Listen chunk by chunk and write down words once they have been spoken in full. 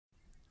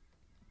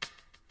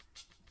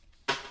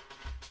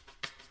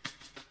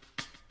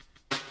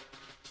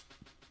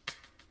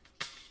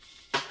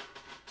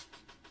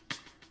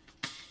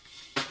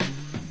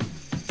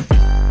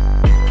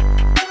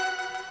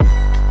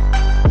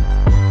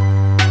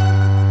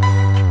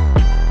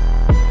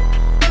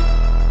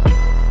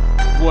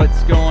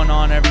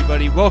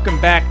everybody. Welcome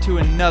back to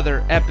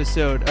another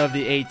episode of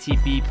the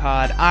ATB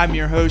Pod. I'm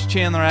your host,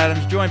 Chandler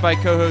Adams, joined by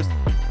co-host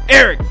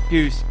Eric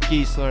Goose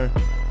Giesler.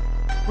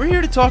 We're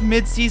here to talk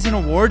mid-season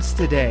awards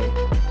today.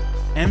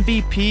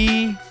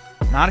 MVP,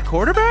 not a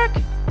quarterback?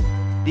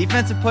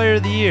 Defensive Player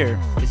of the Year.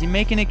 Is he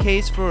making a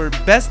case for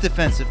best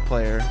defensive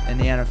player in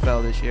the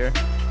NFL this year?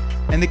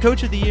 And the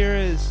Coach of the Year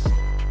is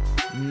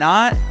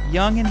not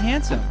young and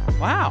handsome.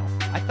 Wow.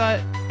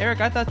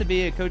 Eric, I thought to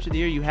be a Coach of the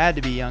Year, you had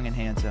to be young and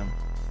handsome.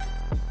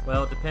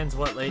 Well, it depends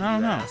what lady you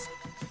ask.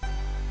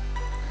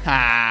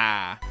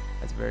 Ha!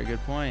 That's a very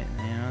good point.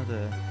 You know,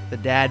 the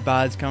dad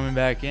bod's coming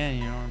back in,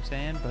 you know what I'm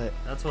saying? But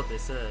that's what they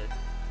said.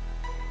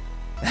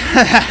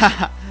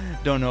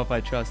 Don't know if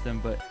I trust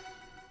them, but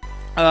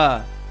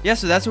yeah,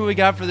 so that's what we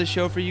got for the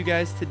show for you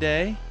guys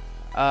today.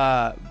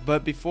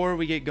 But before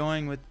we get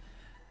going with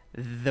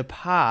the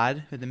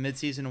pod, with the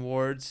midseason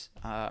awards,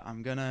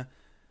 I'm gonna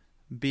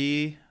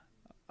be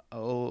a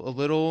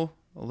little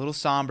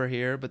somber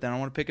here, but then I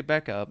want to pick it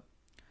back up.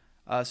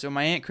 So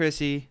my Aunt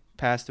Chrissy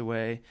passed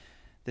away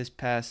this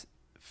past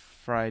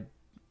Friday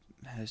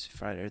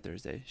or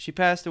Thursday. She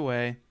passed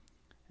away,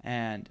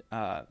 and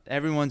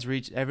everyone that's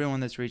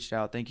reached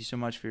out, thank you so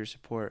much for your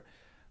support.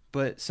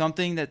 But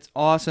something that's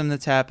awesome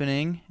that's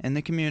happening in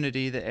the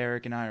community that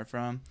Eric and I are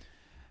from,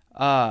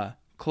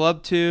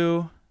 Club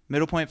 2,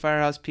 Middle Point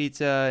Firehouse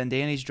Pizza, and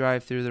Danny's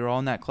Drive-Thru, they're all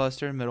in that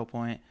cluster in Middle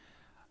Point.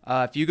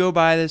 If you go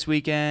by this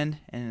weekend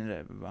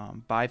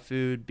and buy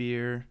food,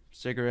 beer,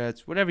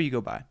 cigarettes, whatever you go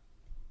buy,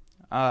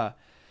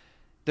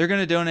 they're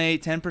going to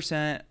donate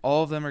 10%.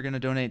 All of them are going to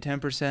donate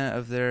 10%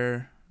 of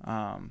their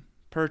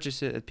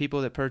purchases. People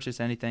that purchase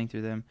anything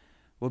through them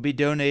will be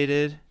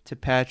donated to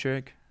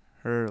Patrick,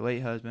 her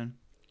late husband,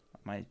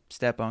 my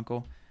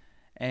step-uncle,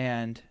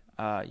 and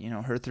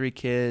her 3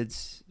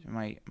 kids,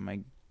 my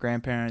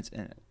grandparents,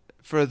 and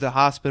for the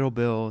hospital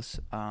bills,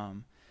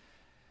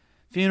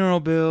 funeral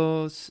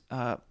bills,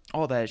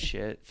 all that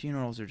shit.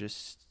 Funerals are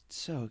just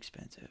so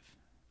expensive.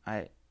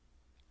 I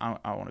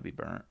want to be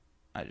burnt.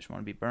 I just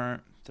want to be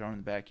burnt, thrown in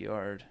the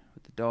backyard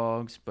with the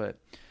dogs. But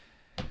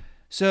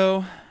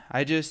so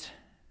I just,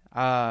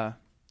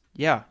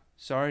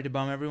 sorry to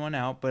bum everyone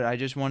out, but I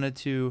just wanted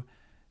to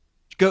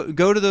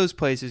go to those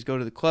places. Go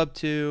to the Club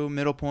 2,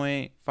 Middle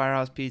Point,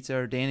 Firehouse Pizza,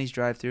 or Danny's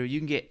Drive-Thru.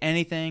 You can get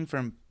anything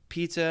from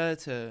pizza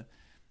to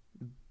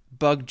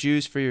bug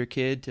juice for your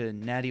kid to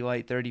Natty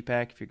Light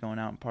 30-pack if you're going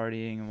out and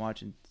partying and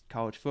watching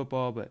college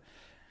football. But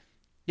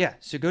yeah,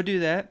 so go do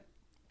that.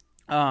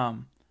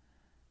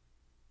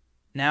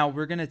 Now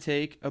we're going to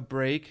take a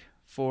break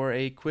for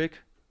a quick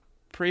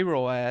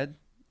pre-roll ad,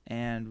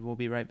 and we'll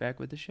be right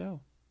back with the show.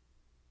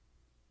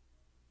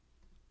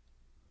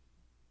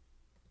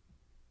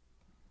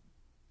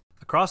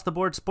 Across the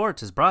Board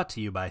Sports is brought to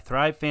you by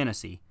Thrive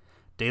Fantasy.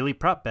 Daily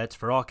prop bets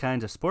for all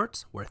kinds of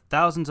sports where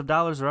thousands of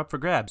dollars are up for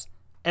grabs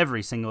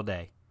every single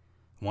day.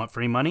 Want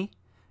free money?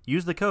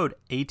 Use the code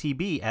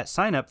ATB at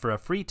sign-up for a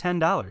free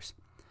 $10.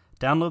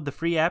 Download the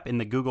free app in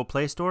the Google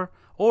Play Store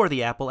or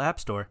the Apple App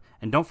Store.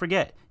 And don't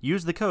forget,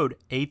 use the code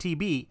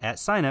ATB at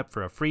sign-up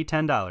for a free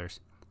 $10.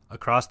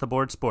 Across the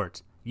Board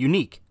Sports.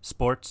 Unique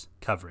sports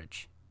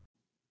coverage.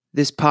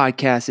 This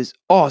podcast is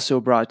also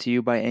brought to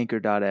you by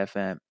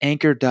Anchor.fm.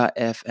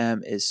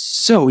 Anchor.fm is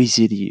so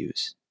easy to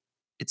use.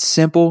 It's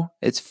simple,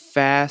 it's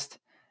fast,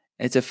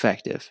 it's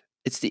effective.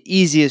 It's the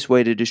easiest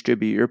way to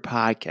distribute your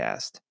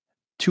podcast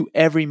to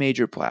every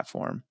major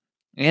platform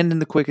and in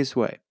the quickest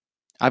way.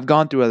 I've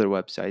gone through other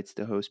websites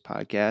to host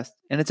podcasts,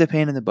 and it's a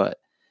pain in the butt.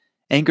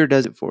 Anchor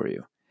does it for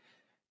you.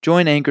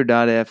 Join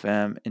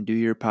Anchor.fm and do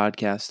your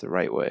podcast the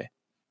right way.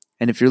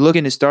 And if you're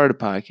looking to start a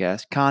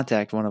podcast,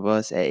 contact one of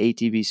us at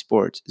ATB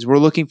Sports, as we're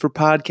looking for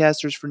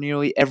podcasters for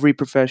nearly every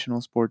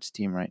professional sports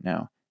team right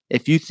now.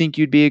 If you think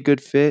you'd be a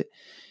good fit,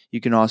 you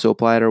can also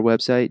apply at our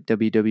website,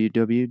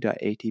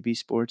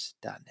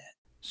 www.atbsports.net.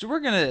 So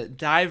we're going to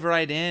dive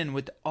right in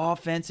with the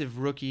Offensive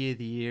Rookie of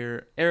the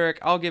Year. Eric,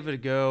 I'll give it a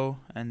go,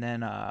 and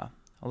then I'll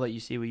let you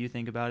see what you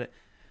think about it.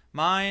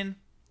 Mine,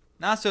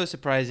 not so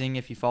surprising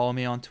if you follow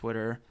me on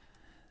Twitter.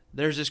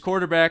 There's this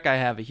quarterback I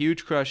have a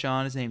huge crush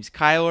on. His name's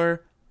Kyler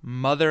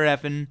Mother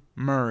effing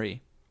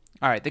Murray.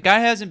 All right, the guy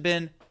hasn't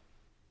been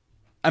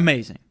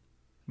amazing,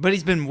 but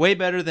he's been way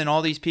better than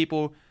all these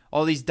people,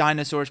 all these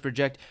dinosaurs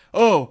project.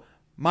 Oh,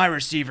 my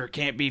receiver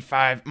can't be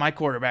 5. My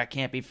quarterback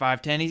can't be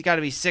 5'10". He's got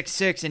to be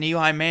 6'6" and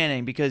Eli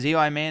Manning because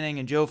Eli Manning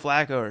and Joe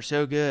Flacco are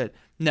so good.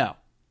 No.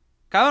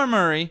 Kyler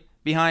Murray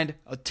behind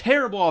a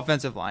terrible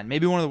offensive line,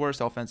 maybe one of the worst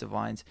offensive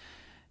lines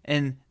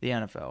in the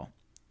NFL.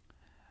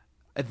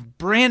 A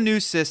brand new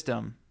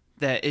system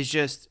that is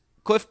just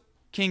Cliff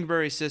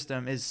Kingsbury's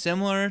system is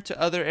similar to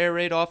other air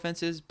raid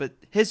offenses, but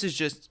his is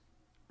just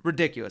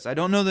ridiculous. I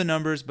don't know the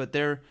numbers, but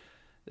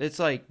it's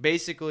like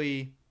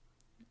basically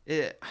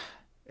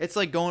it's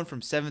like going from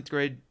 7th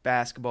grade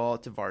basketball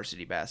to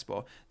varsity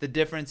basketball. The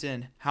difference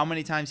in how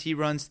many times he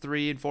runs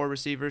 3 and 4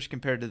 receivers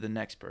compared to the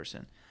next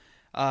person.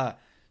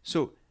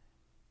 So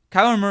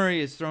Kyler Murray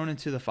is thrown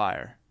into the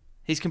fire.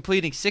 He's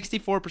completing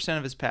 64%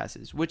 of his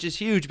passes, which is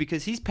huge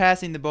because he's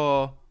passing the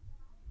ball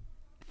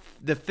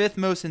the fifth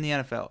most in the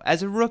NFL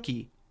as a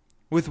rookie,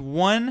 with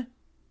one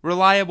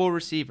reliable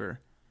receiver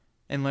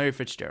in Larry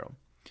Fitzgerald.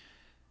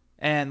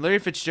 And Larry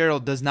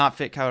Fitzgerald does not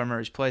fit Kyler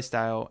Murray's play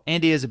style.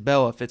 Andy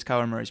Isabella fits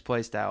Kyler Murray's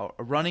play style.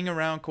 A running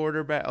around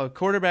quarterback, a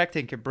quarterback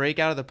that can break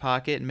out of the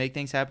pocket and make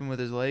things happen with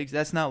his legs,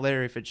 that's not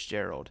Larry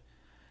Fitzgerald.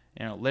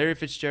 Larry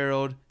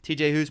Fitzgerald,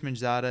 TJ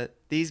Houshmandzadeh,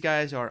 these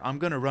guys are, I'm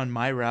going to run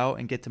my route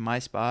and get to my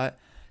spot.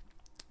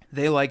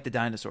 They like the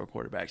dinosaur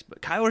quarterbacks.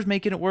 But Kyler's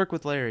making it work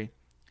with Larry.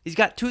 He's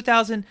got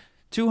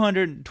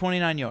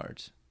 2,229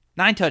 yards,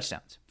 9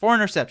 touchdowns, 4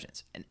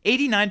 interceptions, an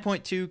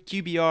 89.2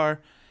 QBR,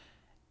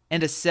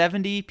 and a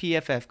 70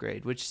 PFF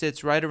grade, which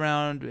sits right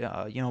around,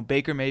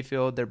 Baker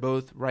Mayfield. They're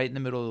both right in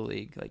the middle of the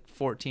league, like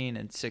 14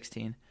 and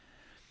 16.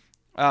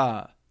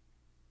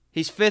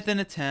 He's fifth in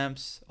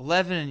attempts,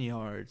 11 in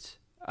yards.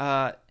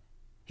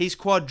 He's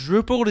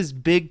quadrupled his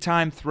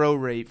big-time throw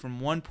rate from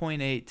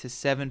 1.8 to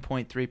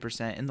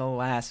 7.3% in the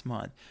last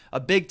month. A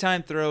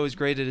big-time throw is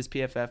graded as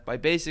PFF by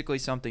basically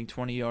something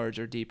 20 yards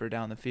or deeper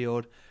down the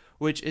field,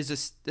 which is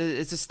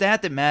it's a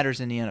stat that matters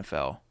in the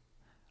NFL.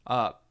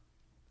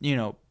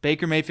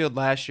 Baker Mayfield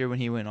last year when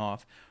he went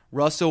off.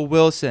 Russell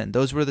Wilson,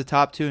 those were the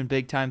top 2 in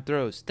big-time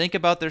throws. Think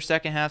about their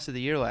second halves of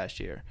the year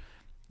last year.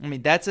 I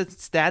mean, that's a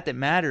stat that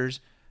matters.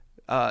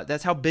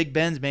 That's how Big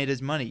Ben's made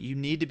his money. You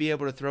need to be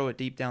able to throw it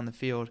deep down the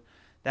field.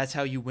 That's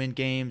how you win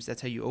games.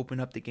 That's how you open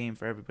up the game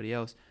for everybody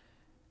else.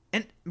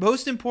 And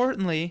most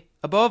importantly,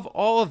 above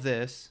all of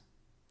this,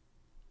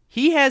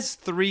 he has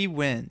 3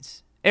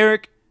 wins.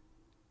 Eric,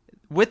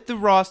 with the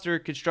roster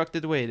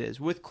constructed the way it is,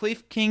 with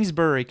Cliff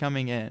Kingsbury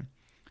coming in,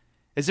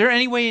 is there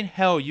any way in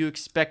hell you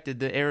expected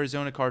the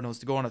Arizona Cardinals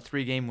to go on a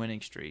 3-game winning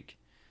streak?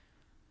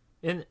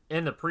 In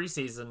the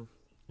preseason,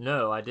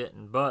 no, I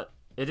didn't. But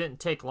it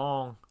didn't take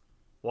long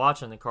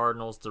watching the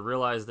Cardinals to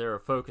realize they're a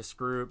focused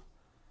group.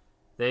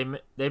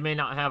 They may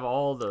not have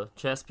all the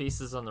chess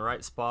pieces on the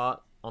right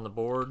spot on the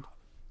board.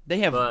 They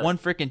have one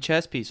freaking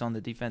chess piece on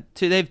the defense.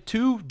 They have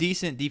 2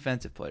 decent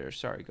defensive players.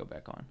 Sorry, go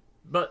back on.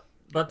 But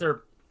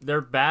they're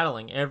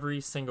battling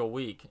every single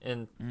week,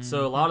 and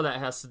so a lot of that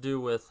has to do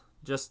with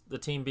just the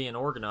team being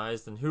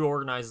organized, and who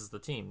organizes the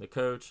team, the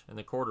coach and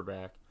the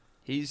quarterback.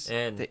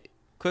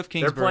 Cliff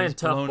Kingsbury's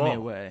blown me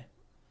away.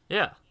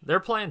 Yeah, they're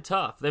playing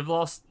tough. They've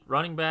lost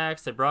running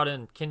backs. They brought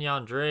in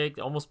Kenyon Drake.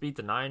 They almost beat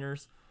the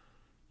Niners.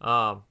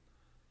 And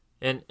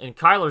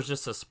Kyler's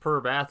just a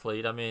superb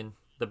athlete. I mean,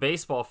 the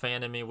baseball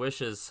fan in me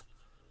wishes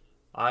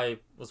I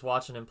was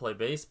watching him play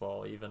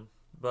baseball even.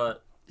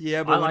 But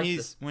yeah, but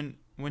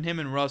when him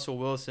and Russell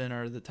Wilson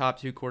are the top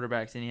 2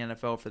 quarterbacks in the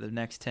NFL for the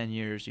next 10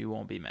 years, you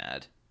won't be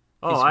mad.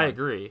 I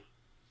agree.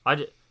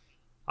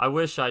 I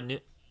wish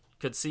I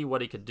could see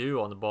what he could do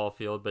on the ball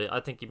field, but I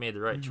think he made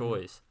the right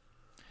choice.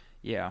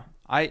 Yeah,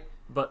 I'm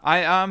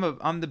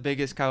the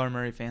biggest Kyler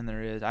Murray fan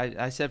there is.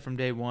 I said from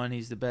day one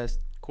he's the best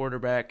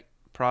quarterback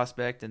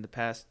prospect in the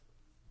past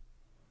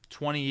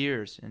 20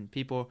 years, and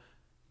people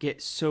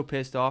get so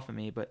pissed off at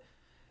me. But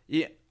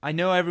yeah, I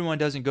know everyone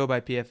doesn't go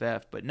by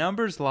PFF, but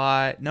numbers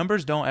lie.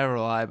 Numbers don't ever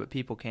lie, but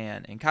people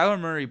can. And Kyler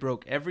Murray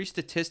broke every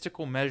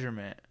statistical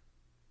measurement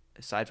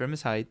aside from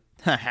his height.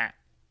 Get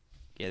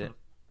it?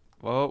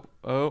 Whoa.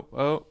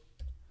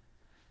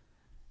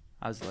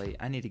 I was late.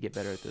 I need to get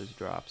better at those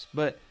drops.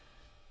 But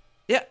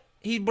yeah,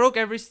 he broke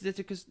every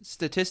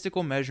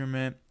statistical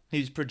measurement.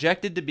 He's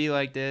projected to be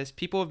like this.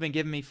 People have been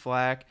giving me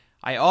flack.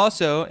 I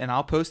also, and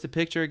I'll post the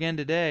picture again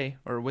today,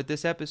 or with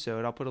this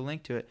episode, I'll put a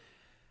link to it.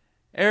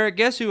 Eric,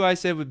 guess who I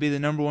said would be the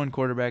number 1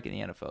 quarterback in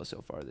the NFL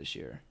so far this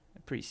year,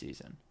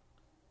 preseason?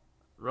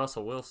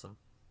 Russell Wilson.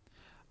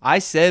 I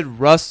said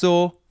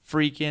Russell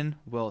freaking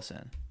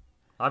Wilson.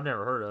 I've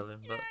never heard of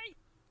him, but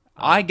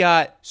I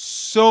got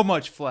so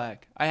much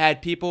flack. I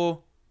had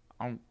people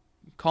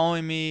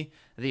calling me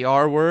the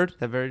R word,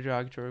 that very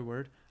derogatory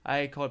word.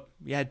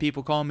 You had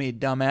people calling me a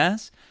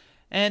dumbass,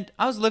 and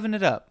I was living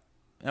it up.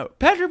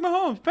 Patrick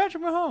Mahomes.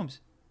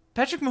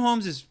 Patrick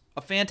Mahomes is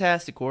a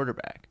fantastic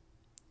quarterback.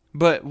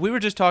 But we were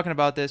just talking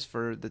about this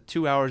for the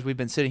 2 hours we've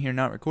been sitting here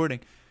not recording.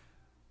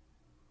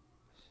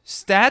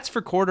 Stats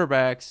for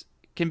quarterbacks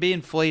can be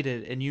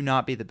inflated and you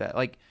not be the best.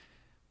 Like,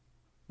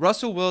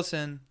 Russell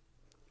Wilson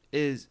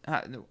is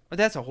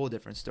that's a whole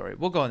different story.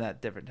 We'll go on that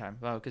different time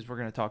because we're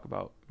going to talk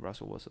about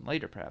Russell Wilson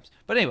later perhaps.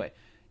 But anyway,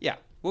 yeah,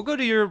 we'll go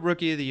to your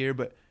Rookie of the Year.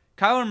 But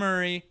Kyler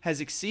Murray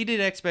has exceeded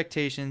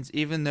expectations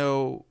even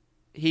though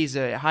he's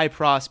a high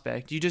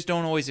prospect. You just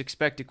don't always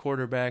expect a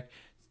quarterback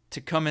to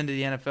come into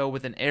the NFL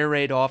with an air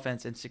raid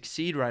offense and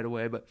succeed right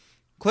away. But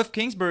Cliff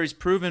Kingsbury's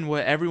proven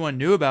what everyone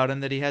knew about him,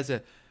 that he has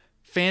a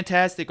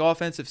fantastic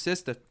offensive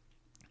system.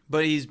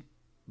 But he's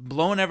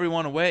blowing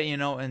everyone away,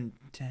 and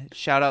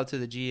shout out to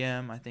the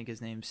GM. I think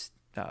his name's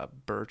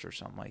Birch or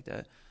something like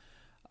that.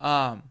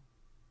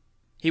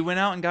 He went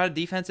out and got a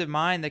defensive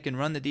mind that can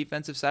run the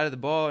defensive side of the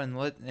ball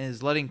and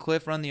is letting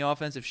Cliff run the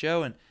offensive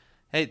show. And,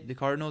 hey, the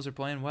Cardinals are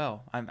playing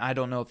well. I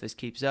don't know if this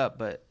keeps up,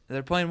 but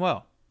they're playing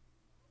well.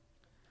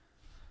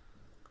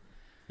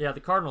 Yeah, the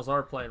Cardinals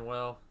are playing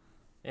well.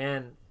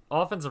 And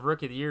Offensive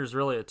Rookie of the Year is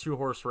really a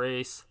 2-horse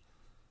race.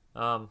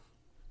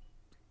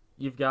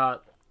 You've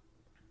got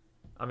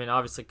I mean,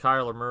 obviously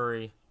Kyler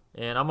Murray,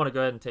 and I'm going to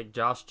go ahead and take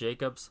Josh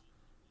Jacobs.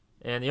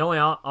 And the only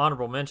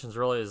honorable mentions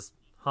really is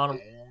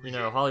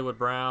Hollywood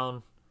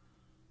Brown,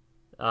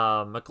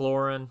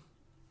 McLaurin,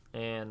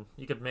 and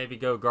you could maybe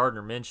go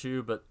Gardner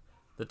Minshew, but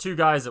the two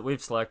guys that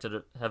we've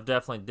selected have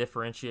definitely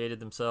differentiated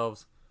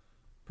themselves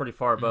pretty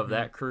far above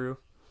that crew.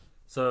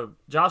 So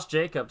Josh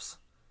Jacobs,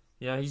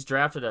 he's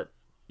drafted at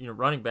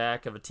running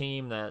back of a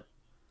team that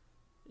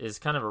is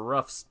kind of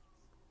a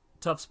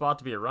tough spot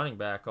to be a running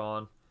back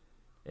on,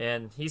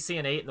 and he's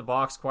seeing 8 in the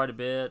box quite a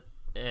bit.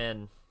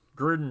 And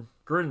Gruden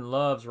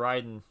loves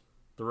riding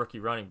the rookie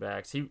running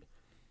backs.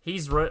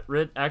 He's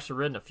actually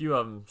ridden a few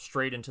of them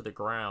straight into the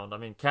ground. I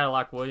mean,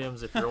 Cadillac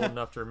Williams, if you're old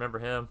enough to remember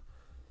him,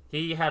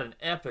 he had an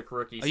epic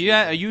rookie season.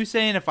 Are you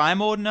saying if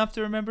I'm old enough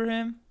to remember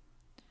him?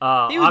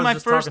 He was my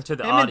first talking to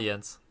the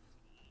audience.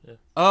 Yeah.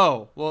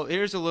 Oh, well,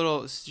 here's a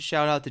little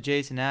shout out to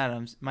Jason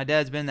Adams. My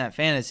dad's been in that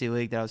fantasy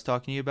league that I was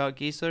talking to you about,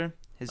 Geisler.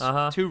 His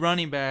two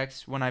running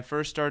backs when I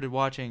first started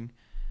watching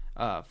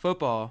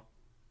football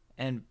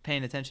and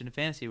paying attention to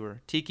fantasy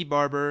were Tiki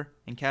Barber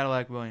and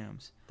Cadillac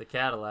Williams. The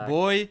Cadillac.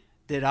 Boy,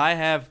 did I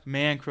have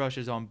man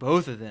crushes on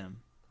both of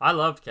them. I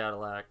loved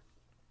Cadillac.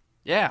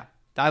 Yeah,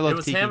 I loved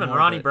Tiki It was him and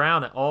Ronnie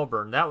Brown at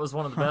Auburn. That was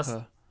one of the best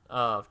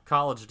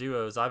college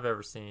duos I've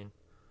ever seen.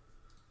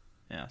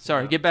 Yeah,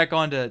 sorry. Get back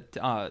on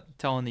to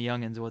telling the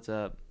youngins what's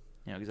up.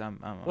 Because I'm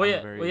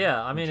very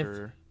I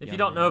mean, if you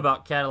don't know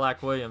about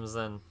Cadillac Williams,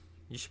 then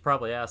you should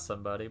probably ask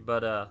somebody.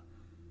 But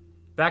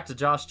back to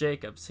Josh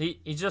Jacobs.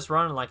 He's just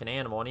running like an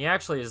animal, and he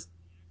actually has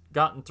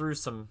gotten through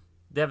some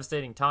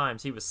devastating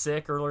times. He was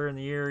sick earlier in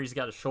the year. He's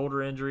got a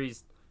shoulder injury.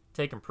 He's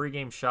taking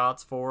pregame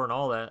shots for and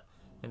all that.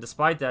 And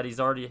despite that, he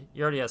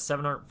already has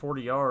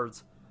 740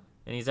 yards,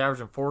 and he's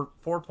averaging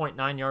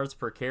 4.9 yards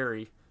per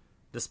carry.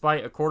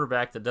 Despite a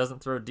quarterback that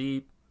doesn't throw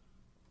deep,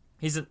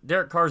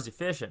 Derek Carr's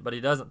efficient, but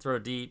he doesn't throw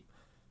deep.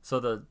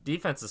 So the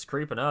defense is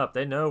creeping up.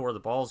 They know where the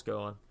ball's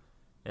going,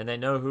 and they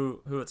know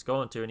who it's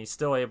going to, and he's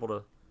still able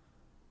to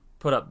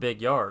put up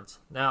big yards.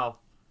 Now,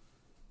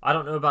 I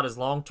don't know about his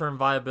long-term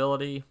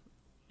viability.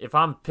 If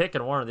I'm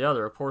picking one or the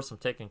other, of course I'm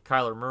taking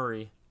Kyler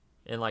Murray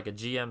in like a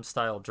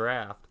GM-style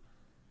draft.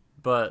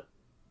 But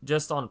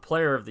just on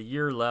player of the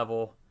year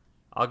level,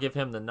 I'll give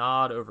him the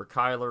nod over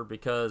Kyler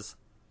because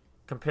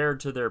compared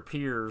to their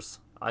peers,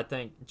 I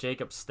think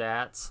Jacob's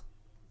stats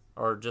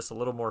are just a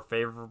little more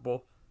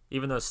favorable.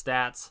 Even though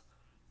stats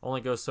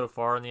only go so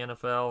far in the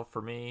NFL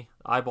for me.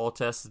 Eyeball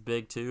test is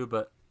big too,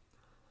 but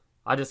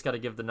I just got to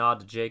give the nod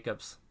to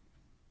Jacobs.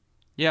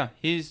 Yeah,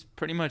 he's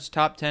pretty much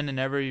top 10 in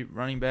every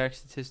running back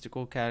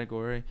statistical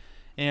category.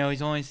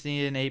 He's only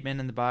seeing 8 men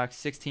in the box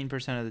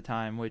 16% of the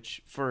time,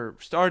 which for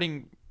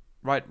starting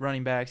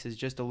running backs is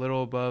just a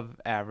little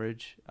above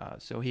average.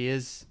 So he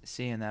is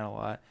seeing that a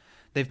lot.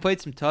 They've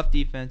played some tough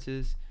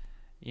defenses.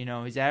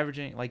 He's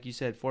averaging, like you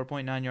said,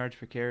 4.9 yards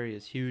per carry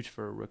is huge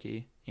for a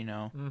rookie.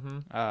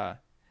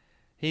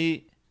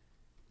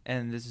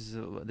 And this is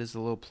a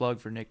little plug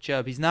for Nick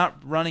Chubb. He's not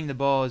running the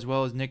ball as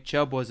well as Nick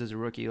Chubb was as a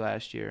rookie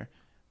last year,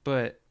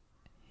 but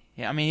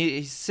yeah, I mean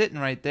he's sitting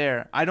right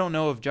there. I don't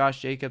know if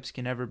Josh Jacobs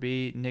can ever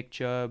be Nick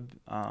Chubb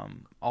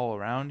all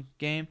around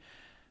game,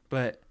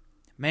 but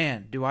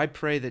man, do I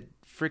pray that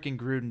freaking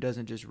Gruden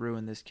doesn't just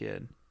ruin this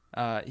kid.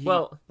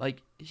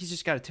 He's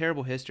just got a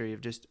terrible history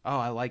of just,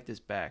 I like this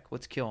back.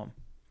 Let's kill him.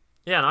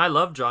 Yeah, and I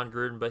love John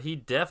Gruden, but he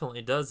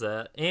definitely does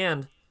that.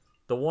 And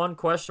the one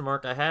question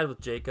mark I had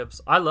with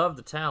Jacobs, I love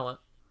the talent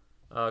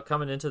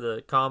coming into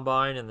the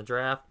combine and the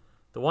draft.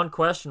 The one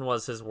question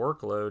was his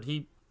workload.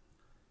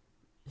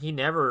 He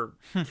never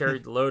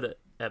carried the load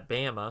at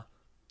Bama,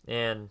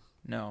 and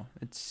no,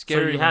 it's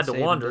scary. So you had to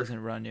wonder,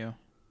 doesn't run you.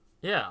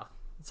 Yeah,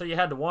 so you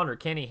had to wonder,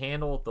 can he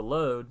handle the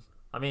load?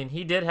 I mean,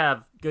 he did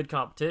have good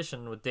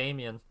competition with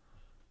Damian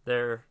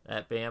there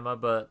at Bama,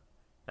 but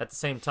at the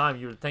same time,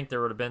 you would think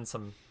there would have been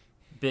some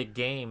big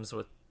games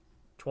with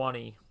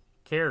 20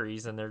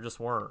 carries, and there just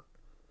weren't.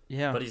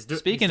 Yeah, but he's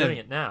doing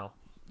it now.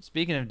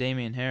 Speaking of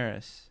Damian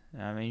Harris,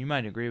 I mean, you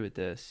might agree with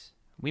this.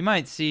 We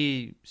might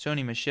see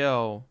Sony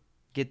Michel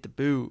get the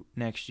boot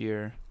next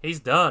year. He's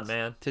done,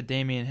 man. To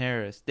Damian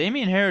Harris.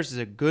 Damian Harris is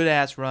a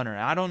good-ass runner.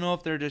 I don't know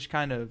if they're just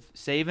kind of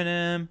saving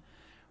him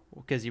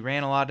because he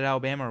ran a lot at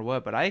Alabama or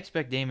what, but I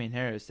expect Damian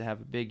Harris to have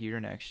a big year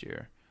next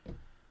year.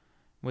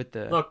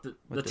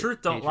 The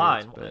truth don't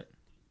lie.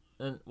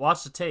 And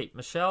watch the tape.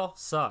 Michel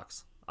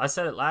sucks. I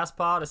said it last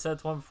pod. I said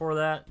it one before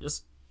that.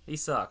 He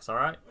sucks, all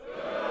right?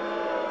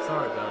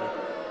 Sorry, buddy.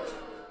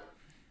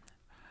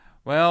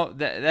 Well,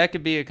 that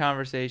could be a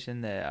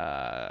conversation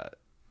that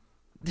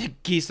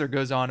Geisler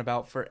goes on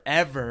about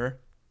forever.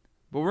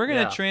 But we're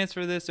going to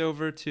transfer this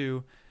over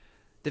to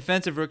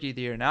Defensive Rookie of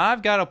the Year. Now,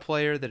 I've got a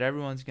player that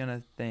everyone's going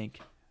to think,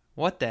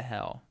 what the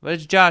hell? But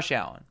it's Josh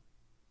Allen.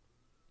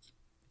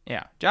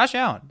 Yeah, Josh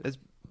Allen is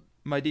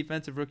my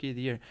Defensive Rookie of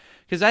the Year.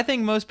 Because I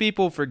think most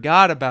people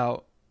forgot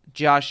about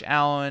Josh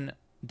Allen,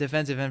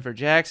 defensive end for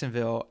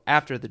Jacksonville,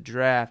 after the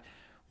draft.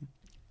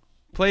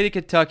 Played at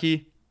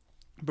Kentucky,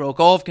 broke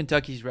all of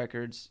Kentucky's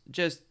records,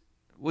 just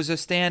was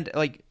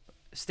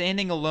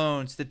standing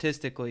alone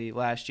statistically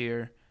last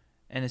year,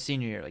 in his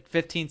senior year, like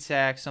 15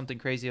 sacks, something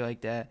crazy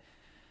like that.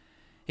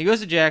 He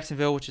goes to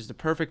Jacksonville, which is the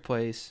perfect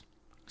place.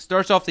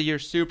 Starts off the year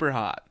super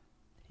hot.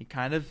 He's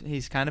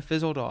kind of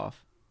fizzled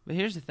off. But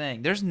here's the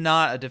thing: there's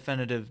not a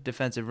definitive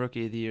defensive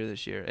rookie of the year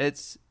this year.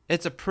 It's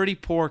a pretty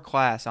poor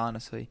class,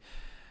 honestly.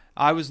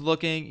 I was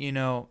looking,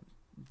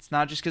 it's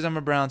not just because I'm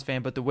a Browns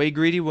fan, but the way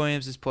Greedy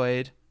Williams has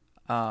played,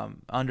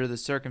 under the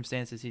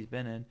circumstances he's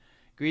been in,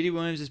 Greedy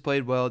Williams has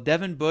played well.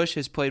 Devin Bush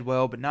has played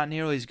well, but not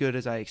nearly as good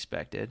as I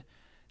expected.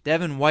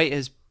 Devin White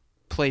has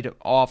played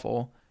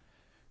awful.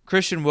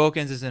 Christian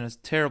Wilkins is in a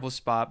terrible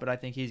spot, but I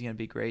think he's going to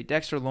be great.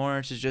 Dexter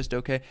Lawrence is just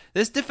okay.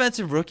 This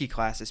defensive rookie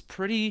class is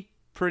pretty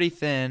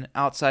thin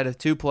outside of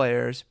 2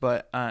 players,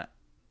 but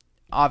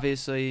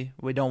obviously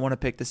we don't want to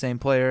pick the same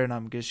player, and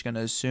I'm just going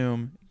to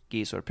assume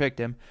Giesler picked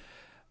him.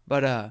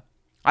 But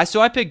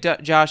I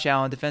picked Josh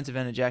Allen, defensive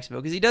end of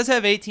Jacksonville, because he does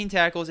have 18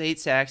 tackles, 8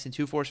 sacks, and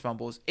 2 forced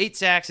fumbles. 8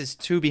 sacks is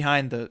 2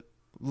 behind the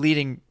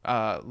leading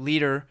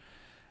leader.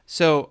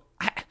 So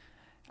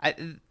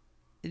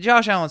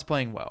Josh Allen's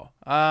playing well.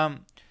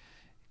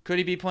 Could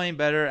he be playing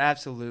better?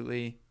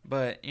 Absolutely.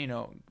 But,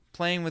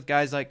 playing with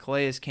guys like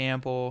Calais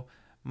Campbell,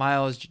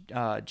 Miles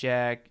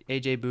Jack,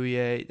 AJ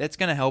Bouye, that's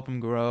going to help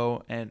him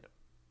grow. And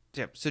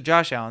yeah, so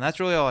Josh Allen, that's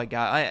really all I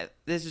got.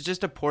 This is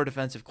just a poor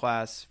defensive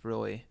class,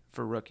 really,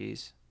 for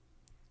rookies.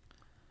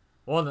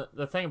 Well,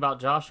 the thing about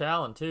Josh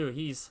Allen, too,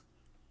 he's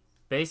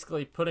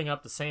basically putting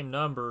up the same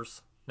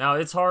numbers. Now,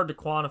 it's hard to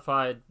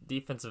quantify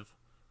defensive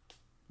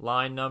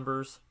line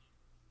numbers,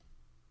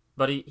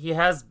 but he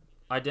has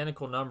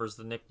identical numbers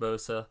to Nick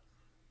Bosa,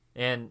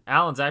 and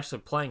Allen's actually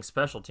playing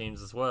special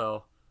teams as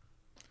well,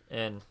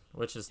 and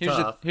which is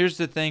tough. Here's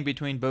the thing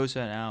between Bosa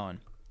and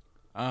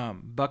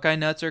Allen. Buckeye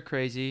nuts are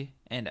crazy,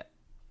 and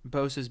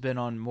Bosa's been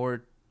on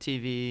more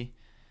TV,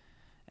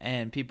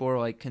 and people are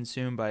like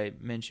consumed by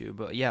Minshew.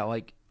 But yeah,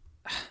 like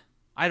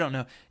I don't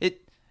know.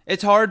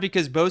 It's hard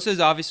because Bosa's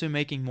obviously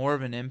making more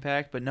of an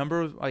impact, but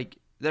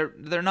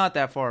they're not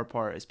that far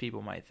apart as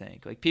people might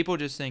think. Like people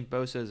just think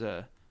Bosa's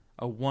a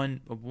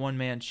one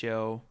man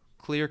show,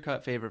 clear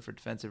cut favorite for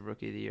defensive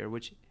rookie of the year,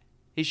 which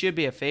he should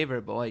be a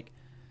favorite, but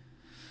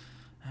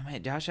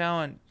Josh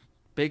Allen,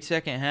 big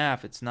second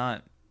half. It's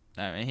not.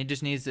 He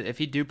just needs to. If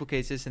he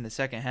duplicates this in the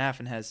second half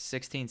and has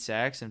 16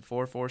 sacks and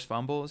 4 forced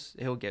fumbles,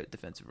 he'll get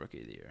defensive rookie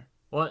of the year.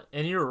 Well,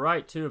 and you were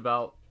right too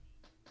about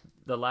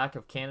the lack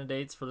of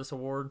candidates for this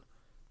award.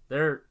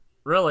 They're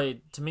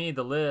really, to me,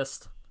 the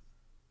list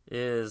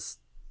is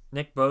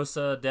Nick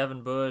Bosa,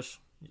 Devin Bush.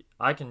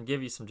 I can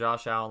give you some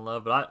Josh Allen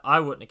love, but I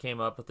wouldn't have came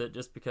up with it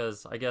just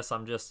because I guess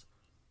I'm just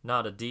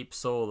not a deep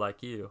soul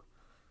like you.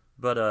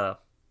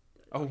 But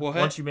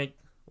once you make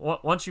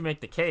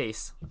the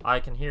case, I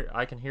can hear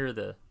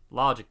the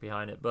logic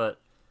behind it. But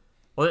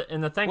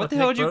and the thing, what the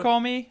hell did you call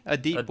me? A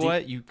deep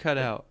what? You cut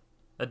out.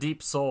 A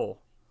deep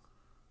soul.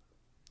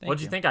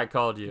 What'd you think I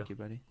called you? Thank you,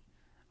 buddy.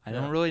 I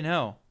don't really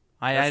know.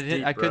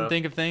 I couldn't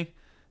think of things.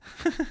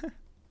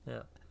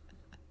 Yeah,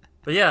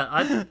 but yeah,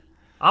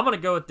 I'm going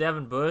to go with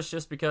Devin Bush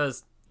just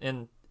because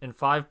in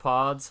 5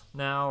 pods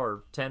now,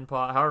 or 10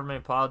 pods, however many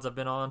pods I've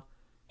been on,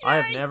 I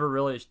have never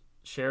really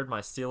shared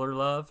my Steeler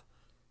love.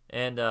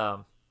 And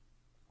the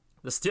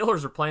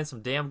Steelers are playing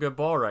some damn good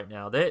ball right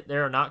now. They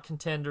are not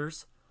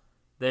contenders.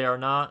 They are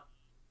not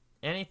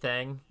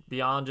anything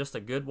beyond just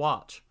a good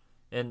watch.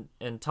 And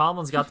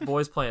Tomlin's got the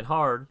boys playing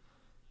hard.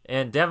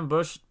 And Devin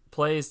Bush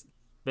plays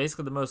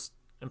basically the most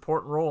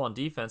important role on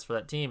defense for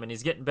that team. And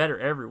he's getting better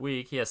every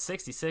week. He has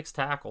 66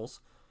 tackles.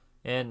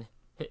 And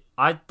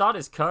I thought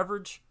his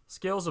coverage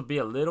skills would be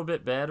a little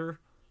bit better,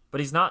 but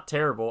he's not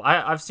terrible.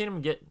 I've seen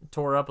him get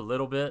tore up a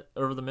little bit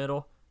over the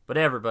middle, but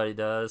everybody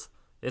does.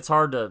 It's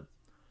hard to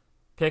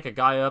pick a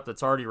guy up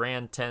that's already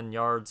ran 10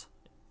 yards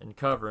and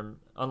cover him,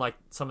 unlike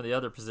some of the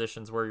other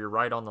positions where you're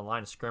right on the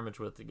line of scrimmage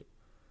with it.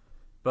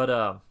 But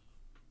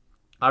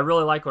I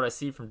really like what I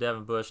see from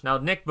Devin Bush. Now,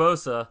 Nick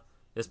Bosa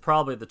is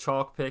probably the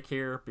chalk pick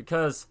here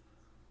because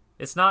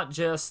it's not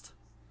just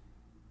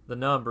the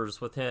numbers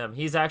with him.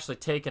 He's actually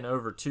taken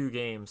over 2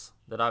 games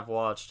that I've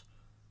watched.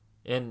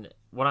 And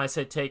when I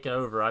say taken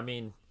over, I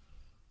mean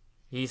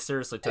he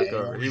seriously took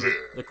over.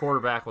 The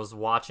quarterback was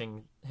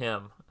watching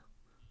him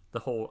the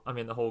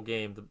whole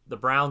game. The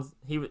Browns,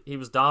 he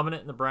was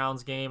dominant in the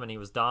Browns game, and he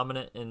was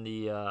dominant in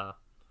the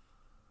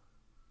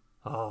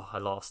I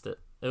lost it.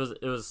 It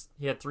was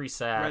he had 3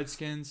 sacks.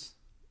 Redskins.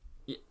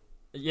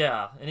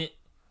 Yeah, and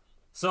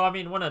so, I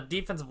mean, when a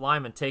defensive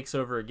lineman takes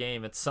over a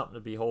game, it's something to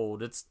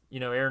behold. It's,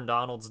 Aaron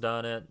Donald's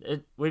done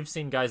it. We've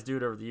seen guys do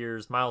it over the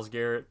years. Myles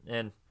Garrett,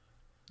 and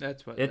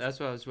that's what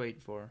I was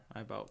waiting for.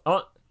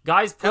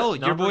 Guys put hell,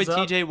 your boy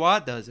up. TJ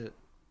Watt does it.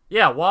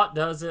 Yeah, Watt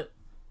does it.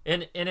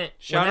 And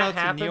shout out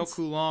to Neil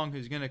Coulong,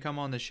 who's going to come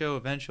on the show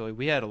eventually.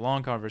 We had a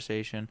long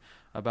conversation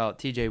about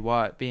TJ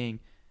Watt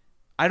being.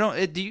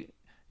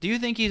 Do you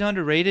think he's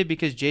underrated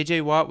because J.J.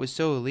 Watt was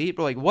so elite?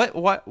 But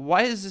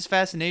why is this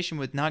fascination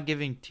with not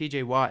giving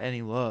T.J. Watt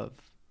any love?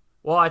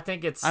 Well, I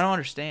don't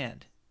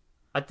understand.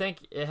 I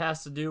think it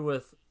has to do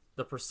with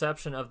the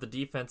perception of the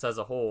defense as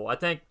a whole. I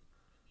think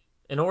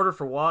in order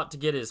for Watt to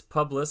get his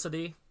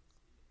publicity,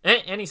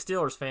 Any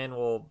Steelers fan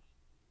will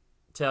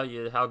tell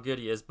you how good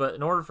he is. But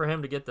in order for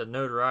him to get the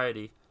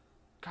notoriety,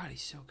 God,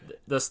 he's so good.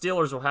 the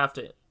Steelers will have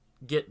to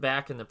get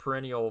back in the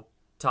perennial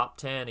top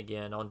 10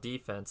 again on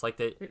defense. Like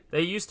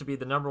they used to be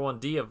the number one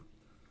D of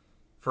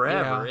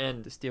forever. Yeah,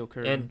 and the steel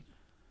curtain. And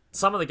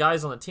some of the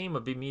guys on the team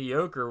would be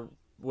mediocre,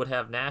 would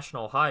have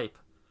national hype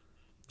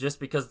just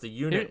because the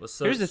unit was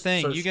so, here's the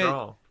thing, so you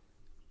strong.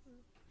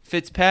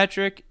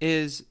 Fitzpatrick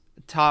is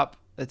top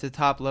at the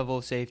top level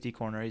of safety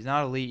corner. He's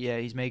not elite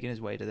yet. He's making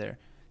his way to there.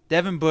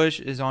 Devin Bush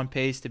is on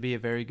pace to be a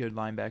very good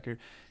linebacker.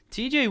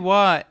 TJ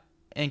Watt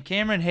and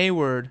Cameron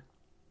Hayward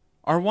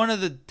are one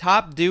of the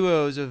top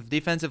duos of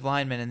defensive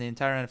linemen in the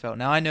entire NFL.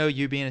 Now, I know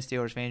you being a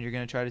Steelers fan, you're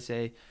going to try to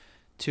say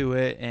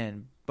Tuitt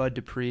and Bud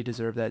Dupree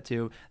deserve that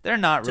too. They're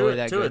not really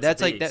that good.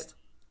 That's like that.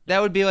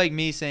 That would be like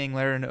me saying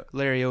Larry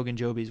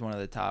Ogunjobi is one of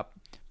the top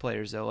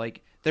players, though.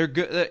 Like they're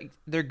good.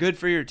 They're good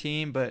for your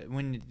team, but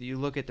when you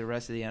look at the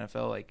rest of the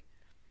NFL, like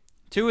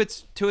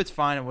Tuitt's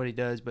fine at what he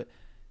does, but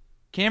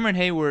Cameron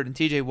Hayward and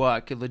T.J.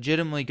 Watt could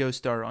legitimately go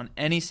start on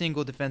any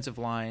single defensive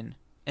line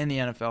in the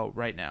NFL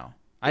right now.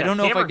 Yeah, I don't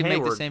know Cameron if I can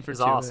Hayward make the same for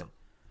Tuitt. awesome.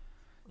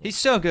 He's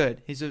so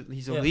good. He's a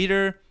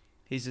leader.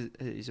 He's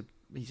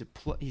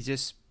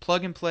just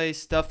plug and play,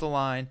 stuff the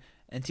line,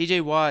 and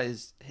T.J. Watt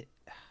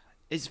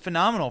is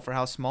phenomenal for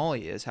how small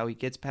he is, how he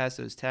gets past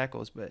those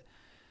tackles. But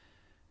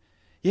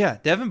yeah,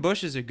 Devin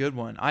Bush is a good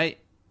one.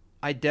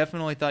 I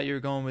definitely thought you were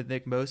going with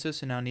Nick Bosa,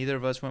 so now neither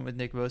of us went with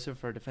Nick Bosa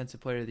for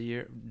Defensive Player of the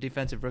Year,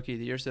 Defensive Rookie of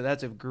the Year. So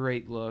that's a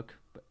great look.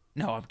 But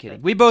no, I'm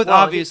kidding. We both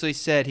obviously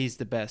said he's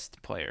the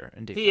best player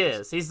in defense. He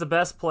is. He's the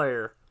best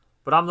player.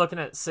 But I'm looking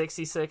at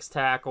 66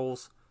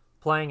 tackles,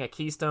 playing a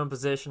keystone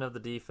position of the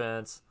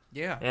defense.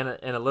 Yeah, and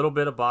a little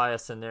bit of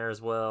bias in there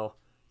as well.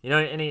 You know,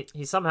 and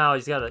he's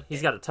got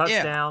a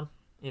touchdown.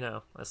 You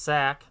know, a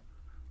sack.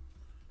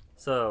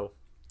 So.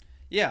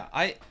 Yeah,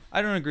 I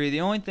don't agree.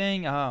 The only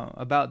thing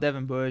about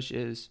Devin Bush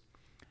is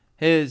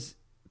his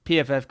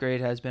PFF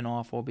grade has been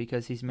awful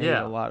because he's made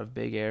a lot of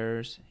big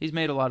errors. He's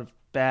made a lot of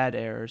bad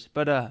errors.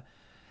 But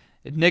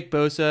Nick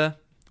Bosa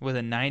with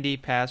a 90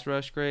 pass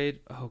rush grade,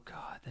 oh,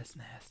 God, that's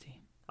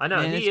nasty. I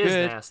know, he is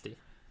nasty.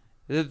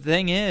 The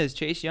thing is,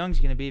 Chase Young's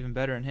going to be even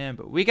better than him.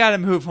 But we got to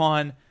move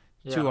on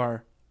to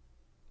our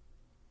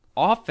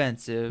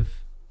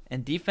offensive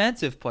and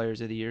defensive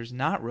players of the years,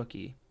 not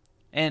rookie.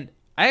 And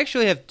I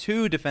actually have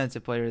two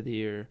Defensive Player of the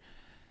Year,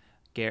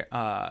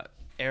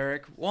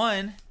 Eric.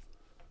 One,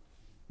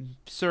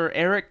 Sir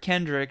Eric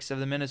Kendricks of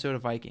the Minnesota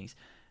Vikings.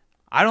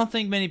 I don't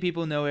think many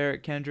people know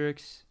Eric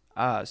Kendricks,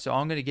 so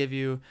I'm going to give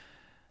you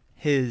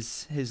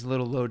his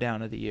little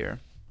lowdown of the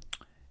year.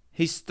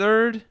 He's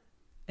third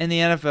in the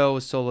NFL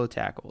with solo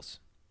tackles.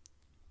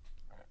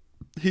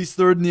 He's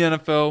third in the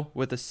NFL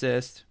with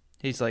assists.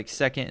 He's like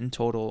second in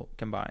total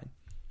combined.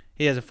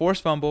 He has a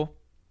forced fumble.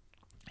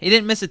 He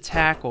didn't miss a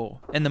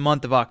tackle in the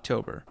month of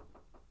October.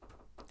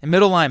 A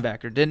middle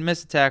linebacker didn't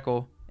miss a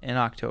tackle in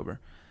October.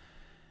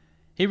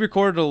 He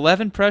recorded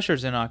 11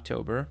 pressures in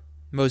October,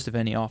 most of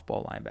any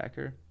off-ball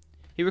linebacker.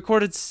 He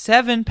recorded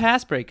 7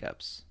 pass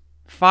breakups,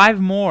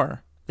 5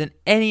 more than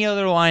any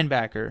other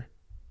linebacker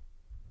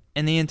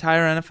in the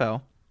entire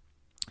NFL.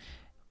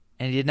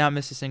 And he did not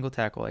miss a single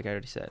tackle, like I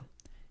already said.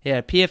 He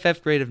had a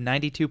PFF grade of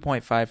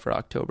 92.5 for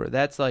October.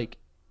 That's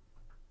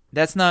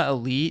not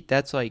elite.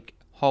 That's like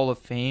Hall of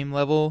Fame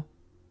level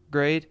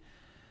grade.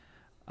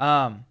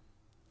 The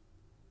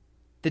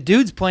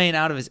dude's playing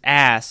out of his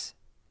ass,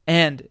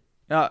 and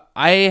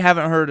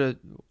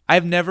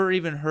I've never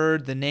even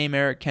heard the name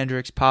Eric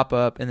Kendricks pop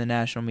up in the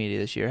national media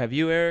this year. Have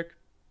you, Eric?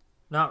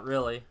 Not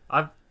really.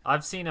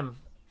 I've seen him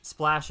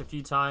splash a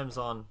few times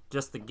on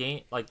just the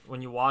game, like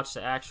when you watch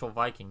the actual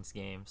Vikings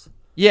games.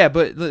 Yeah,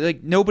 but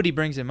like nobody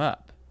brings him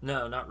up.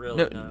 No, not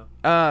really. No.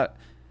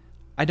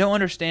 I don't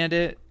understand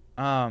it.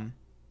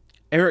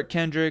 Eric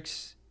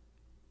Kendricks,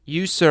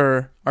 you,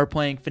 sir, are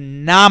playing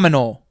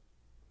phenomenal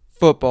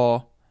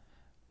football.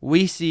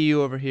 We see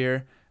you over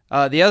here.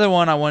 The other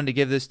one I wanted to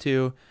give this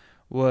to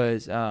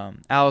was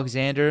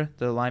Alexander,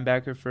 the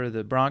linebacker for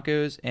the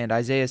Broncos, and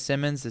Isaiah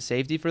Simmons, the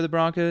safety for the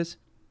Broncos.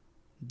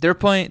 They're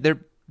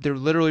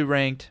literally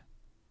ranked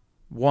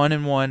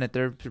 1-1 at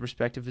their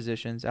respective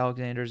positions.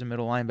 Alexander is a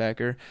middle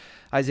linebacker.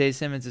 Isaiah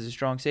Simmons is a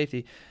strong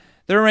safety.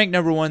 They're ranked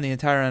number 1 in the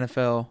entire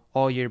NFL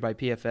all year by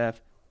PFF.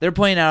 They're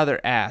playing out of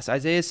their ass.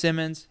 Isaiah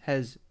Simmons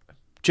has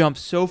jumped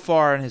so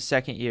far in his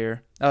second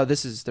year. Oh,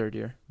 this is his third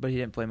year, but he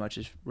didn't play much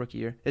his rookie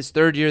year. His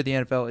third year of the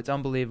NFL, it's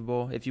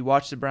unbelievable. If you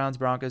watch the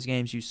Browns-Broncos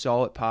games, you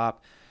saw it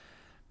pop.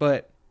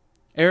 But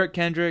Eric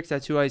Kendricks,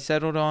 that's who I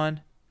settled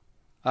on.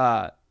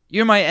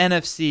 You're my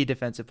NFC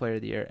Defensive Player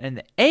of the Year. And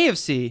the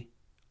AFC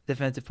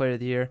Defensive Player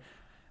of the Year,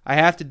 I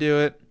have to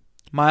do it.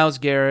 Myles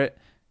Garrett.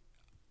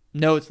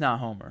 No, it's not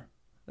Homer.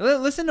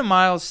 Listen to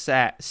Myles'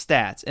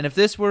 stats. And if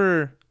this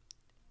were...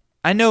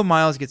 I know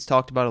Myles gets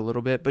talked about a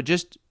little bit, but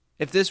just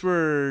if this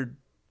were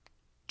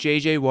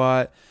J.J.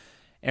 Watt,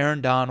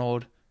 Aaron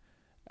Donald,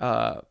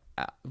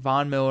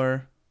 Von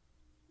Miller,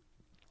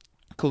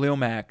 Khalil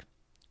Mack.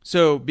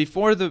 So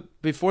before the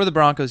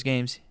Broncos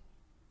games,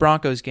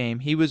 Broncos game,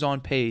 he was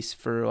on pace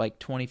for like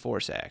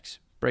 24 sacks.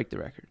 Break the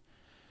record.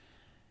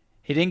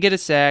 He didn't get a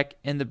sack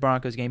in the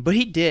Broncos game, but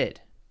he did.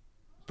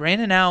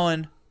 Brandon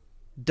Allen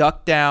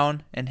ducked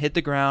down and hit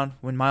the ground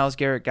when Myles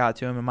Garrett got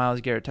to him, and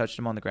Myles Garrett touched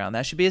him on the ground.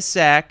 That should be a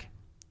sack.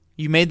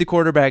 You made the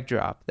quarterback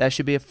drop. That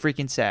should be a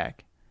freaking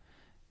sack.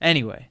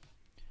 Anyway,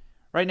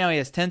 right now he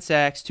has 10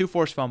 sacks, 2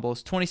 forced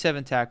fumbles,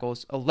 27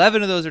 tackles.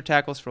 11 of those are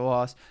tackles for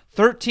loss,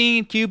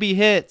 13 QB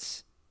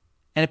hits,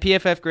 and a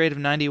PFF grade of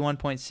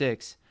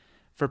 91.6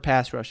 for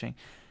pass rushing.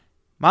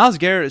 Myles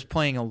Garrett is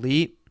playing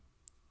elite.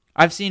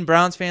 I've seen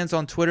Browns fans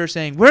on Twitter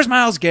saying, "Where's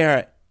Myles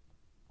Garrett?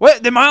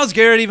 What, did Myles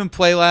Garrett even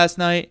play last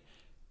night?"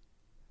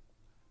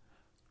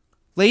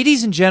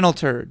 Ladies and gentle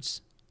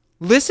turds,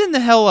 listen the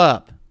hell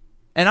up.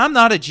 And I'm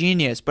not a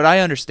genius, but I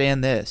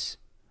understand this.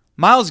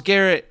 Myles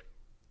Garrett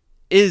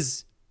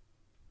is,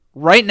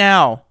 right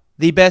now,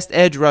 the best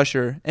edge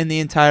rusher in the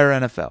entire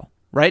NFL.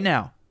 Right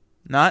now.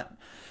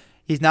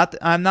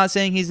 I'm not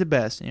saying he's the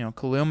best.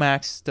 Khalil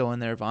Mack's still in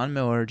there, Von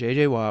Miller,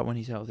 J.J. Watt when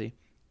he's healthy.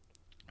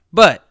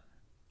 But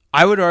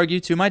I would argue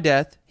to my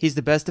death, he's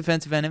the best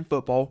defensive end in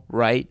football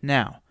right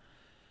now.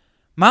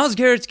 Myles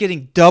Garrett's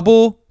getting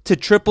double to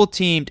triple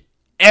teamed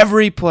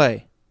every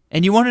play.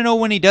 And you want to know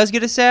when he does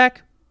get a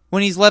sack?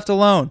 When he's left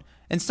alone.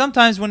 And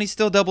sometimes when he's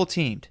still double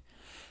teamed.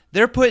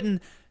 They're putting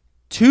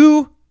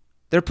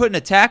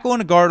a tackle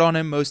and a guard on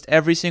him most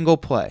every single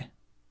play.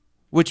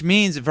 Which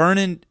means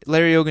Vernon,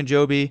 Larry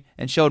Ogunjobi,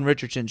 and Sheldon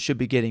Richardson should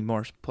be getting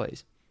more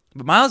plays.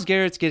 But Myles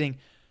Garrett's getting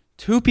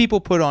 2 people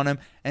put on him,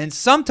 and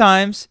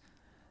sometimes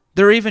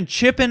they're even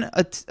chipping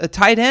a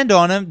tight end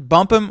on him,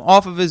 bump him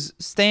off of his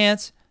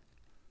stance,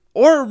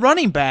 or a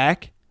running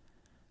back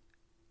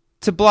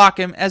to block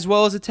him as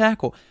well as a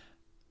tackle.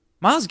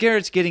 Myles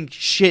Garrett's getting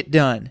shit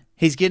done.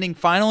 He's getting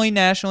finally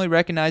nationally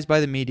recognized by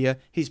the media.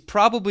 He's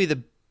probably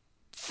the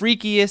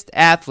freakiest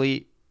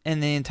athlete in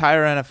the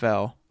entire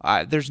NFL.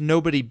 There's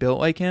nobody built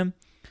like him.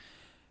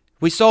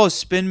 We saw a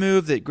spin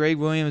move that Greg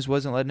Williams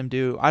wasn't letting him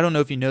do. I don't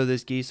know if you know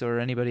this, Geese, or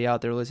anybody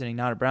out there listening,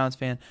 not a Browns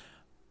fan.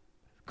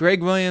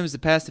 Greg Williams, the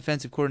past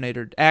defensive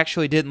coordinator,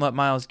 actually didn't let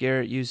Myles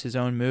Garrett use his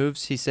own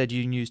moves. He said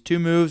you can use 2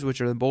 moves, which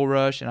are the bull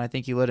rush, and I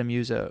think he let him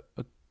use a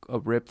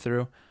rip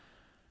through.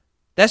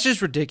 That's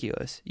just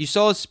ridiculous. You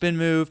saw his spin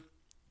move.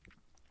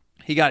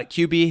 He got a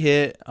QB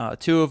hit,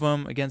 2 of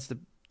them against the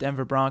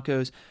Denver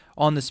Broncos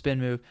on the spin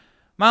move.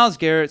 Myles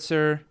Garrett,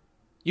 sir,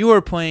 you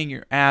are playing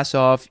your ass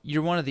off.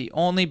 You're one of the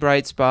only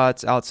bright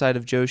spots outside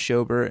of Joe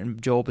Schobert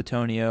and Joel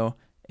Bitonio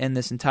in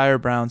this entire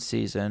Browns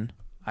season.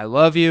 I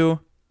love you.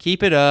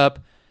 Keep it up.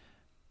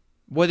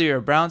 Whether you're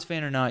a Browns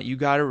fan or not, you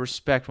got to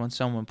respect when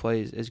someone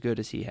plays as good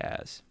as he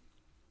has.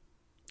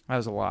 That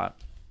was a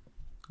lot.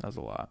 That's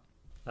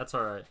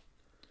all right.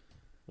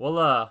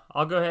 Well,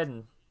 I'll go ahead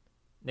and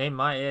name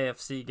my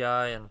AFC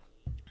guy, and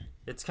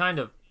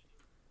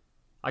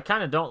I kind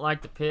of don't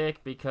like the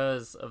pick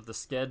because of the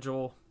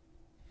schedule,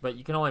 but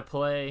you can only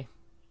play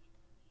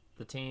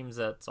the teams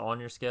that's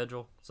on your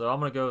schedule. So I'm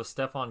going to go with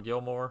Stephon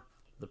Gilmore,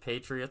 the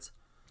Patriots.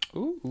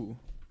 Ooh.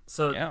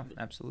 So yeah,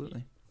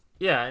 absolutely.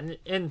 Yeah, and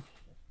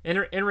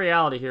in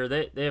reality here,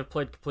 they have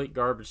played complete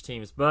garbage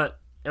teams, but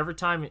every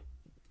time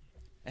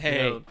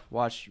Hey,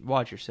 watch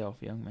yourself,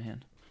 young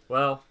man.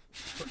 Well,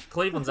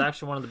 Cleveland's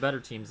actually one of the better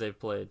teams they've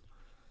played.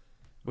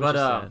 Which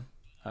But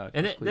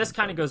this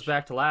kind of goes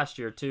back to last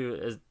year too.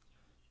 Is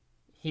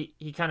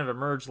he kind of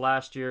emerged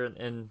last year,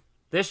 and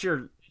this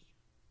year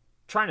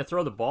trying to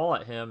throw the ball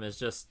at him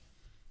is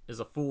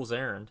a fool's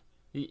errand.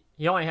 He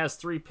only has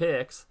 3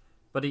 picks,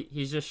 but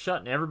he's just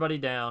shutting everybody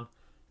down.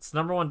 It's the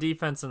number 1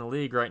 defense in the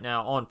league right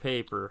now on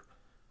paper.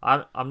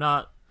 I'm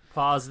not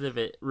positive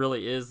it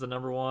really is the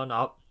number 1.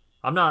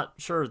 I'm not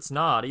sure it's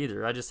not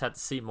either. I just have to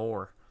see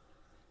more.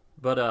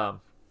 But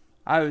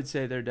I would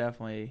say they're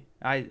definitely.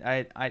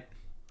 I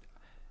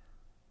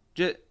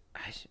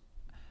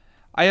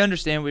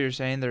understand what you're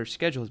saying. Their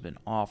schedule has been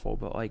awful,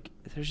 but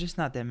there's just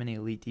not that many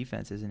elite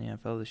defenses in the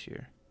NFL this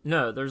year.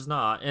 No, there's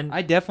not. And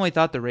I definitely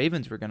thought the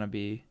Ravens were gonna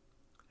be.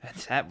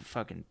 That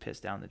fucking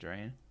pissed down the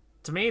drain.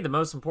 To me, the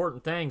most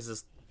important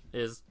things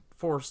is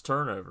forced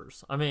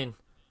turnovers. I mean,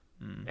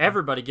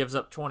 everybody gives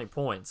up 20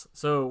 points.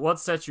 So what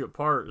sets you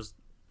apart is,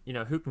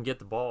 who can get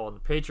the ball, and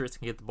the Patriots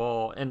can get the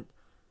ball, and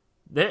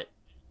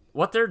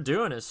what they're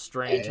doing is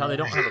strange. How they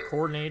don't have a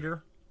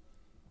coordinator,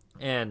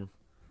 and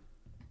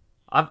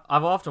I've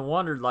often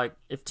wondered,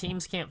 if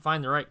teams can't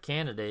find the right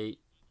candidate,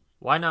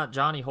 why not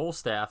Johnny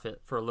Holstaff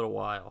it for a little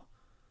while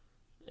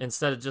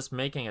instead of just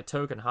making a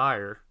token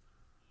hire?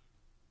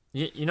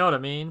 You know what I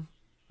mean?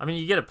 I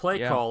mean, you get a play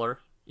caller,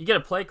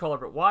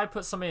 but why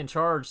put somebody in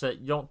charge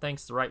that you don't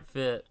think's the right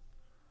fit?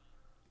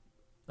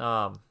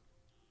 Here's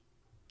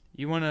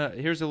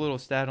a little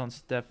stat on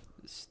Steph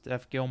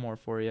Gilmore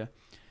for you.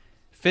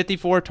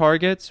 54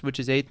 targets, which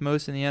is 8th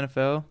most in the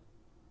NFL.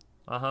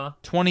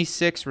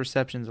 26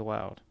 receptions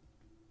allowed.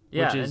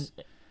 Yeah,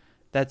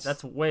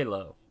 that's way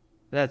low.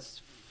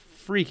 That's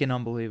freaking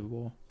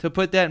unbelievable. To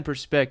put that in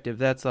perspective,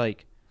 that's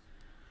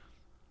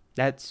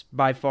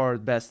by far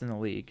the best in the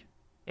league.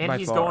 And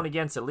he's going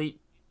against elite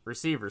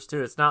receivers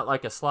too. It's not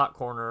like a slot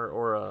corner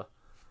or a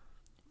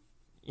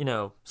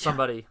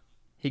somebody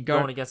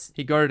going against.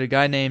 He guarded a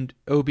guy named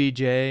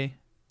OBJ.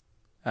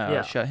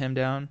 Yeah. Shut him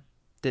down.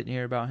 Didn't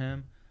hear about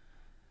him.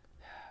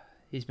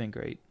 He's been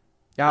great.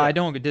 Yeah, I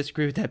don't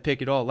disagree with that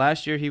pick at all.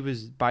 Last year, he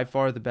was by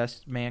far the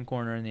best man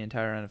corner in the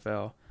entire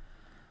NFL.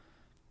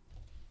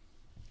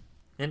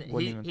 And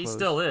he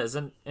still is.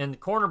 And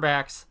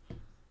cornerbacks,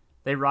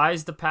 they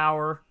rise to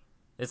power.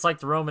 It's like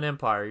the Roman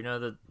Empire. You know,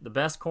 the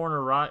best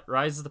corner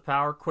rises to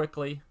power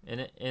quickly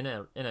in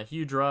a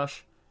huge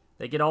rush.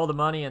 They get all the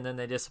money and then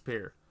they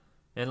disappear.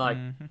 And like,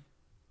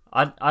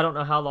 I don't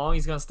know how long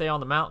he's going to stay on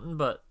the mountain,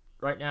 but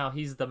right now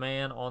he's the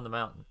man on the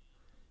mountain.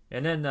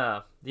 And then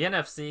the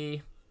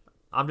NFC,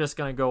 I'm just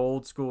going to go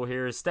old school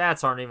here. His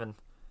stats aren't even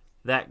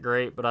that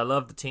great, but I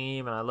love the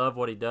team and I love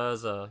what he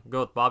does. Go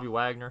with Bobby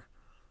Wagner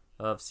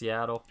of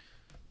Seattle.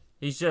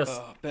 He's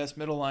just best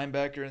middle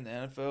linebacker in the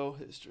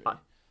NFL history.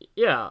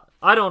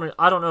 I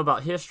don't know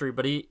about history,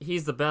 but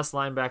he's the best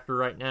linebacker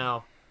right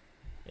now,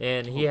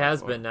 and he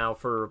has been now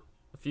for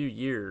a few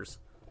years.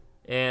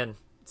 And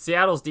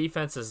Seattle's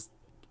defense has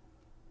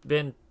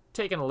been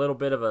taking a little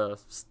bit of a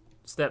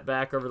step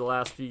back over the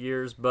last few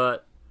years,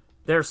 but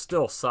they're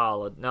still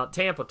solid. Now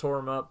Tampa tore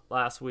them up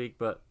last week,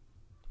 but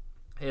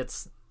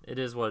it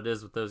is what it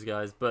is with those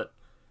guys. But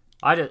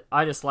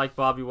I just like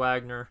Bobby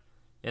Wagner,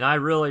 and I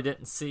really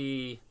didn't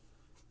see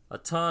a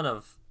ton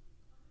of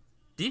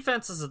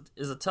defense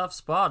is a tough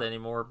spot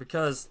anymore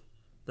because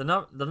the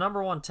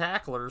number one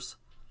tacklers,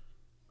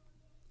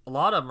 a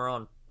lot of them are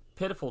on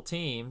pitiful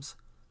teams.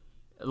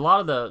 A lot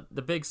of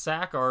the big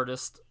sack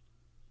artists,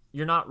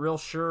 you're not real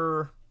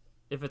sure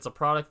if it's a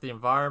product of the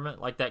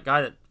environment. Like that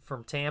guy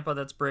from Tampa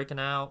that's breaking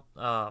out.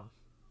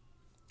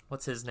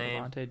 What's his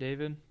name? Devontae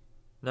David?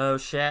 No,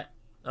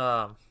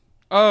 Shaquille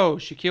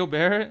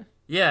Barrett?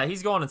 Yeah,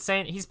 he's going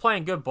insane. He's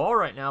playing good ball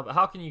right now, but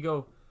how can you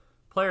go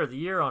player of the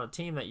year on a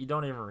team that you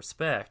don't even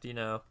respect? You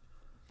know,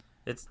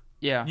 it's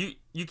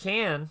you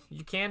can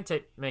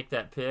make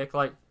that pick.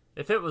 Like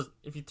if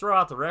you throw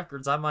out the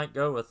records, I might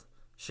go with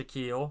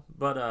Shaquille,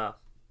 but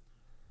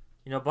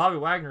Bobby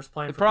Wagner's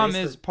playing. The for problem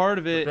is part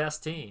of it the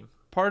best team.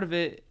 Part of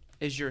it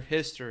is your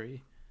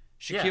history.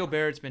 Shaquille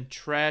Barrett's been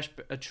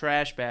a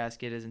trash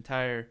basket his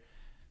entire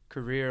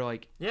career.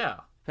 Like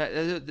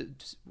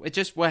it's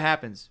just what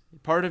happens.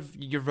 Part of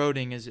your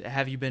voting is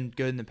have you been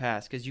good in the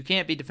past? Because you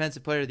can't be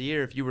defensive player of the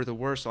year if you were the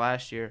worst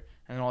last year,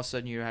 and then all of a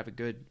sudden you have a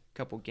good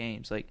couple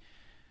games. Like,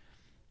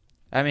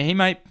 I mean,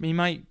 he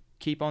might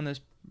keep on this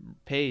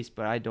pace,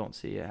 but I don't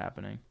see it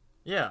happening.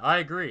 Yeah, I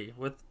agree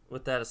with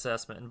that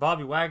assessment. And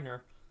Bobby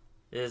Wagner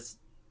is,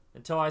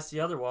 until I see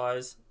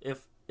otherwise,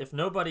 if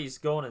nobody's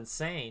going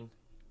insane,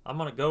 I'm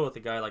gonna go with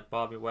a guy like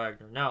Bobby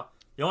Wagner. Now,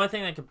 the only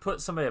thing that could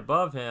put somebody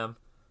above him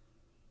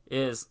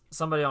is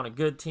somebody on a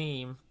good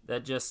team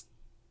that just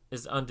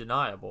is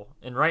undeniable.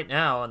 And right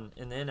now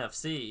in the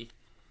NFC,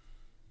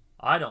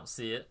 I don't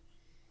see it.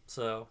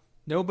 So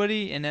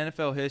nobody in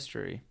NFL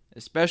history,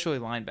 especially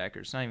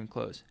linebackers, not even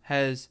close,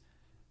 has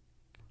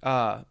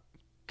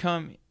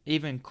come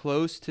even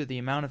close to the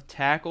amount of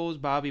tackles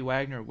Bobby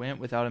Wagner went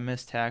without a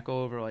missed tackle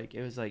over it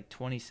was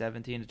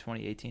 2017 to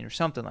 2018 or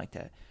something like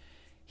that.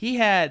 He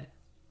had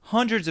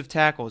hundreds of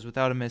tackles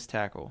without a missed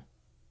tackle.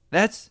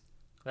 That is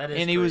and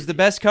he crazy. Was the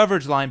best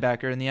coverage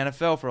linebacker in the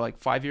NFL for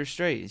 5 years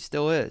straight. He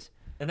still is.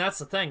 And that's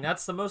the thing.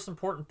 That's the most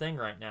important thing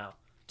right now.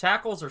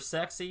 Tackles are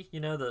sexy.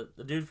 You know, the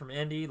dude from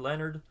Indy,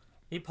 Leonard,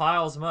 he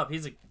piles them up.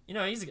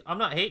 I'm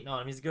not hating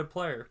on him. He's a good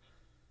player.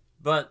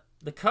 But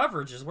the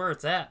coverage is where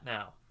it's at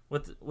now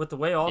with the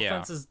way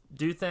offenses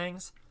do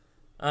things.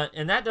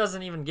 And that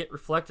doesn't even get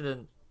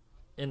reflected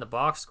in the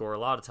box score a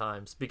lot of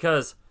times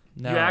because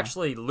you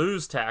actually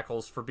lose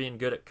tackles for being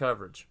good at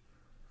coverage.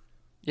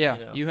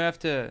 Yeah, you have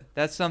to.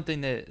 That's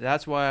something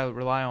that's why I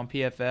rely on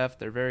PFF.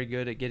 They're very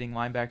good at getting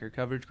linebacker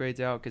coverage grades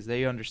out because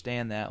they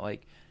understand that,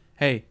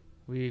 hey,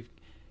 we've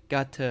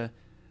got to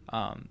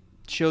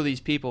show these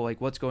people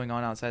what's going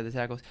on outside the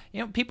tackles.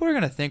 People are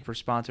going to think we're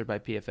sponsored by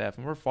PFF,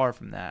 and we're far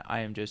from that. I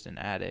am just an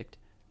addict.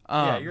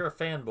 You're a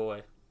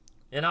fanboy.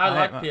 And I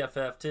like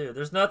PFF too.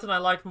 There's nothing I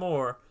like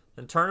more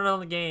than turning on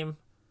the game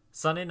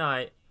Sunday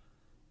night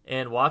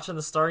and watching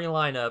the starting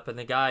lineup and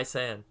the guy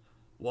saying,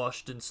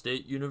 Washington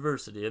State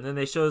University, and then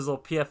they show his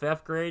little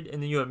PFF grade,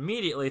 and then you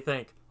immediately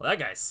think, well, that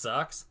guy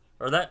sucks,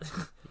 or that,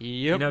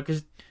 yep.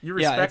 Because you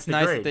respect the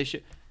nice grade. That they show.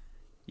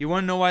 You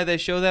want to know why they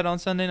show that on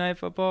Sunday Night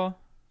Football?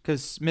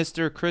 Because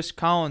Mr. Chris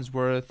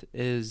Collinsworth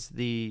is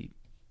the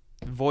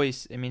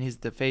voice. I mean, he's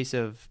the face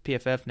of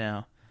PFF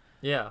now.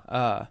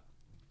 Yeah.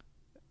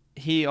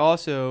 He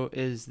also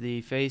is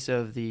the face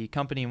of the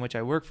company in which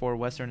I work for,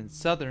 Western and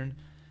Southern,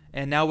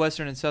 and now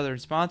Western and Southern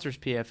sponsors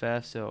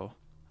PFF, so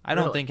I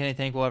don't think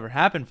anything will ever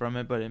happen from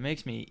it, but it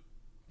makes me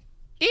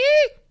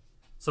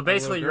So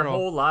basically your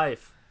whole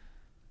life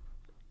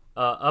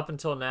up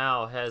until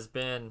now has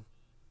been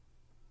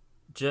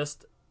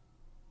just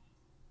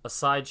a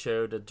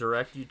sideshow to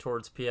direct you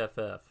towards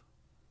PFF.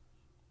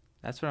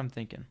 That's what I'm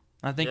thinking.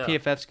 I think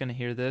PFF's going to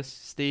hear this.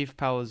 Steve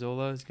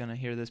Palazzolo is going to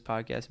hear this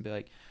podcast and be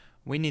like,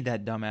 We need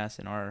that dumbass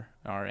in our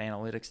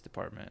analytics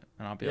department.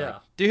 And I'll be Yeah.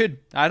 like, dude,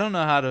 I don't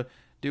know how to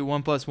do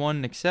 1 + 1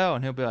 in Excel.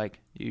 And he'll be like,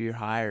 you're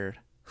hired.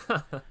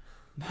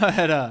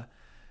 But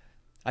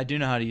I do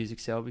know how to use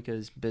Excel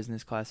because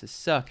business classes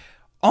suck.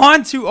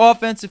 On to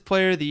Offensive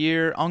Player of the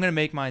Year. I'm going to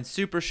make mine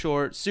super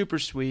short, super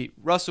sweet.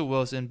 Russell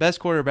Wilson, best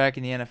quarterback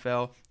in the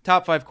NFL,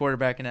 top 5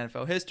 quarterback in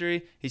NFL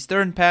history. He's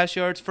third in pass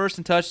yards, first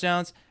in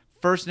touchdowns,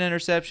 first in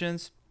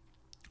interceptions,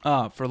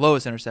 for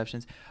lowest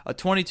interceptions, a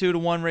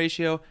 22-to-1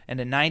 ratio, and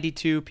a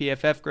 92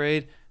 PFF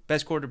grade.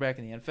 Best quarterback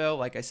in the NFL.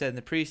 Like I said in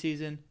the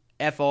preseason,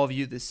 F all of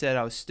you that said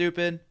I was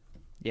stupid.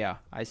 Yeah,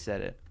 I said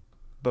it.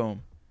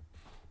 Boom.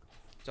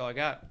 That's all I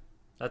got.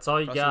 That's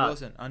all you Russell got.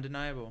 Wilson,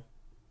 undeniable.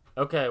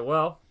 Okay,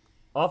 well,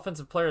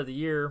 Offensive Player of the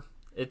Year,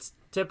 it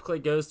typically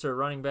goes to a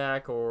running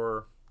back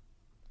or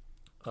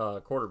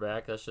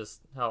quarterback. That's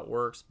just how it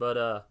works. But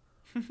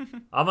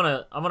I'm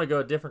gonna go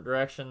a different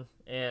direction,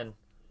 and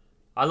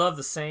I love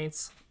the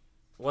Saints,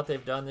 what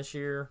they've done this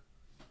year,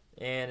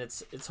 and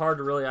it's hard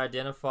to really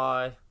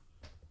identify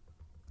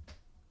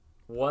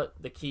what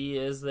the key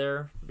is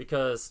there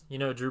because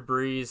Drew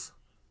Brees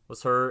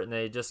was hurt and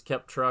they just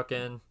kept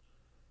trucking,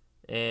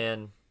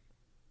 and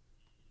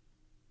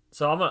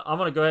so I'm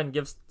gonna go ahead and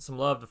give some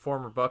love to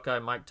former Buckeye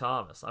Mike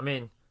Thomas. I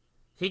mean,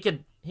 he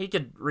could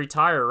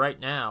retire right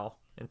now,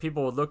 and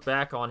people would look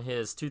back on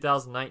his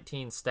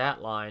 2019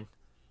 stat line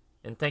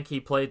and think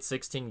he played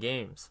 16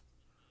 games,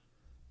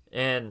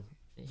 and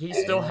he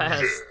still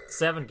has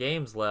 7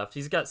 games left.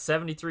 He's got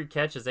 73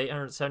 catches,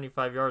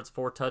 875 yards,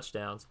 4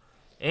 touchdowns,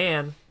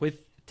 and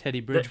With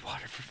Teddy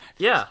Bridgewater for 5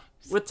 yeah,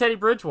 with Teddy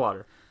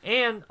Bridgewater,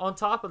 and on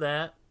top of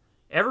that,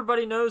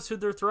 everybody knows who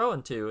they're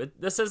throwing to.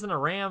 This isn't a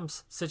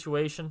Rams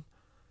situation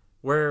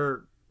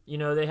where,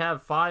 they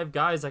have 5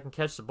 guys that can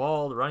catch the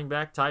ball, the running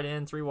back, tight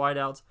end, 3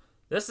 wideouts.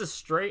 This is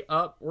straight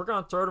up, we're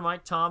going to throw to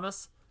Mike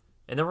Thomas,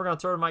 and then we're going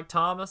to throw to Mike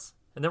Thomas,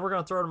 and then we're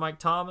going to throw to Mike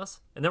Thomas,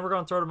 and then we're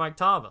going to throw to Mike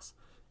Thomas.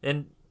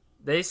 And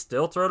they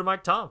still throw to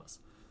Mike Thomas.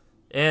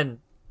 And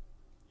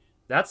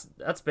that's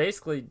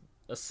basically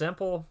a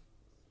simple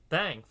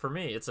thing for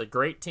me. It's a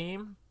great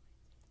team,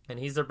 and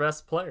he's their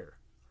best player.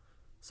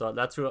 So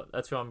that's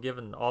who I'm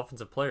giving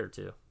offensive player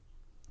to.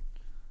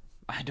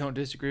 I don't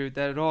disagree with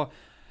that at all.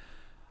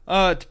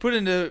 To put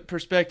into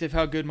perspective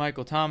how good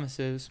Michael Thomas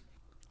is,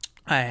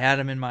 I had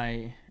him in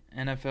my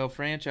NFL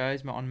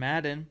franchise on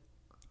Madden.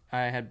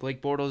 I had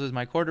Blake Bortles as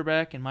my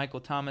quarterback, and Michael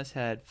Thomas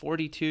had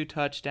 42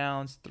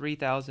 touchdowns,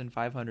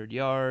 3,500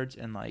 yards,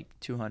 and like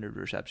 200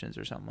 receptions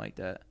or something like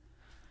that.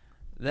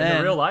 Then,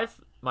 in real life,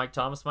 Mike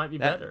Thomas might be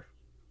better.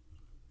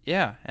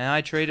 Yeah, and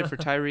I traded for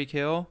Tyreek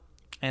Hill,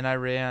 and I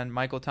ran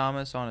Michael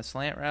Thomas on a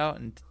slant route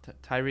and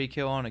Tyreek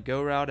Hill on a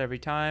go route every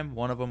time.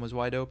 One of them was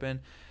wide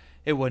open.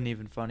 It wasn't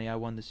even funny. I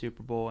won the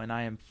Super Bowl, and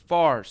I am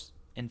far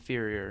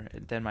inferior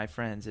than my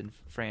friends in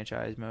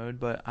franchise mode,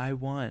 but I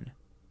won.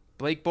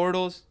 Blake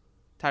Bortles,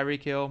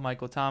 Tyreek Hill,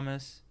 Michael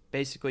Thomas.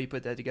 Basically, you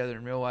put that together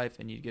in real life,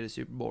 and you'd get a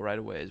Super Bowl right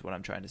away is what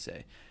I'm trying to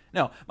say.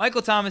 No,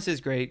 Michael Thomas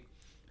is great.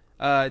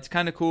 It's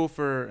kind of cool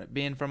for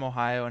being from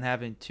Ohio and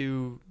having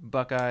 2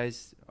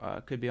 Buckeyes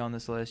could be on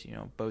this list,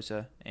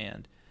 Bosa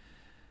and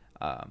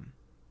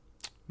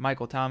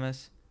Michael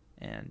Thomas.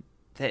 And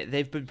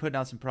they've been putting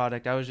out some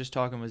product. I was just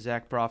talking with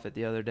Zach Profit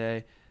the other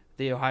day.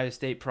 The Ohio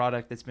State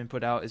product that's been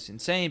put out is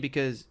insane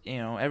because,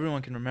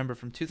 everyone can remember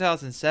from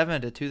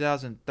 2007 to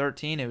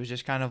 2013, it was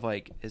just kind of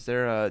like, is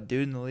there a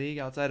dude in the league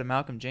outside of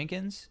Malcolm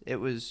Jenkins? It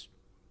was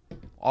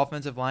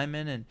offensive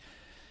linemen, and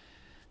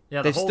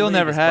Yeah, they've whole still league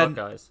never is had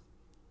Buckeyes.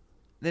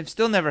 they've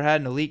still never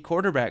had an elite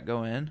quarterback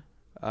go in.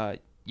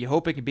 You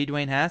hope it could be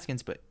Dwayne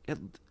Haskins, but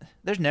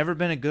there's never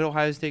been a good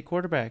Ohio State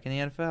quarterback in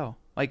the NFL,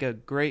 like a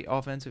great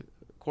offensive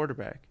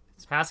quarterback.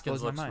 Haskins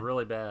blows my looks mind.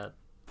 really bad.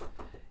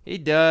 He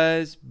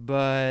does,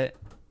 but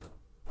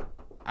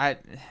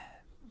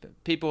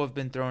people have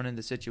been thrown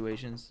into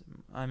situations.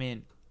 I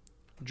mean,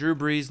 Drew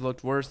Brees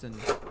looked worse than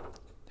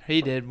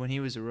he did when he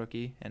was a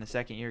rookie and a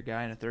second-year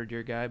guy and a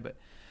third-year guy, but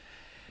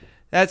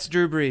that's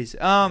Drew Brees.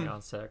 Hang on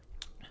a sec.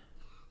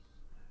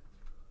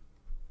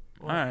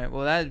 All right,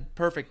 well, that's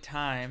perfect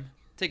time.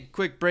 Take a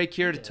quick break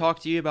here to talk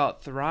to you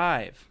about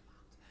Thrive.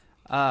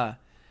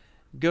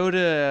 Go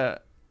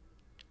to...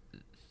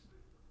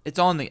 It's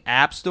on the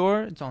App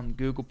Store. It's on the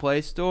Google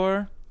Play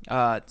Store.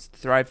 It's the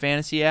Thrive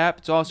Fantasy app.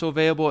 It's also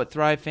available at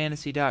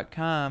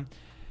thrivefantasy.com.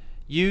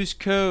 Use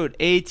code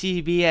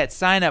ATB at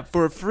sign up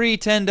for a free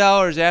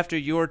 $10 after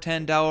your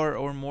 $10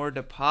 or more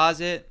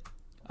deposit.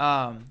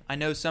 I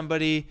know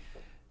somebody,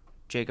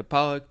 Jacob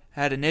Pollock,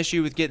 had an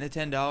issue with getting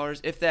the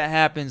 $10. If that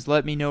happens,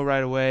 let me know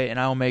right away, and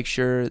I'll make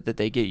sure that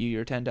they get you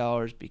your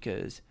 $10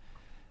 because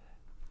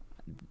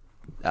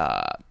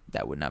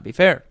that would not be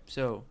fair.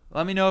 So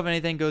let me know if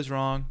anything goes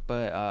wrong,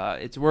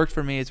 but it's worked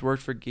for me. It's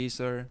worked for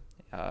Giesler.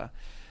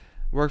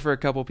 Worked for a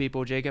couple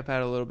people. Jacob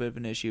had a little bit of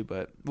an issue,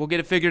 but we'll get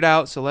it figured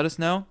out, so let us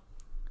know.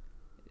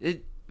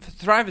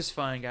 Thrive is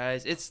fun,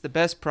 guys. It's the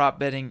best prop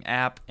betting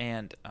app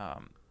and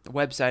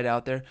website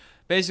out there.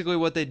 Basically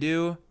what they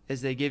do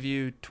is they give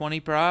you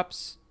 20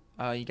 props.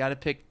 You got to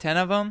pick 10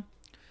 of them.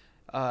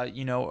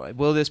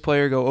 Will this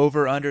player go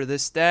over under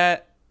this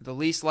stat? The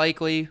least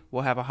likely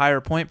will have a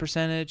higher point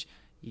percentage.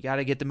 You got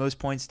to get the most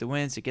points to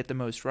win to get the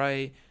most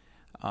right.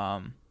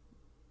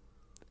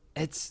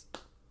 It's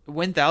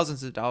win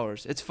thousands of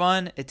dollars. It's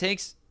fun. It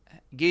takes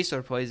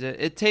Geisler plays it.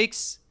 It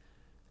takes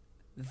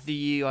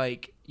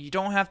you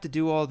don't have to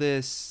do all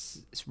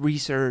this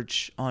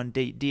research on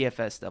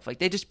DFS stuff. Like,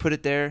 they just put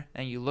it there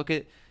and you look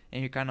at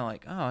and you're kind of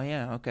like, oh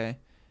yeah, okay.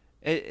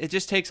 It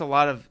just takes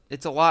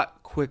it's a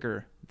lot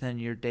quicker than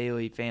your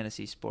daily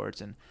fantasy sports,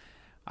 and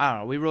I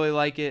don't know. We really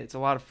like it. It's a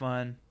lot of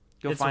fun.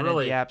 Go find it in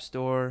the App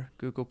Store,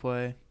 Google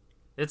Play.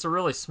 It's a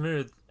really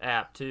smooth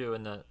app too,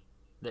 and the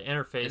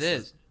interface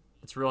is.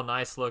 It's real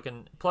nice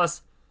looking.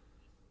 Plus,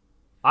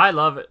 I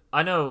love it.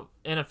 I know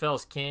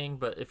NFL's king,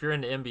 but if you're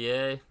into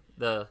NBA,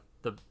 the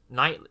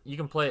night you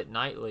can play it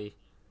nightly,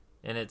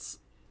 and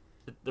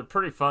they're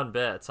pretty fun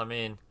bets. I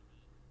mean,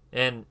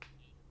 and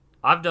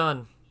I've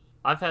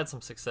had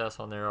some success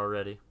on there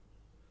already.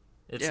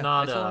 It's a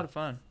lot of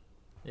fun.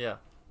 Yeah,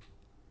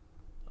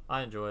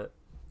 I enjoy it.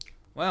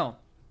 Well,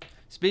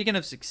 speaking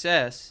of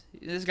success,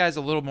 this guy's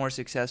a little more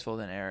successful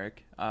than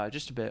Eric,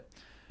 just a bit.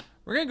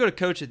 We're going to go to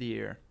Coach of the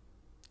Year.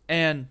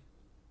 And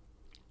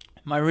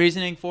my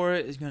reasoning for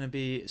it is going to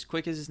be as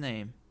quick as his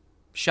name.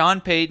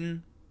 Sean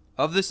Payton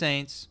of the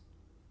Saints.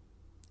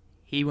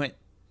 He went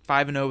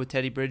 5-0 with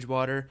Teddy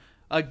Bridgewater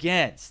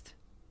against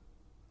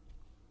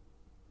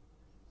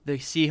the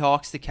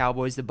Seahawks, the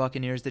Cowboys, the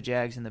Buccaneers, the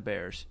Jags, and the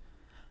Bears.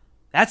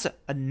 That's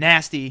a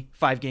nasty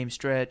 5-game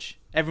stretch.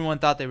 Everyone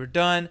thought they were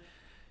done.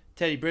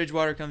 Teddy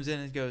Bridgewater comes in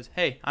and goes,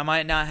 hey, I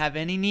might not have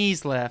any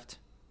knees left,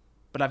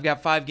 but I've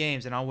got 5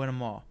 games and I'll win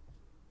them all.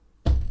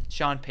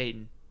 Sean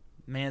Payton.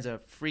 Man's a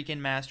freaking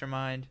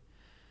mastermind.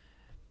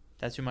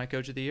 That's who my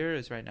Coach of the Year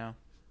is right now.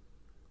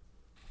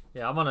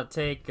 Yeah, I'm going to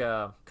take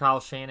Kyle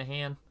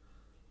Shanahan.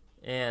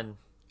 And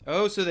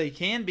oh, so they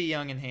can be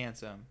young and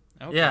handsome.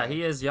 Okay. Yeah,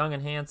 he is young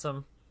and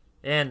handsome.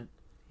 And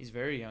he's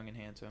very young and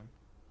handsome.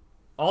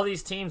 All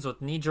these teams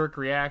with knee-jerk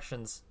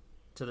reactions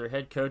to their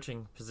head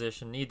coaching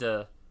position need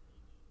to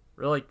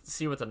really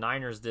see what the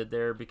Niners did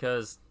there,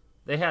 because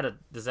they had a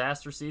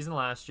disaster season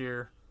last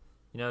year.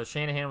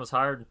 Shanahan was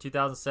hired in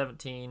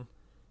 2017.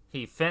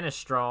 He finished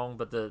strong,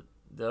 but the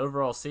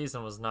overall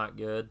season was not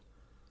good.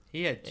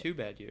 He had 2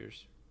 bad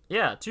years.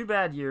 Yeah, 2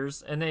 bad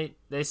years, and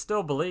they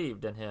still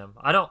believed in him.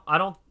 I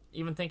don't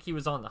even think he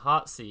was on the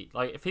hot seat.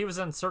 Like, if he was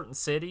in certain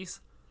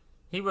cities,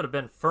 he would have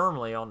been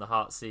firmly on the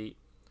hot seat.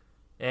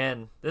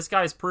 And this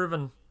guy's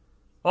proven.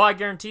 Well, I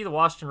guarantee the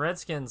Washington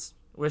Redskins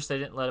wish they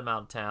didn't let him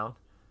out of town.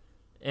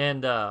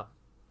 And I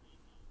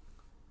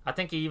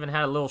think he even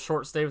had a little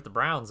short stay with the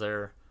Browns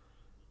there.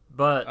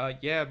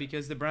 But yeah,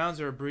 because the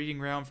Browns are a breeding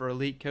ground for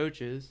elite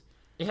coaches.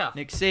 Yeah.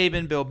 Nick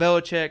Saban, Bill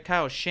Belichick,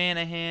 Kyle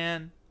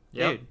Shanahan.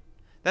 Yep. Dude,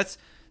 that's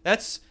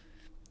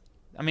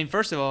I mean,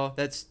 first of all,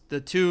 that's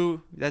the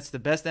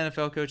best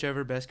NFL coach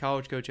ever, best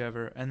college coach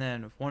ever, and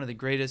then one of the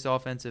greatest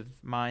offensive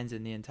minds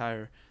in the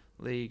entire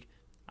league.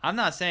 I'm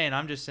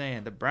just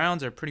saying the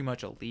Browns are pretty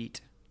much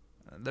elite.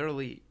 They're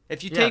elite.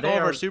 If you take all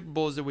of our Super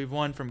Bowls that we've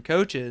won from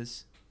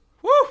coaches,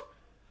 whoo,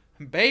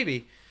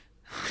 baby.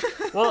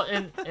 Well,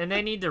 and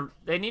they need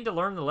to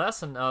learn the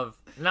lesson of.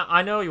 Now,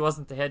 I know he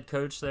wasn't the head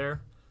coach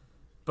there,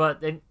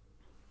 but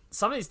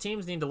some of these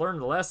teams need to learn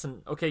the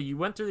lesson. Okay, you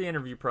went through the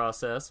interview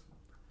process.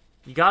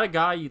 You got a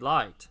guy you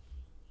liked.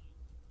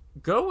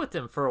 Go with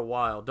him for a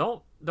while.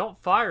 Don't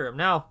fire him.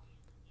 Now,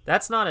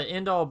 that's not an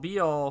end-all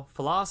be-all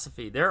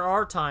philosophy. There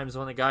are times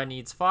when a guy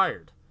needs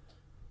fired.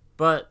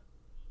 But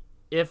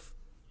if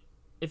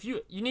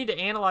you need to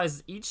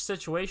analyze each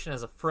situation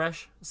as a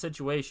fresh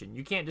situation.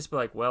 You can't just be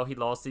like, well, he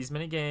lost these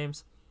many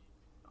games.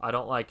 I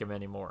don't like him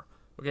anymore.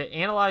 Okay,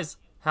 analyze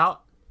how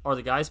are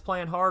the guys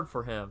playing hard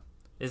for him?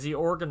 Is he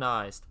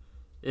organized?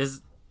 Do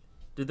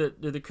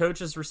the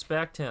coaches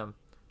respect him?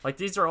 Like,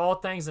 these are all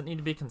things that need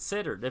to be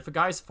considered. If a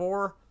guy's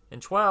 4-12,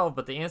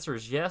 but the answer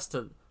is yes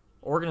to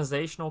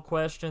organizational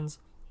questions,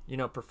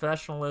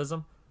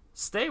 professionalism,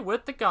 stay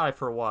with the guy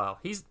for a while.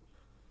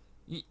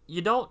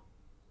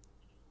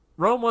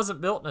 Rome wasn't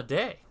built in a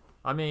day.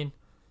 I mean,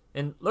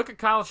 and look at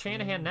Kyle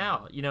Shanahan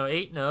now.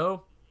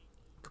 8-0,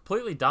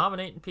 completely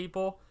dominating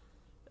people,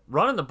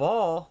 running the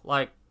ball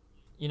like,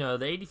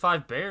 the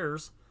 85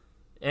 Bears,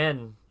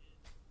 and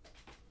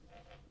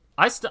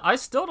I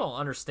still don't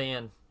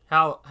understand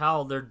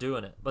how they're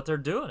doing it, but they're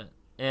doing it,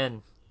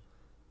 and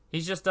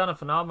he's just done a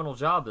phenomenal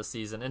job this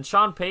season. And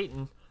Sean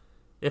Payton,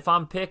 if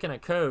I'm picking a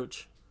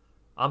coach,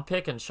 I'm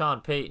picking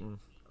Sean Payton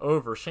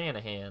over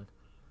Shanahan,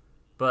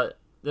 but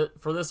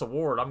for this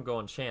award, I'm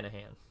going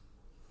Shanahan.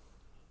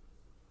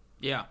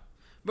 Yeah.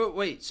 But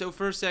wait, so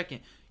for a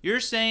second,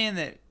 you're saying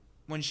that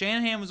when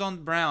Shanahan was on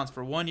the Browns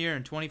for 1 year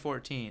in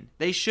 2014,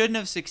 they shouldn't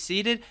have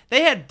succeeded?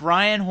 They had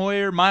Brian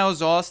Hoyer,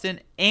 Miles Austin,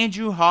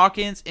 Andrew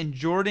Hawkins, and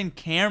Jordan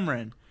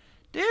Cameron.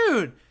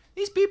 Dude,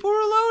 these people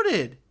were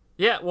loaded.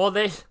 Yeah, well,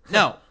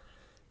 No.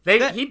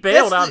 He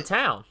bailed out of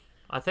town,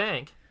 I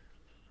think.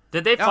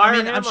 Did they fire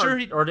him, I'm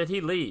sure or did he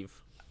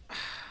leave?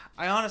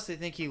 I honestly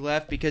think he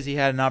left because he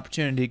had an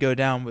opportunity to go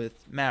down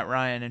with Matt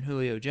Ryan and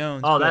Julio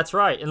Jones. Oh, that's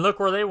right. And look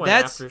where they went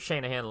after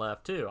Shanahan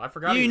left, too. I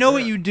forgot. You know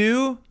what you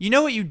do? You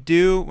know what you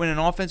do when an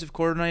offensive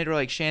coordinator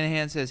like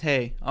Shanahan says,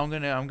 "Hey, I'm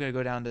gonna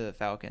go down to the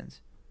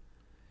Falcons."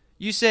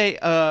 You say,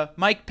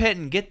 Mike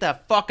Pettin, get the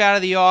fuck out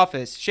of the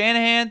office.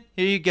 Shanahan,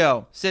 here you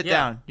go. Sit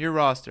down. Your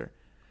roster.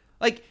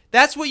 Like,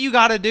 that's what you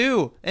got to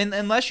do. And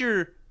unless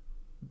you're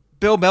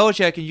Bill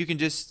Belichick and you can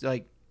just,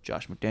 like,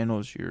 Josh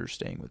McDaniels, you're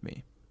staying with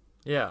me.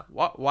 Yeah.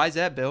 Why is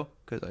that, Bill?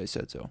 Because I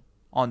said so.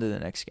 On to the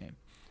next game.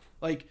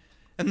 Like,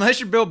 unless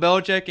you're Bill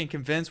Belichick and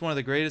convince one of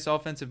the greatest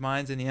offensive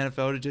minds in the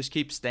NFL to just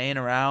keep staying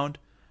around,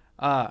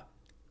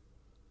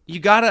 you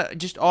got to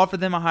just offer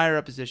them a higher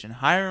up position.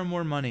 Hire them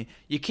more money.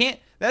 You can't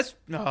 – that's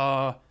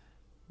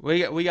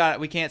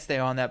we can't stay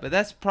on that, but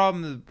that's the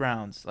problem with the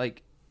Browns.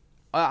 Like,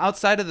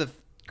 outside of the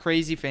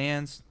crazy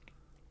fans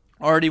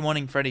already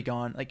wanting Freddie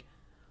gone, like,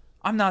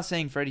 I'm not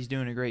saying Freddie's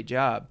doing a great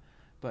job,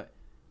 but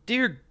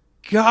dear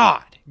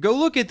God, go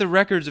look at the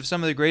records of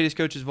some of the greatest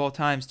coaches of all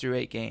times through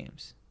 8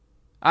 games.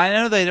 I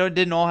know they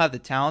didn't all have the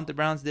talent the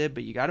Browns did,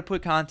 but you got to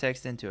put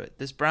context into it.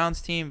 This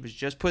Browns team was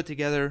just put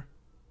together.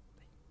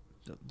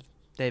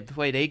 They've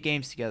played 8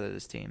 games together,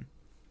 this team.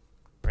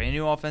 Brand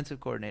new offensive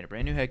coordinator,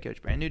 brand new head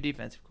coach, brand new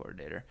defensive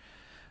coordinator.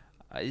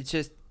 It's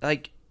just,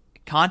 like,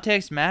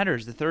 context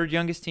matters. The 3rd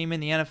youngest team in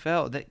the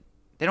NFL. They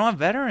don't have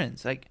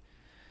veterans. Like,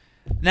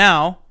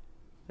 now,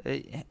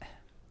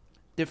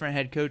 different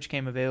head coach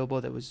came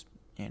available that was,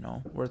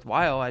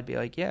 worthwhile. I'd be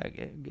like, yeah,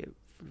 get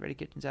Freddie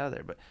Kitchens out of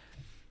there. But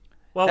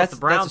well, with the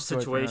Browns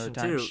situation,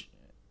 too,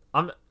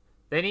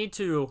 they need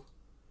to –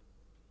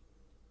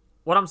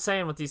 what I'm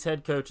saying with these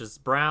head coaches,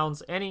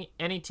 Browns, any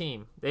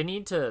team, they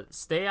need to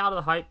stay out of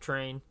the hype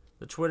train,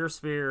 the Twitter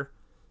sphere,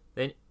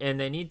 and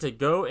they need to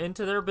go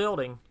into their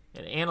building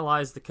and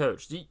analyze the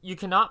coach. You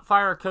cannot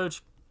fire a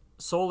coach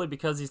solely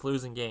because he's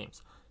losing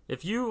games.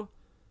 If you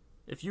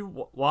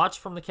watch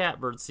from the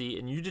catbird seat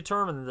and you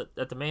determine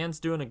that the man's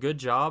doing a good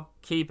job,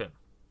 keep him.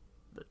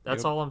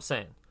 That's all I'm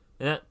saying.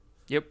 And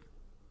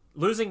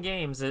losing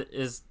games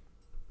is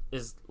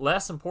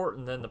less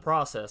important than the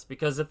process,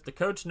 because if the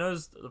coach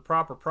knows the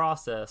proper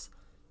process,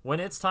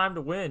 when it's time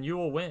to win, you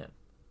will win.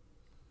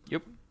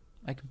 Yep,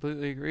 I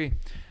completely agree.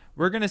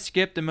 We're going to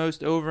skip the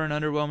most over and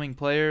underwhelming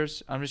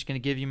players. I'm just going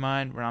to give you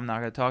mine, where I'm not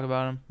going to talk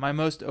about them. My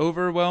most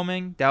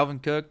overwhelming,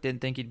 Dalvin Cook,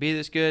 didn't think he'd be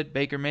this good.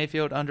 Baker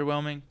Mayfield,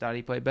 underwhelming, thought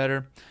he played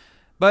better.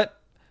 But,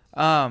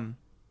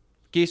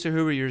 Geeser,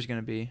 who are yours going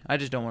to be? I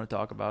just don't want to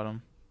talk about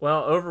him.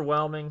 Well,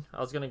 overwhelming, I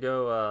was going to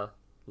go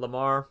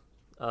Lamar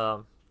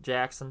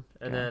Jackson,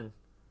 and then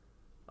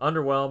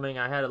underwhelming,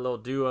 I had a little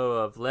duo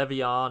of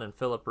Le'Veon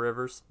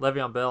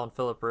Bell and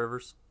Phillip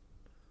Rivers.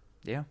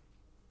 Yeah.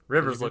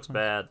 Rivers looks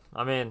bad.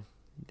 I mean,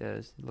 he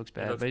does. It looks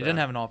bad, but he doesn't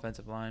have an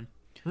offensive line.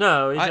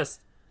 No,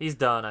 he's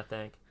done, I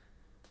think.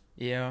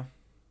 Yeah.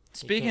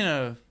 Speaking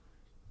of,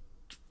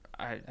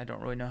 I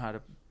don't really know how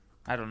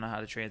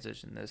to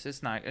transition this.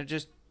 It's not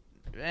just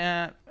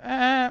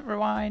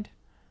rewind.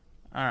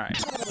 All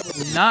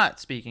right.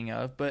 Not speaking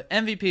of, but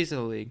MVPs of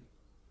the league.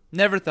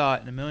 Never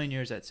thought in a million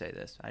years I'd say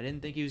this. I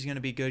didn't think he was going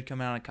to be good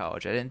coming out of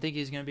college. I didn't think he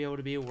was going to be able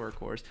to be a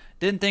workhorse.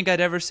 Didn't think I'd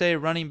ever say a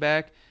running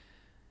back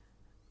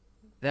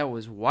that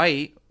was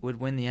white would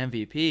win the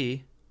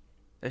MVP.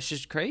 That's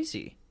just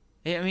crazy.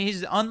 I mean,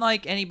 he's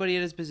unlike anybody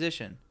at his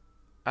position.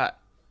 And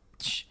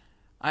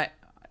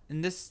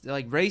this,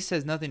 like, race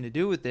has nothing to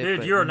do with it.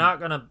 Dude, you're not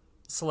going to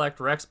select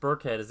Rex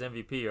Burkhead as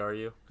MVP, are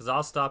you? Because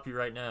I'll stop you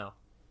right now.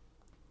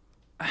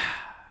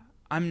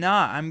 I'm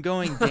not. I'm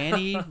going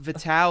Danny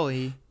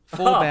Vitale,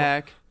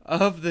 fullback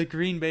of the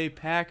Green Bay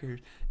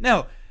Packers.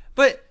 No,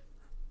 but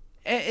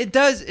it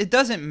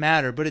doesn't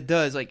matter, but it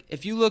does. Like,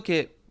 if you look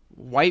at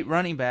white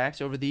running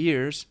backs over the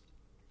years,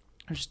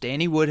 there's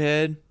Danny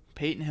Woodhead,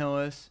 Peyton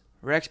Hillis,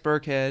 Rex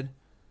Burkhead,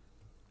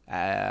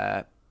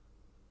 and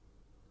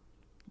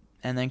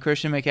then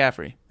Christian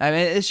McCaffrey. I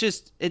mean, it's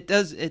just it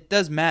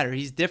does matter.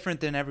 He's different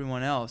than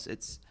everyone else.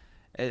 It's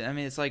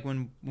like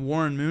when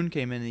Warren Moon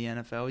came into the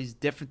NFL. He's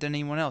different than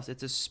anyone else.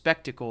 It's a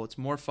spectacle. It's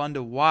more fun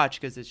to watch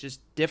because it's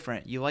just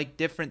different. You like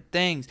different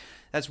things.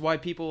 That's why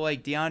people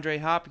like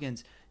DeAndre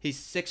Hopkins. He's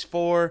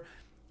 6'4",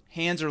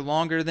 hands are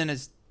longer than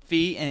his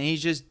feet, and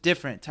he's just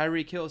different.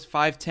 Tyreek Hill is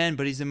 5'10",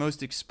 but he's the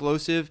most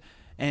explosive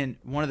and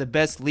one of the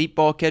best leap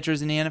ball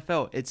catchers in the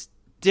NFL. It's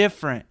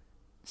different.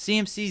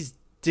 CMC's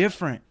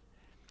different.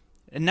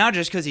 And not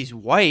just because he's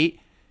white.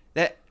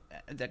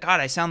 God,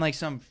 I sound like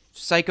some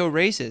psycho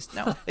racist.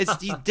 No,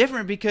 he's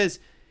different because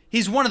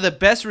he's one of the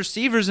best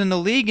receivers in the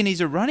league, and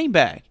he's a running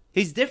back.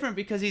 He's different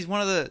because he's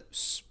one of the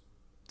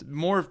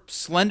more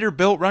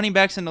slender-built running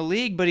backs in the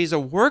league, but he's a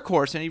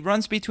workhorse, and he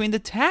runs between the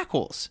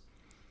tackles.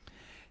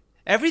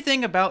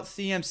 Everything about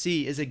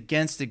CMC is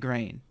against the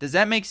grain. Does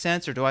that make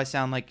sense, or do I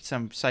sound like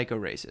some psycho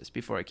racist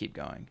before I keep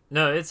going?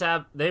 No,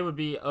 they would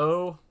be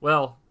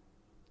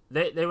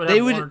They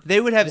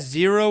would have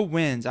 0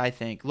 wins, I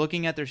think,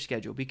 looking at their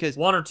schedule, because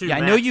 1 or 2. Yeah, I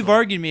know you've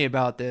argued me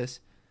about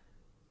this.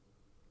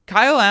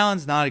 Kyle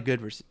Allen's not a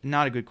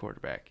good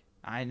quarterback.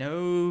 I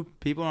know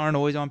people aren't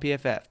always on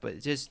PFF, but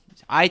just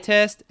eye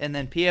test and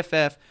then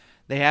PFF,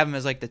 they have him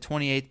as like the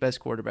 28th best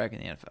quarterback in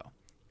the NFL.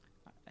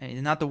 I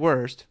mean, not the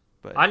worst,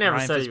 but I never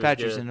Ryan said he was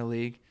Fitzpatrick's good. in the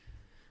league.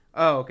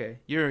 Oh, okay.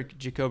 You're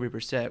Jacoby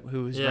Brissett,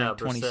 who was ranked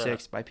Brissett.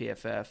 26th by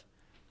PFF.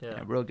 Yeah.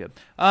 Yeah, real good.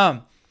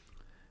 I'm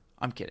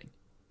kidding.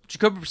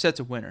 Jacoby Brissett's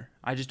a winner.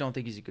 I just don't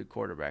think he's a good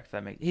quarterback.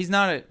 He's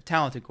not a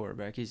talented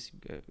quarterback. He's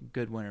a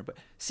good winner. But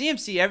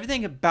CMC,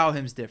 everything about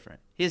him's different.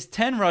 He has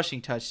 10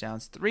 rushing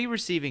touchdowns, 3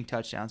 receiving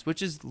touchdowns,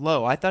 which is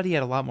low. I thought he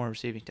had a lot more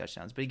receiving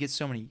touchdowns, but he gets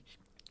so many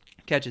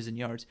catches and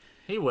yards.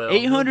 He will.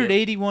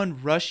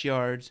 881 rush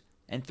yards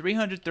and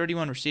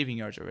 331 receiving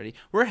yards already.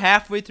 We're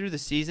halfway through the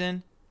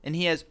season, and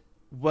he has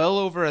well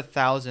over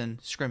 1,000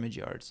 scrimmage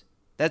yards.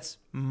 That's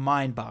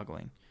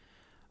mind-boggling.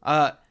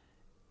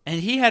 And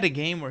he had a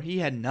game where he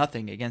had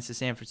nothing against the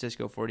San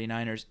Francisco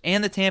 49ers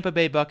and the Tampa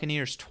Bay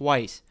Buccaneers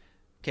twice.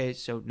 Okay,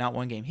 so not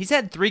one game. He's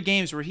had 3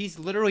 games where he's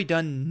literally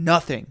done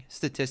nothing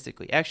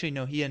statistically. Actually,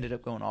 no, he ended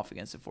up going off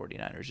against the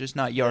 49ers, just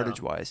not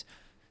yardage-wise.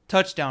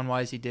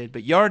 Touchdown-wise, he did.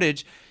 But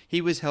yardage, he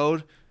was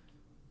held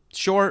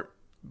short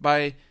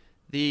by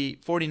the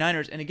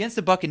 49ers. And against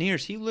the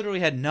Buccaneers, he literally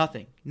had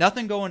nothing.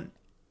 Nothing going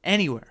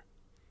anywhere.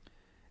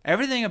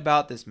 Everything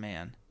about this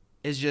man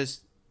is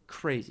just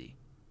crazy.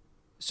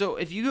 So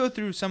if you go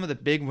through some of the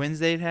big wins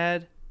they've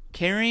had,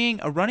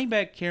 a running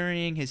back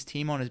carrying his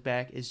team on his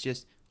back is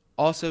just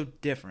also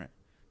different.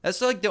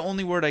 That's like the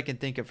only word I can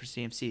think of for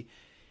CMC.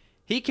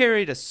 He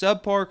carried a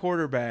subpar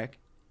quarterback,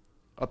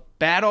 a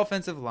bad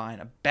offensive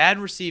line, a bad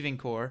receiving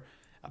core,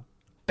 a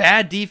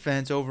bad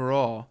defense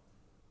overall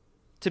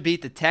to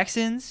beat the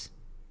Texans,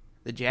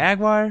 the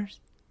Jaguars,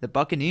 the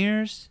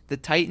Buccaneers, the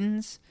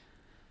Titans.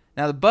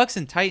 Now the Bucs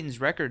and Titans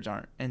records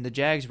aren't, and the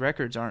Jags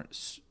records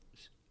aren't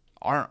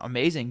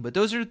amazing, but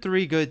those are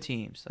 3 good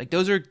teams. Like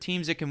those are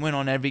teams that can win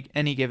on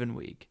any given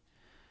week.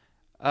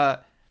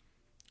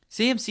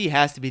 CMC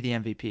has to be the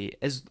MVP.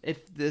 As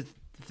if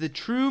the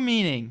true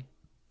meaning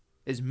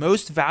is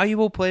most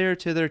valuable player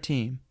to their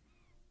team.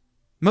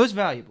 Most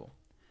valuable.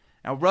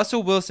 Now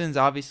Russell Wilson's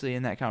obviously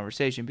in that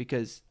conversation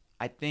because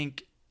I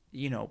think,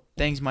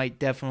 things might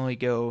definitely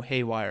go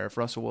haywire if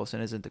Russell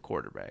Wilson isn't the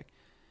quarterback.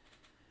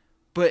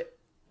 But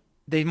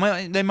they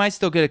might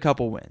still get a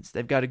couple wins.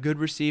 They've got a good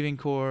receiving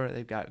core.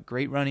 They've got a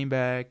great running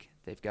back.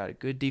 They've got a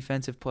good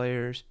defensive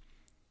players.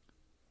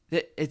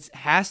 It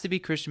has to be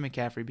Christian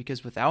McCaffrey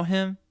because without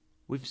him,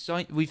 we've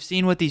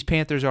seen what these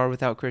Panthers are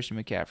without Christian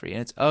McCaffrey, and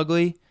it's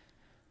ugly.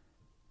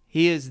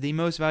 He is the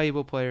most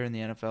valuable player in the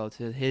NFL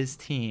to his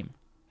team,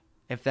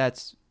 if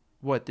that's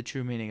what the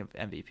true meaning of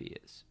MVP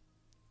is.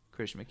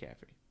 Christian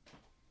McCaffrey.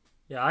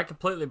 Yeah, I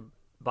completely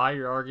buy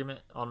your argument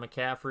on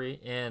McCaffrey,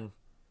 and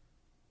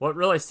what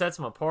really sets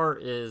him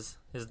apart is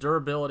his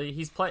durability.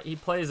 He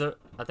plays,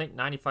 I think,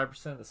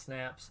 95% of the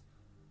snaps.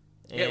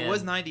 Yeah, it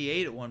was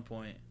 98 at one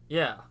point.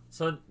 Yeah,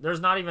 so there's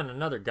not even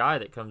another guy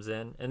that comes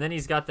in. And then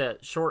he's got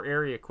that short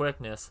area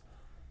quickness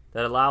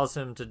that allows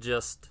him to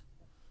just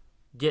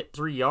get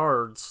 3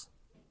 yards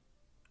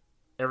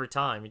every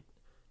time.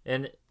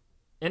 And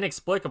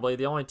inexplicably,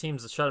 the only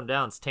teams that shut him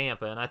down is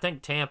Tampa. And I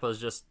think Tampa is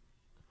just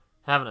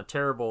having a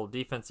terrible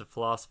defensive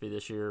philosophy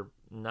this year,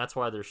 and that's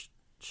why they're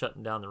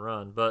shutting down the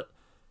run. But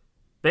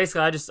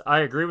basically, I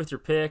agree with your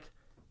pick,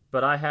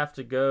 but I have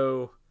to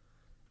go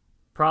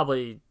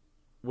probably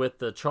with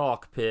the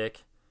chalk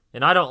pick.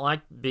 And I don't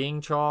like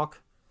being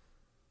chalk,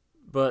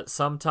 but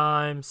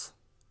sometimes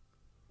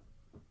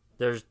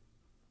there's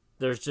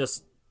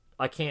just,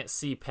 I can't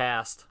see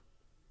past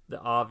the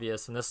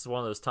obvious, and this is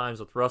one of those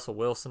times with Russell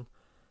Wilson.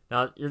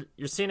 Now,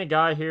 you're seeing a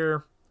guy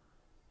here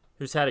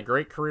who's had a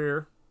great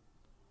career,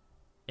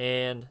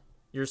 and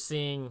you're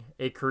seeing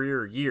a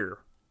career year.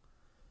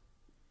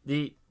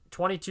 The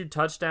 22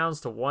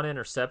 touchdowns to 1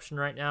 interception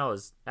right now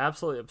is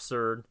absolutely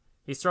absurd.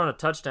 He's thrown a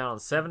touchdown on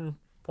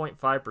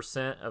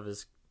 7.5% of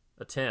his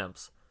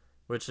attempts,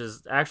 which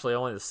is actually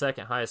only the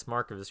second highest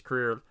mark of his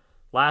career.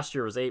 Last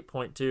year was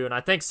 8.2, and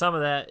I think some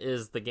of that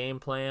is the game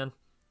plan.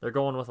 They're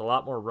going with a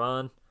lot more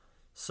run,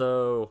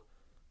 so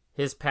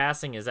his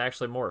passing is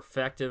actually more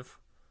effective.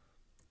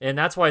 And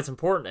that's why it's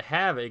important to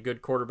have a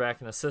good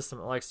quarterback in a system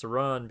that likes to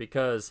run,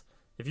 because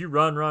if you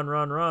run,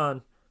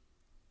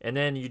 and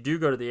then you do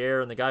go to the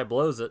air and the guy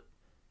blows it,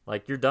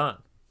 like, you're done.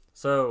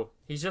 So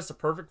he's just a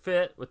perfect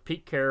fit with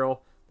Pete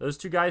Carroll. Those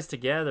 2 guys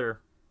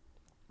together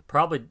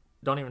probably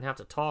don't even have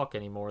to talk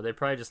anymore. They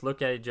probably just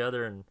look at each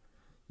other and,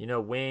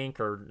 wink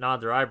or nod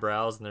their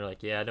eyebrows, and they're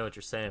like, yeah, I know what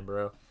you're saying,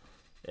 bro.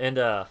 And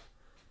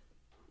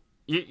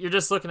you're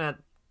just looking at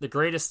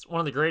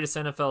one of the greatest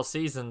NFL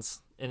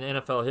seasons in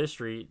NFL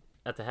history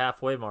at the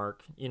halfway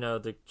mark.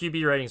 The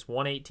QB rating's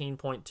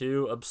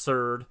 118.2,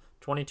 absurd.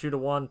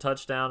 22-1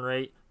 touchdown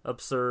rate,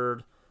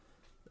 absurd.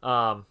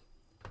 And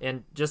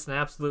just an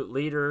absolute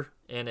leader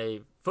and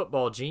a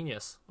football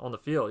genius on the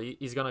field.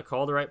 He's going to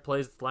call the right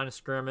plays at the line of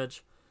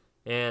scrimmage.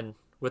 And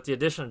with the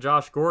addition of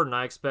Josh Gordon,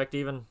 I expect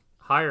even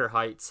higher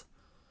heights.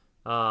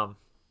 I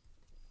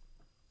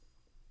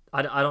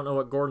don't know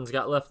what Gordon's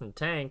got left in the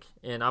tank,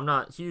 and I'm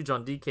not huge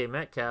on DK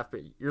Metcalf,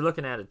 but you're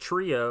looking at a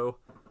trio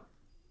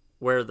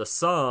where the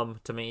sum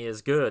to me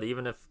is good,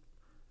 even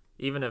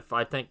if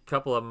I think a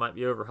couple of them might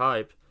be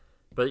overhyped.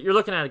 But you're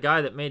looking at a guy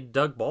that made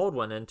Doug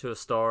Baldwin into a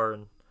star,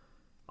 and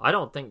I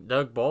don't think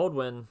Doug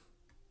Baldwin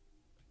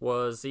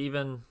was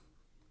even.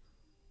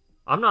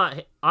 I'm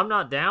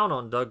not down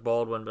on Doug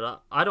Baldwin,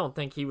 but I don't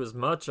think he was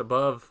much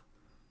above,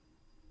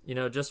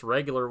 just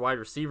regular wide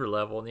receiver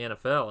level in the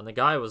NFL. And the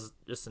guy was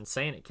just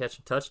insane at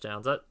catching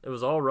touchdowns. It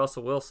was all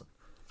Russell Wilson,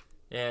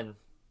 and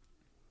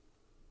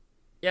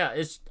yeah,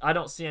 I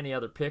don't see any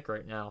other pick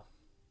right now,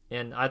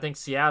 and I think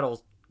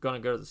Seattle's going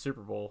to go to the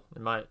Super Bowl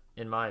in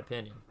my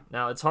opinion.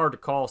 Now it's hard to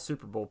call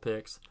Super Bowl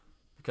picks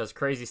because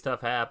crazy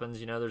stuff happens.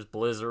 There's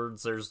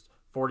blizzards, there's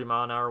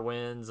 40-mile-an-hour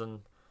winds,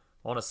 and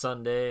on a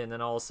Sunday, and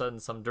then all of a sudden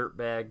some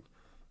dirtbag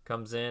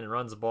comes in and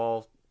runs the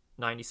ball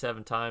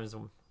 97 times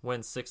and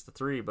wins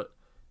 6-3. But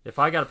if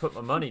I got to put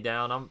my money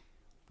down,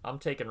 I'm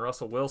taking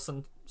Russell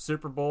Wilson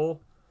Super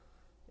Bowl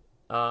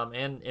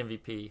and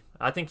MVP.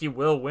 I think he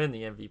will win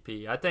the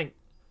MVP. I think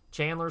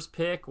Chandler's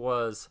pick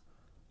was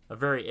a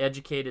very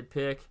educated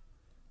pick,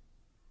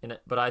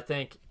 but I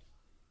think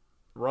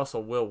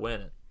Russell will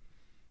win it.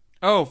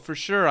 Oh, for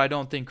sure. I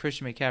don't think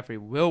Christian McCaffrey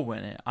will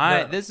win it.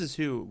 No. This is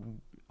who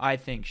I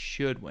think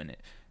should win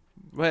it.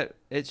 But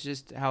it's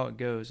just how it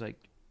goes.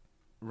 Like,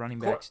 running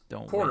backs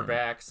don't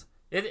quarterbacks.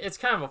 It's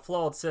kind of a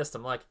flawed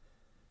system. Like,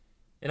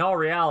 in all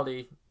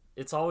reality,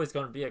 it's always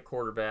going to be a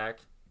quarterback.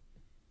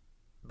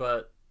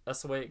 But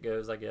that's the way it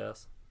goes, I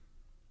guess.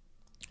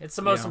 It's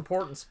the most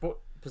important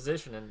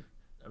position in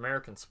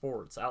American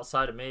sports,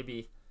 outside of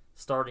maybe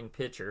starting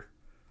pitcher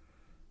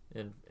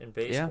in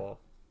baseball.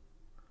 Yeah.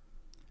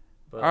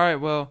 But, all right,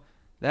 well,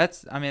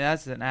 that's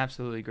an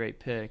absolutely great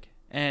pick.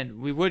 And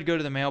we would go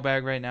to the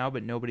mailbag right now,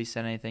 but nobody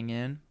sent anything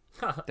in.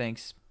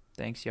 Thanks,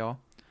 y'all.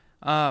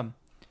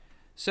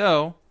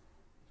 So,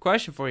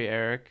 question for you,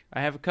 Eric.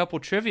 I have a couple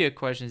trivia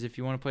questions if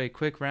you want to play a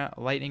quick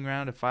lightning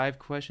round of 5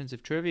 questions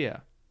of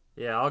trivia.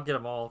 Yeah, I'll get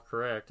them all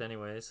correct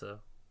anyway, so.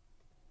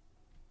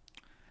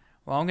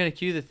 Well, I'm going to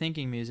cue the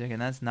thinking music,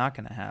 and that's not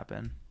going to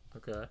happen.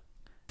 Okay.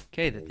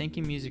 Okay, the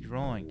thinking music's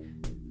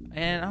rolling.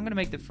 And I'm going to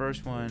make the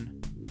first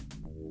one.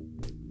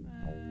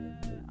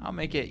 I'll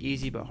make it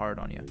easy but hard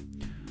on you.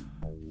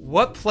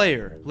 What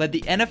player led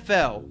the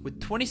NFL with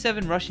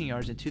 27 rushing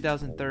yards in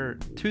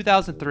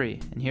 2003?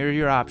 And here are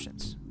your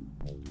options.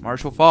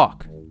 Marshall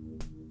Faulk,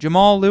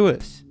 Jamal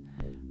Lewis,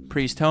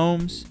 Priest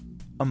Holmes,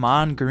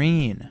 Amon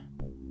Green.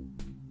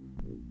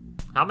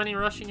 How many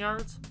rushing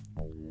yards?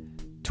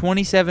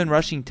 27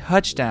 rushing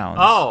touchdowns.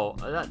 Oh,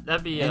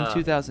 that'd be in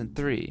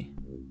 2003.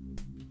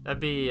 That'd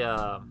be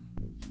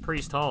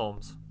Priest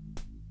Holmes.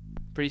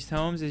 Priest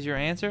Holmes is your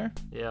answer?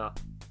 Yeah.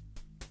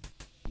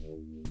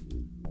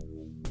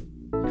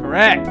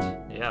 Correct.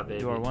 Yeah,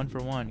 baby. You are 1 for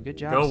 1. Good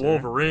job, Go sir.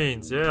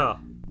 Wolverines, yeah.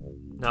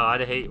 No,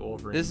 I'd hate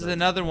Wolverines. This is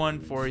another one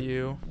for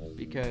you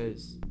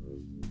because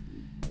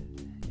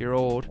you're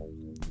old.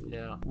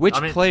 Yeah. Which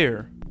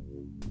player?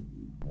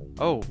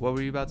 Oh, what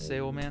were you about to say,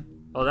 old man?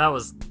 Oh, that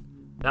was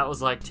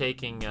like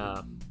taking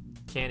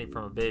candy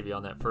from a baby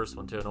on that first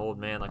one to an old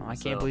man like myself.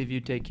 I can't believe you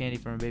take candy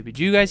from a baby.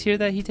 Do you guys hear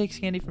that? He takes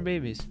candy from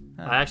babies.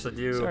 I actually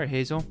do. Sorry,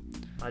 Hazel.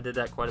 I did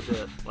that quite a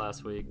bit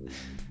last week.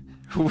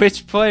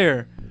 Which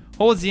player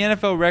holds the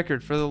NFL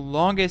record for the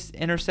longest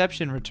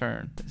interception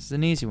return? This is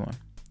an easy one.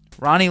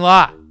 Ronnie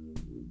Lott,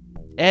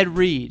 Ed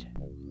Reed,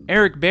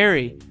 Eric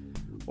Berry,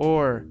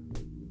 or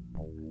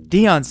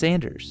Deion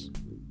Sanders?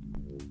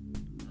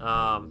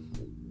 I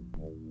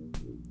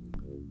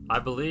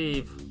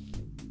believe.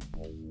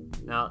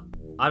 Now,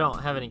 I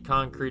don't have any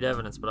concrete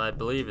evidence, but I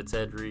believe it's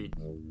Ed Reed.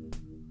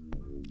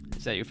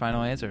 Is that your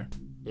final answer?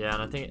 Yeah,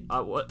 and I think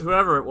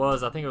whoever it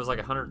was, I think it was like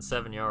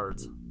 107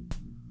 yards.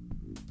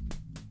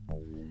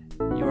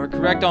 You are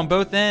correct on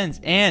both ends,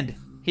 and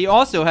he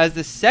also has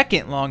the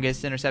second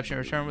longest interception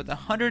return with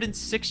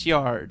 106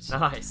 yards.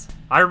 Nice.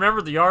 I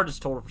remember the yardage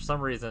total for some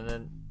reason,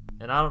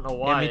 and I don't know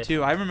why. Yeah, me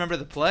too. I remember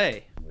the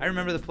play.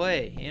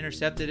 He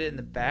intercepted it in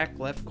the back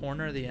left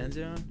corner of the end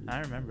zone. I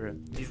remember it.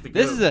 He's the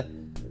goat.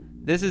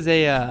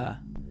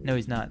 No,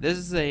 he's not. This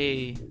is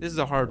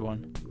a hard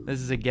one.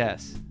 This is a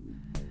guess.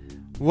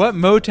 What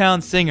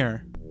Motown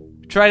singer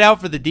tried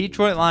out for the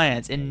Detroit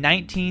Lions in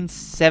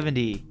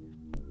 1970?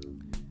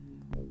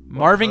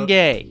 Marvin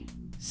Gaye,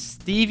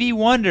 Stevie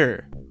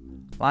Wonder,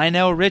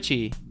 Lionel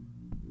Richie.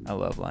 I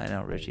love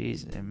Lionel Richie.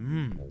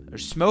 Or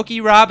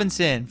Smokey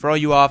Robinson for all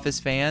you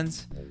Office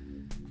fans.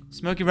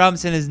 Smokey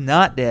Robinson is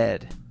not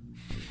dead.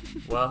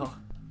 Well,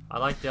 I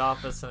like The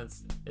Office, and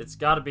it's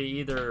got to be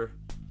either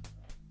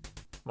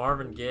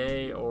Marvin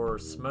Gaye or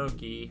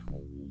Smokey.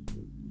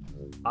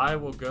 I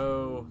will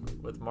go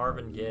with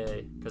Marvin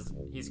Gaye because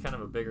he's kind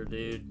of a bigger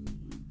dude.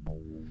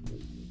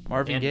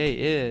 Marvin Gaye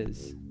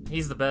is.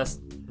 He's the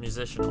best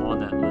musician on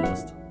that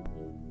list.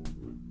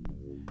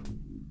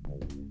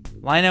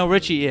 Lionel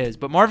Richie is,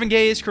 but Marvin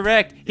Gaye is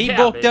correct. He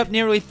bulked up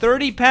nearly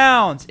 30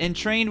 pounds and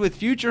trained with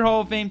future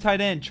Hall of Fame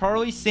tight end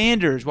Charlie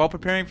Sanders while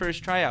preparing for his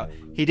tryout.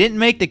 He didn't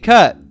make the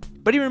cut,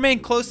 but he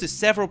remained close to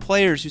several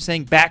players who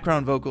sang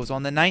background vocals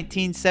on the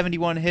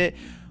 1971 hit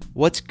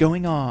What's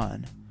Going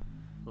On.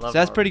 So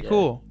that's pretty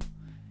cool.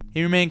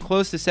 He remained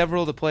close to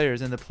several of the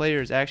players, and the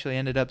players actually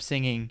ended up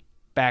singing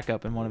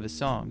backup in one of his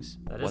songs.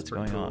 That is What's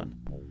pretty going cool. on?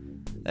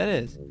 That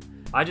is.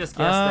 I just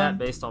guessed that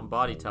based on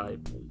body type.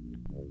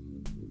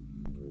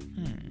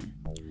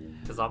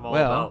 Because I'm all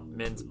about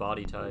men's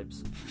body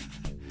types.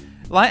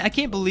 I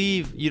can't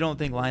believe you don't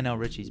think Lionel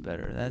Richie's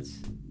better.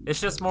 It's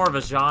just more of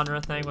a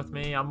genre thing with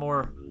me. I'm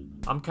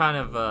kind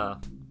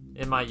of,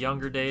 in my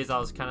younger days, I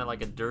was kind of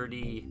like a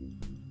dirty,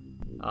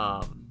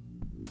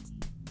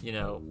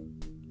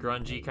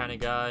 grungy kind of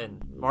guy.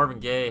 And Marvin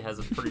Gaye has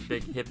a pretty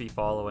big hippie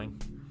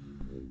following.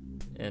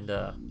 And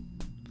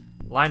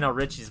Lionel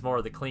Richie's more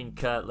of the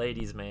clean-cut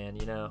ladies' man,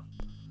 you know.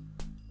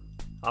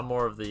 I'm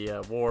more of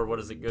the war, what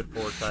is it good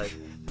for type.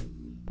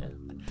 Yeah.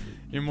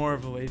 You're more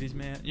of a ladies'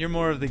 man. You're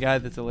more of the guy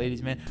that's a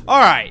ladies' man. All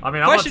right. I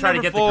mean, I'm going to try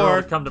to get the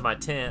girl to come to my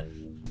tent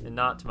and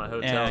not to my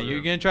hotel Yeah, room.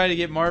 you're going to try to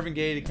get Marvin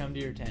Gaye to come to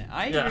your tent.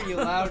 I hear you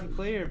loud and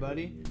clear,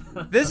 buddy.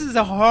 This is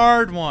a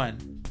hard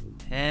one.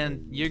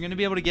 And you're going to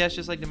be able to guess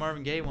just like the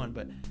Marvin Gaye one.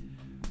 But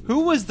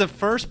who was the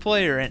first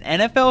player in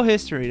NFL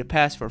history to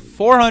pass for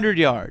 400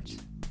 yards,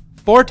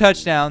 4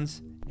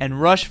 touchdowns,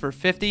 and rush for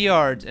 50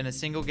 yards in a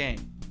single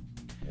game?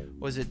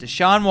 Was it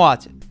Deshaun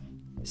Watson,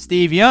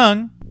 Steve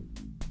Young,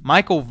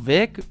 Michael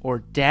Vick, or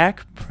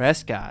Dak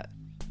Prescott?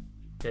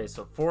 Okay,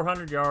 so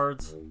 400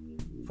 yards,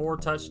 4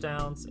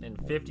 touchdowns,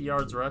 and 50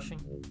 yards rushing.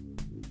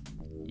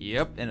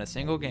 Yep, in a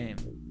single game.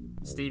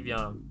 Steve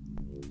Young.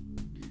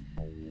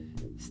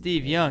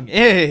 Steve Young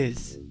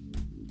is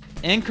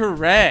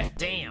incorrect.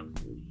 Damn.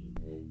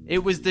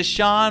 It was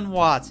Deshaun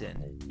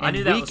Watson. I knew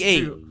In that week was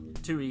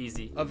 8 too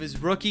easy. of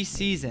his rookie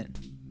season,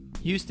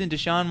 Houston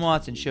Deshaun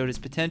Watson showed his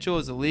potential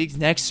as the league's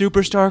next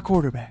superstar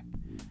quarterback.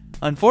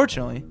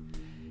 Unfortunately,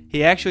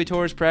 he actually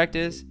tore his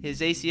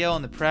ACL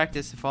in the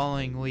practice the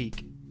following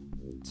week.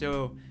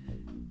 So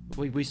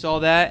we saw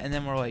that, and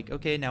then we're like,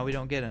 okay, now we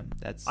don't get him.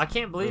 I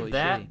can't believe really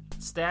that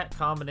shitty. stat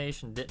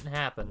combination didn't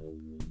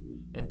happen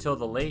until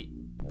the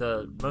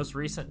most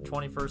recent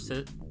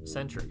 21st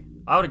century.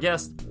 I would have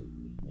guessed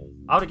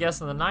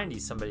in the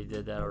 90s somebody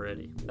did that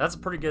already. That's a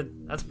pretty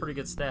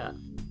good stat.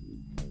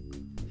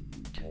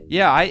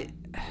 Yeah,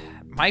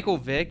 Michael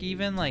Vick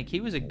even, like, he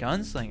was a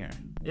gunslinger.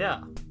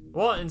 Yeah.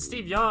 Well, and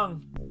Steve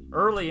Young,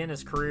 early in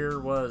his career,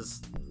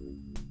 was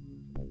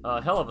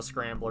a hell of a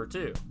scrambler,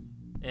 too.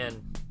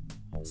 And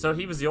so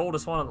he was the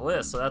oldest one on the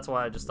list, so that's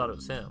why I just thought it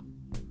was him.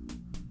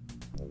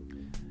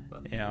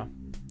 But. Yeah.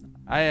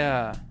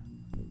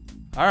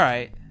 All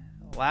right.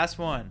 Last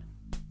one.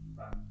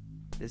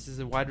 This is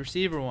a wide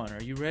receiver one.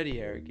 Are you ready,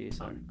 Eric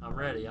Gaisler? I'm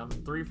ready. I'm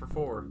 3 for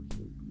 4.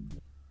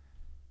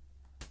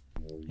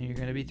 You're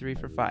going to be 3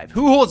 for 5.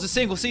 Who holds the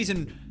single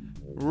season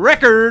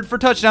record for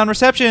touchdown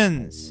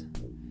receptions?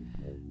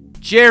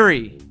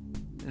 Jerry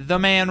the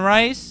Man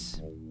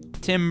Rice,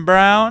 Tim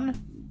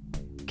Brown,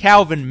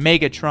 Calvin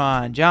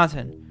Megatron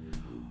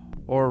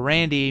Johnson, or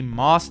Randy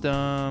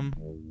Mossum?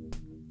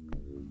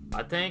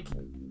 I think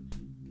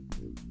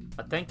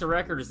the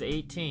record is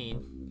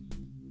 18.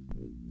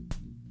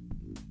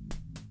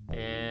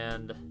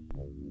 And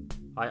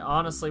I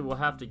honestly will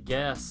have to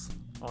guess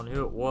on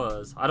who it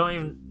was. I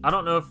don't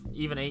know if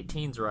even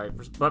 18's right,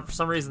 but for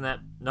some reason that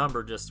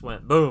number just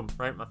went boom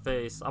right in my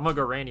face. I'm gonna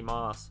go Randy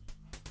Moss,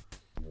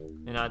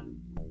 and I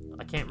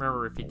can't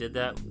remember if he did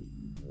that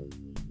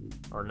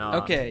or not.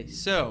 Okay,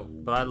 so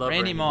but I love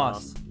Randy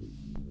Moss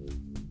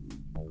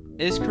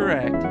is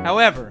correct.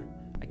 However,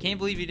 I can't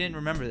believe you didn't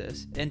remember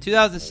this. In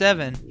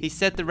 2007, he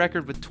set the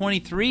record with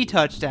 23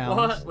 touchdowns.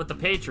 What? With the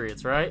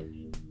Patriots, right?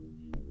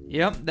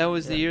 Yep, that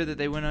was the year that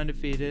they went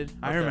undefeated.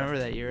 I Okay. remember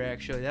that year,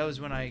 actually. That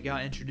was when I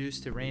got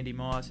introduced to Randy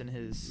Moss and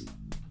his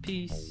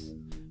piece.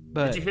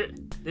 But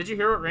Did you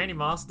hear what Randy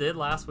Moss did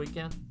last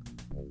weekend?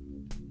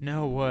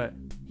 no, what?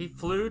 He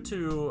flew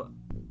to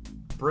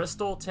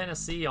Bristol,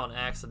 Tennessee on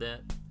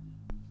accident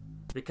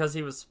because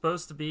he was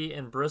supposed to be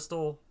in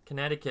Bristol,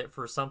 Connecticut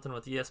for something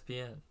with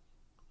ESPN.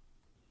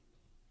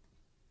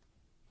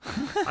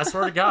 I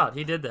swear to God,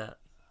 he did that.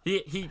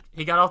 He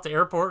got off the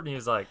airport and he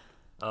was like,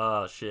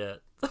 "Oh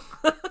shit."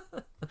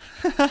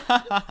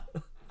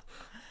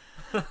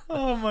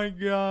 Oh my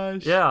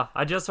gosh. Yeah,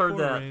 I just heard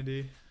Poor that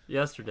Randy.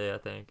 yesterday, I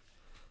think.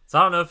 So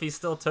I don't know if he's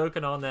still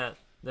toking on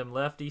them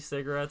lefty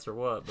cigarettes or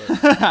what,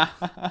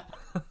 but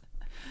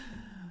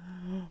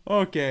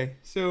Okay,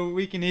 so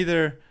we can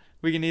either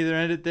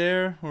end it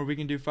there, or we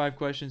can do 5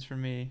 questions for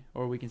me,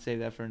 or we can save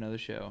that for another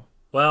show.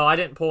 well, I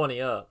didn't pull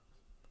any up.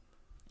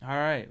 All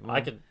right. Well,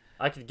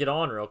 I could get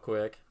on real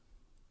quick.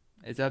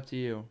 It's up to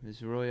you.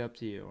 It's really up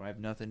to you. I have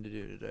nothing to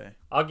do today.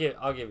 I'll give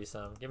you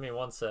some. Give me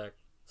 1 sec.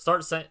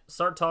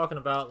 Start talking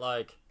about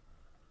like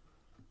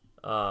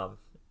I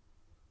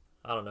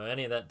don't know,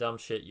 any of that dumb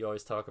shit you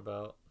always talk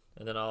about,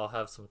 and then I'll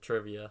have some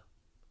trivia.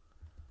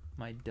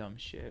 My dumb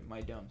shit.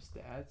 My dumb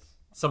stats.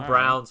 Some All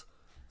Browns.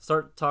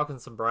 Start talking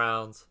some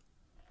Browns.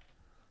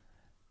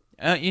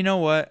 You know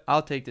what?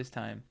 I'll take this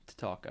time to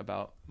talk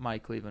about my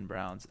Cleveland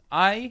Browns.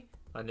 I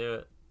knew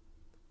it.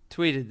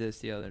 tweeted this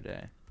the other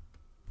day.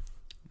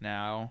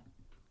 Now,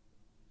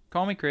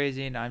 call me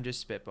crazy and I'm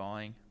just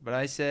spitballing, but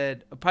I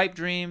said a pipe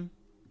dream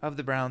of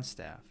the Browns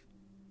staff.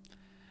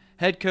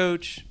 Head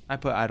coach,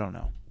 I don't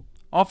know.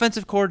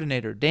 Offensive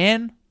coordinator,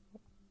 Dan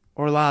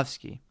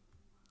Orlovsky.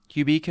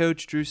 QB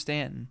coach, Drew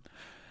Stanton.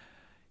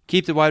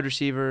 Keep the wide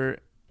receiver,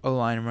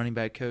 O-line, and running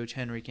back coach,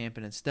 Henry,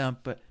 Campen, and Stump.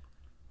 But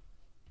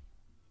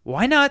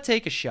why not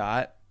take a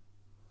shot?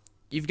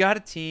 You've got a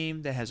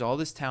team that has all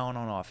this talent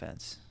on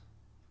offense.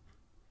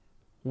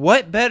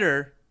 What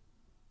better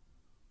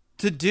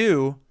to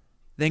do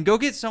than go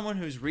get someone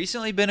who's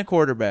recently been a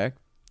quarterback,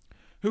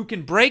 who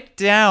can break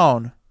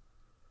down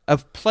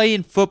of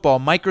playing football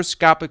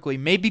microscopically,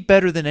 maybe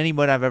better than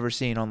anyone I've ever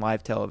seen on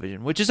live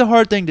television, which is a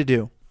hard thing to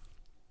do.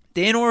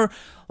 Dan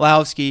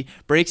Orlovsky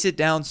breaks it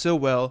down so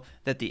well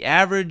that the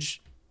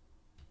average,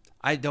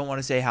 I don't want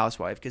to say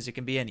housewife because it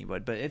can be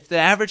anyone, but if the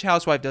average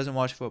housewife doesn't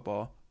watch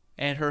football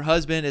and her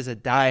husband is a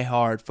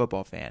die-hard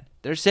football fan,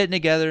 they're sitting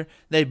together,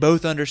 they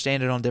both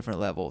understand it on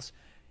different levels.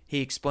 He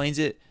explains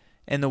it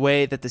in the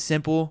way that the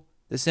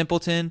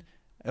simpleton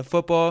of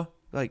football,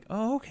 like,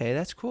 oh, okay,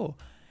 that's cool.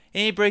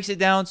 And he breaks it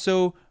down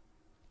so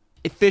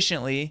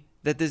efficiently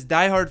that this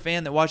diehard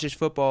fan that watches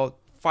football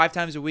 5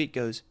 times a week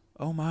goes,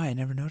 oh my, I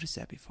never noticed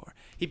that before.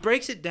 He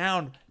breaks it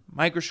down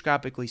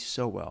microscopically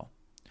so well.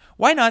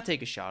 Why not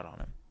take a shot on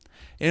him?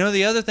 You know,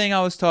 the other thing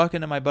I was talking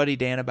to my buddy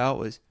Dan about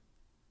was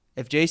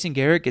if Jason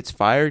Garrett gets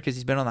fired because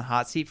he's been on the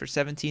hot seat for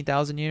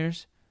 17,000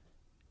 years,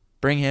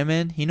 bring him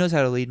in. He knows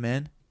how to lead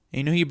men. And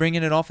you know who you bring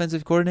in an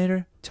offensive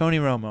coordinator? Tony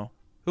Romo.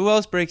 Who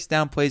else breaks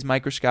down plays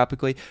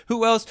microscopically?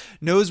 Who else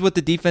knows what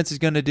the defense is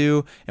going to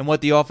do and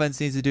what the offense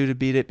needs to do to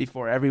beat it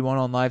before everyone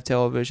on live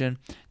television?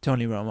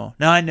 Tony Romo.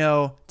 Now, I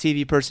know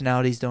TV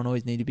personalities don't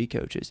always need to be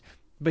coaches.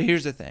 But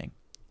here's the thing.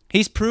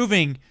 He's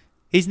proving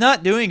he's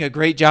not doing a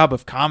great job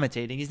of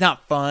commentating. He's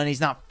not fun. He's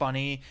not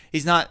funny.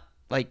 He's not,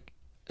 like,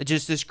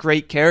 just this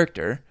great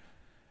character.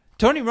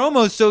 Tony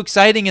Romo is so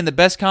exciting and the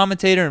best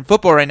commentator in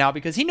football right now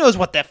because he knows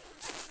what the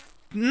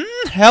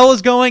hell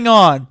is going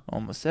on.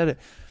 Almost said it.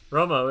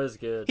 Romo is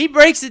good. He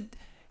breaks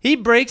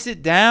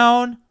it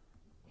down.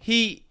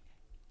 He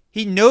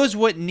knows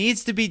what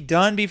needs to be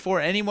done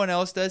before anyone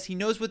else does. He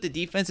knows what the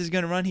defense is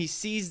going to run. He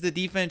sees the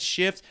defense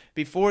shift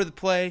before the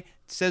play,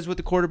 says what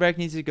the quarterback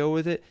needs to go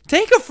with it.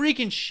 Take a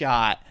freaking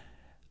shot.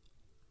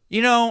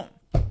 You know,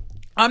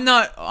 I'm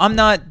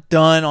not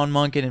done on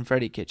Monken and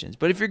Freddie Kitchens,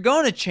 but if you're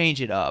going to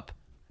change it up,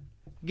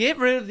 get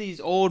rid of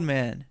these old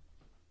men.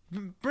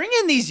 Bring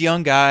in these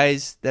young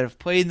guys that have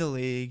played in the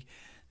league,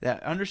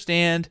 that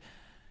understand.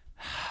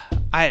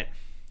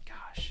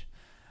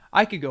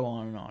 I could go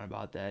on and on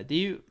about that. Do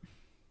you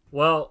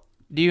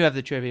have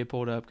the trivia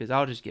pulled up? Because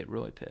I'll just get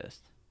really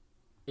pissed.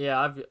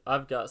 Yeah,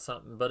 I've got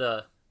something,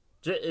 but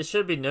it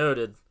should be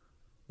noted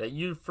that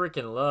you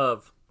freaking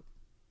love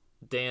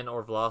Dan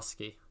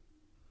Orlovsky.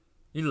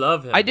 You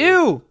love him. I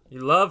do. You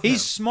love him.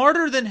 He's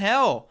smarter than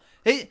hell.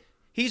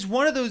 He's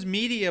one of those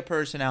media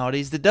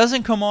personalities that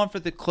doesn't come on for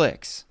the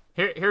clicks.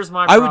 Here's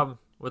my problem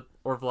with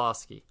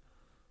Orlovsky.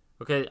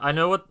 Okay, I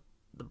know what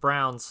the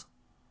Browns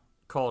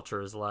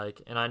culture is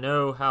like, and I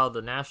know how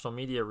the national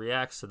media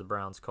reacts to the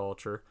Browns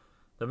culture.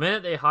 The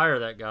minute they hire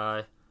that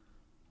guy,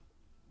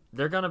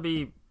 they're going to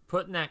be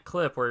putting that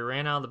clip where he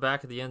ran out of the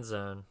back of the end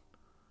zone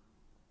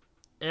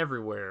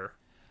everywhere.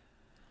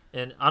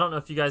 And I don't know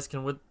if you guys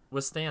can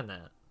withstand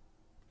that.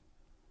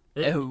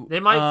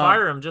 They might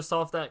fire him just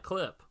off that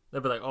clip.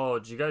 They'll be like, oh,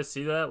 did you guys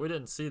see that? We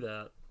didn't see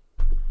that.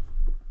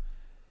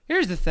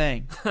 Here's the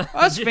thing.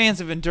 Us fans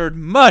have endured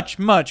much,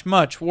 much,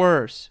 much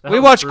worse. That We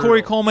was watched brutal.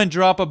 Corey Coleman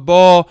drop a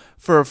ball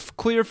for a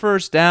clear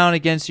first down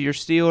against your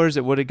Steelers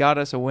that would have got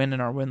us a win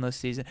in our winless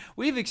season.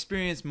 We've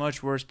experienced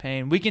much worse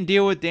pain. We can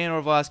deal with Dan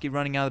Orlovsky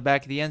running out of the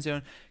back of the end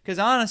zone because,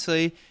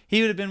 honestly, he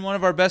would have been one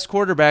of our best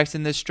quarterbacks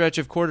in this stretch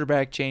of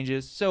quarterback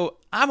changes. So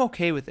I'm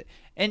okay with it.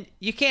 And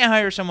you can't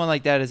hire someone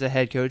like that as a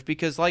head coach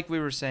because, like we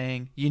were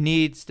saying, you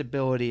need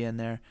stability in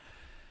there.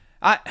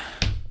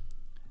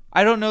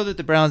 I don't know that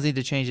the Browns need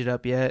to change it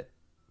up yet,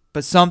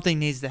 but something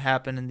needs to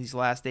happen in these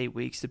last 8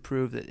 weeks to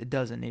prove that it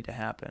doesn't need to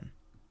happen.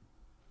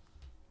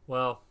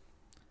 Well,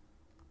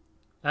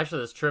 actually,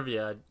 this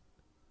trivia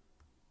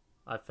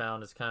I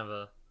found is kind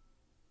of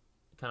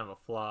a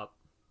flop.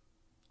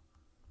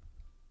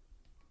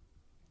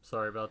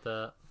 Sorry about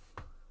that.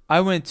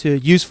 I went to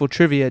useful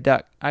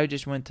trivia. I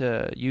just went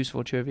to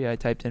useful trivia. I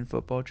typed in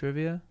football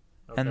trivia.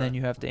 Okay. And then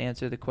you have to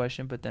answer the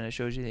question, but then it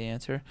shows you the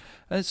answer.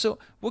 So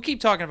we'll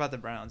keep talking about the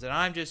Browns, and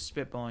I'm just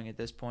spitballing at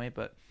this point,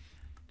 but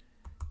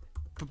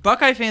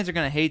Buckeye fans are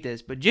going to hate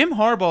this, but Jim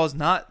Harbaugh is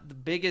not the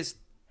biggest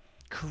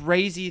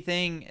crazy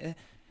thing.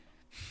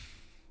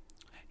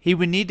 He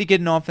would need to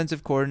get an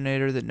offensive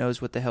coordinator that knows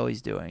what the hell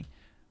he's doing.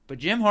 But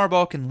Jim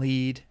Harbaugh can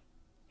lead.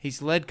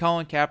 He's led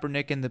Colin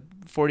Kaepernick and the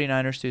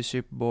 49ers to a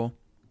Super Bowl.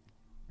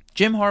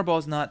 Jim Harbaugh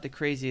is not the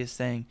craziest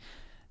thing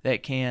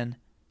that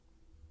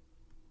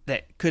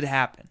could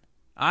happen.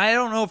 I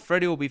don't know if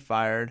Freddie will be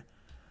fired,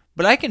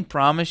 but I can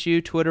promise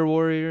you, Twitter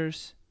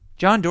warriors,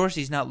 John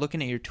Dorsey's not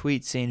looking at your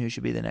tweets seeing who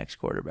should be the next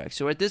quarterback.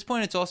 So at this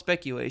point, it's all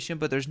speculation,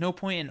 but there's no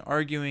point in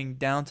arguing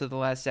down to the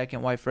last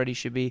second why Freddie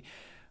should be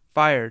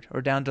fired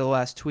or down to the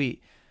last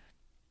tweet.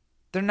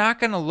 They're not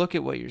going to look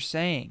at what you're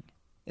saying.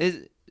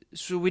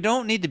 So we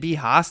don't need to be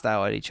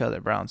hostile at each other,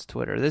 Browns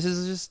Twitter. This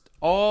is just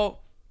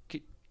all.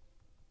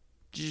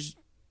 Just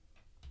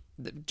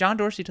John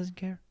Dorsey doesn't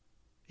care.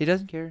 He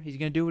doesn't care. He's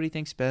gonna do what he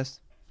thinks best.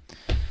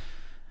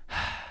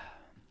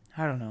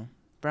 I don't know.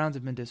 Browns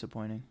have been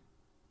disappointing.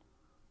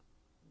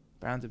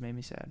 Browns have made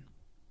me sad.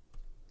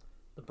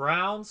 The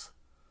Browns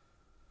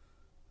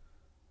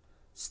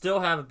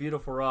still have a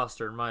beautiful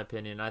roster, in my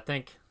opinion. I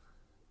think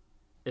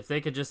if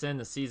they could just end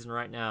the season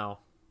right now,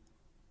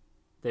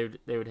 they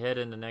would head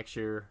into next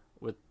year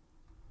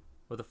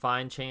with a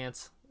fine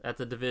chance at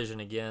the division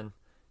again.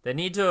 They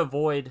need to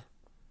avoid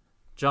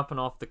jumping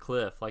off the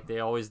cliff like they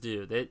always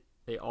do.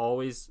 They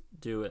always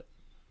do it.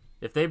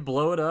 If they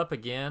blow it up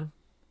again,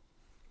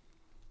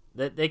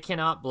 they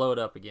cannot blow it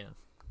up again.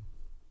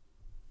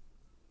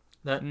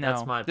 That's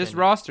my opinion. This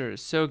roster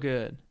is so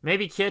good.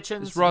 Maybe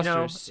Kitchens. This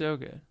roster is so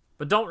good.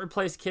 But don't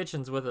replace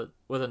Kitchens with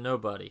a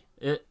nobody.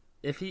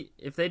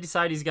 If they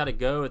decide he's got to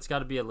go, it's got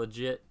to be a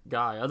legit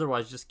guy.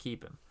 Otherwise, just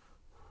keep him.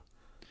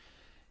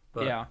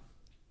 But yeah.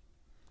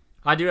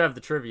 I do have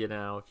the trivia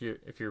now.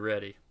 If you're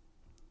ready.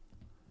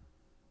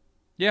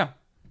 Yeah.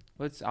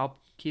 I'll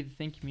keep the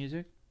thinking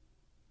music.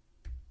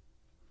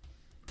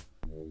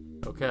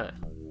 Okay.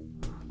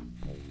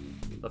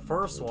 The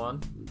first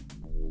one.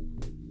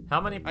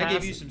 How many passes? I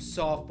gave you some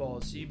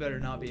softballs, so you better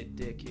not be a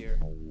dick here.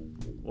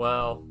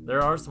 Well,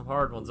 there are some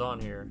hard ones on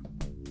here.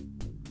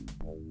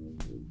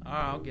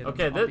 I'll get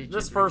them. Okay,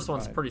 this first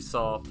one's pretty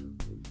soft.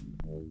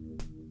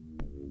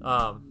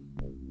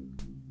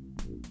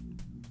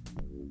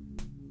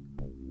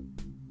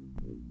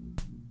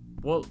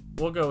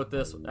 We'll go with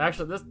this.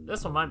 Actually,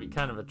 this one might be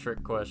kind of a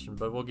trick question,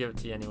 but we'll give it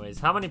to you anyways.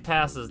 How many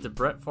passes did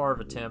Brett Favre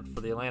attempt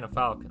for the Atlanta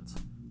Falcons?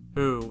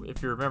 Who,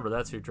 if you remember,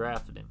 that's who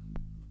drafted him.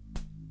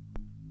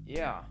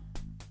 Yeah.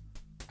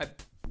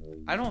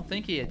 I don't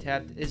think he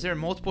tapped. Is there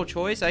multiple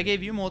choice? I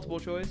gave you multiple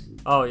choice.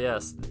 Oh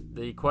yes,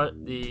 the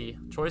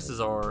choices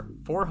are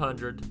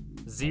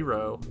 400,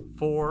 0,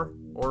 4,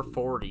 or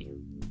 40.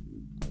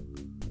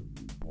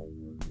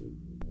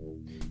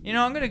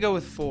 I'm gonna go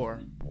with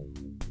 4.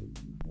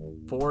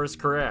 4 is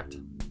correct.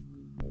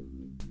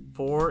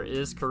 4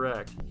 is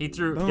correct. He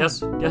threw. Boom.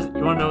 Guess. You want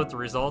to know what the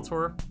results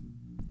were?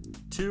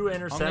 2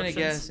 interceptions. I'm gonna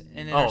guess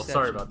an interception. Oh,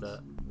 sorry about that.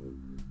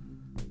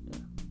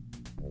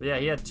 But yeah,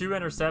 he had 2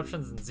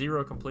 interceptions and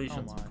 0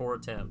 completions in 4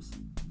 attempts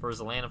for his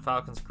Atlanta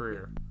Falcons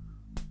career.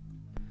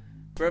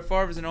 Brett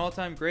Favre is an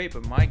all-time great,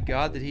 but my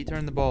God, did he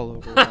turn the ball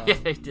over? Wow. Yeah,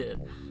 he did,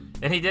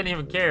 and he didn't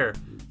even care.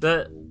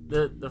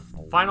 The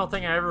final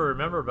thing I ever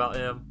remember about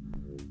him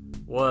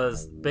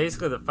was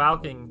basically the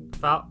Vikings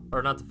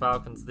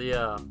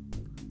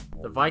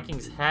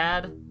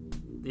had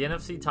the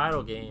NFC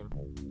title game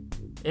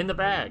in the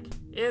bag.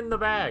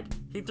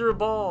 He threw a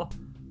ball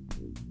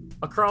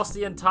across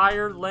the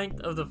entire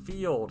length of the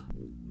field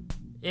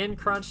in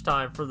crunch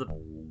time for the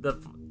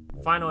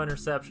final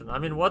interception. I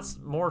mean, what's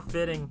more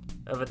fitting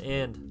of an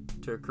end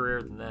to a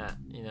career than that?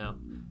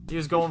 He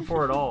was going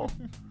for it all.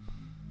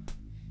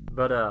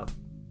 But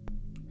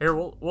here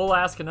we'll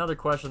ask another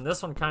question.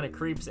 This one kind of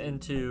creeps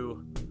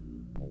into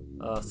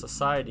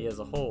society as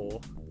a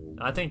whole.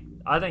 I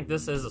think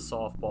this is a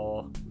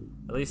softball.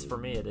 At least for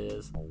me, it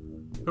is.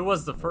 Who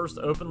was the first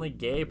openly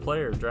gay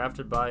player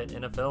drafted by an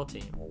NFL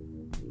team?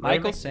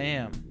 Michael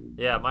Sam.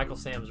 Yeah, Michael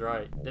Sam's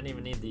right. Didn't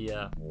even need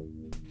the.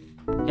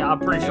 I'm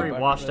pretty sure he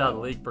washed out of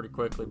the league pretty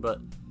quickly,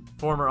 but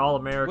former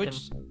All-American,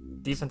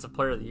 Defensive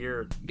Player of the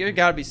Year. There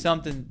got to be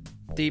something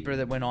deeper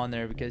that went on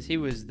there because he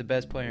was the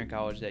best player in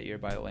college that year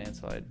by a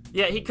landslide.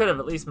 Yeah, he could have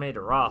at least made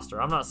a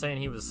roster. I'm not saying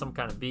he was some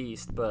kind of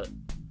beast, but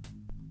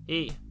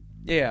he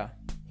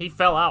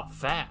fell out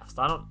fast.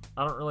 I don't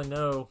really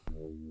know.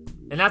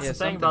 And that's the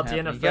thing about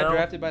happened. the NFL. He got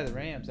drafted by the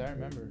Rams, I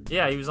remember.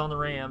 Yeah, he was on the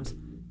Rams.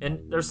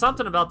 And there's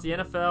something about the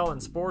NFL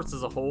and sports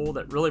as a whole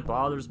that really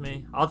bothers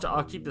me.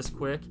 I'll keep this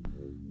quick,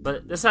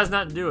 but this has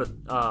nothing to do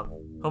with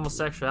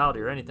homosexuality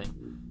or anything.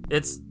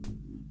 It's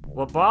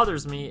what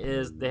bothers me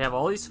is they have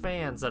all these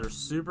fans that are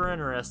super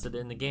interested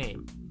in the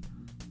game,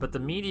 but the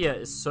media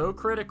is so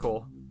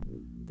critical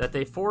that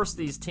they force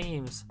these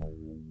teams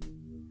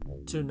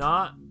to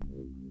not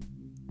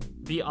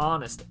be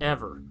honest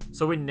ever.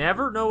 So we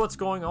never know what's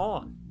going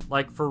on,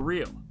 like for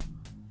real.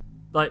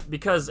 Like,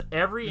 because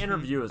every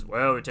interview is,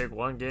 well, we take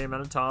one game at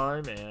a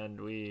time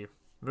and we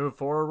move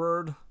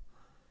forward.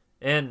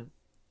 And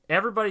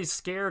everybody's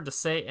scared to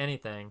say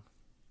anything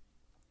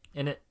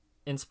in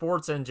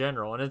sports in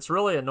general. And it's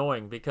really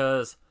annoying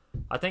because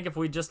I think if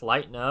we just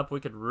lighten up, we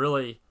could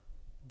really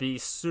be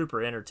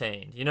super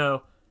entertained.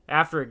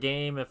 After a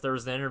game, if there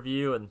was an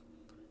interview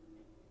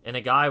and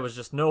a guy was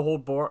just no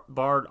hold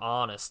barred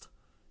honest,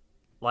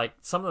 like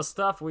some of the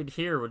stuff we'd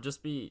hear would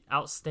just be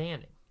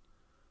outstanding.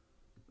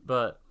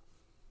 But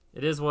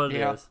it is what it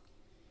is.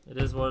 It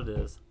is what it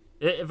is.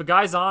 If a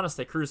guy's honest,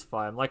 they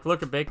crucify him. Like,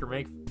 look at Baker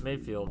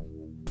Mayfield.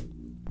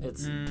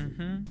 It's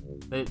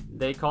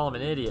they call him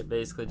an idiot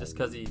basically just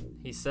because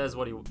he says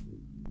what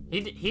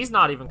he's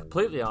not even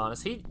completely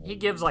honest. He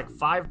gives like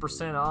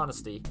 5%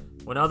 honesty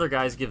when other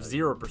guys give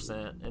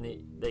 0%, and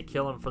they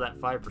kill him for that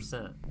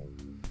 5%.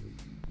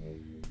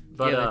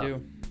 But, yeah, they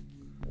do.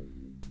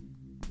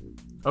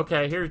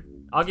 Okay, here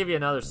I'll give you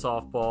another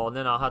softball, and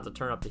then I'll have to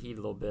turn up the heat a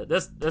little bit.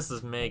 This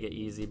is mega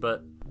easy,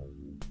 but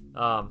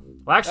well,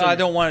 actually, I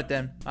don't want it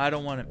then. I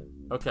don't want it.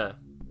 Okay,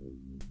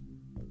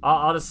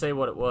 I'll just say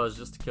what it was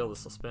just to kill the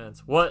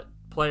suspense. What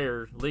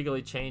player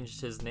legally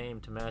changed his name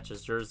to match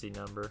his jersey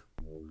number?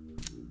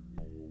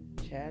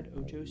 Chad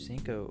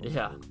Ochocinco.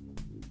 Yeah.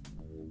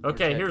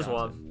 Okay, Chad here's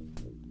Johnson. one.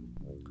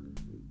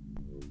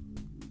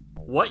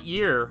 What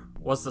year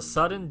was the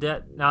sudden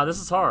death? Now this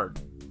is hard.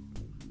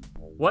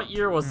 What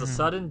year was the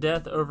sudden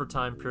death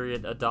overtime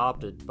period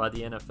adopted by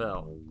the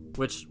NFL,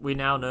 which we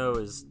now know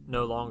is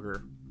no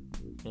longer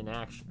in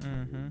action?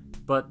 Mm-hmm.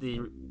 But the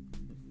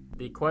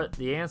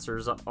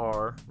answers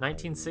are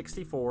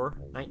 1964,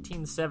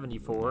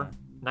 1974,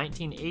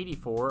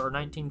 1984, or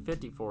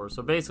 1954.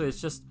 So basically, it's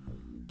just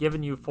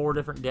giving you 4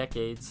 different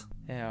decades.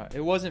 Yeah,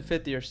 it wasn't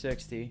 50 or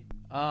 60.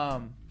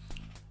 I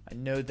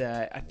know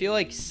that. I feel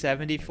like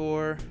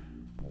 74.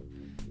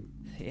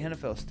 The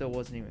NFL still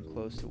wasn't even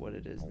close to what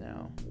it is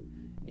now.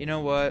 You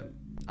know what?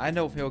 I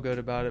don't feel good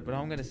about it, but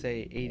I'm gonna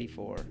say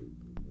 84.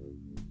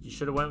 You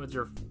should have went with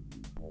your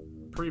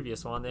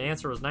previous one. The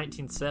answer was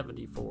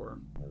 1974,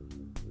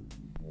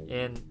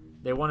 and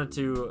they wanted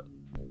to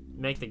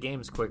make the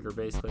games quicker.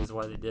 Basically, is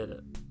why they did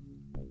it,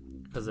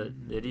 because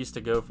it used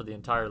to go for the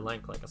entire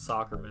length like a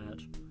soccer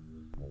match.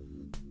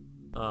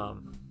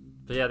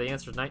 But yeah, the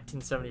answer is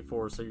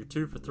 1974. So you're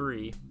 2 for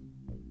 3.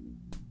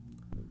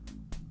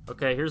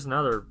 Okay, here's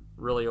another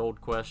really old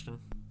question.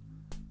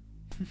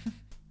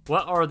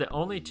 What are the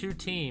only 2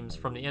 teams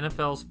from the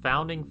NFL's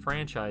founding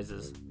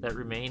franchises that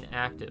remain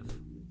active?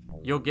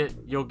 You'll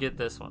get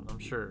this one, I'm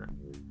sure.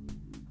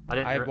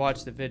 I've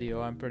watched the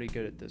video. I'm pretty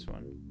good at this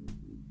one.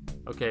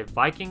 Okay,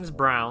 Vikings,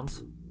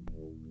 Browns,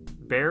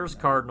 Bears,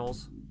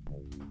 Cardinals,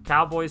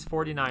 Cowboys,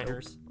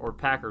 49ers, or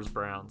Packers,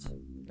 Browns.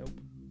 Nope.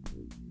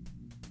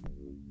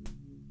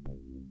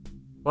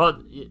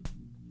 Well,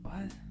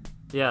 What?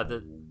 yeah,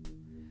 actually,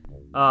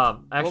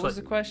 What was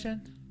the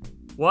question?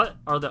 what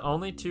are the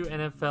only 2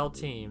 NFL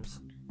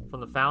teams from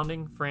the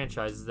founding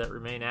franchises that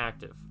remain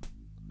active?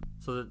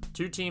 So the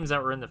 2 teams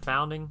that were in the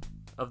founding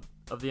of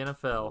the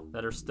NFL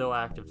that are still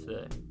active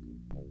today.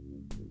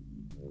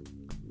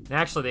 And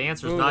actually, the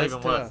answer is not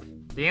even tough. what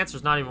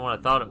I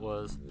thought it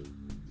was.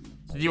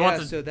 So do you want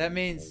to? So that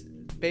means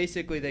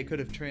basically they could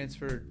have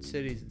transferred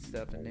cities and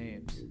stuff and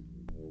names.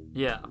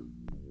 Yeah.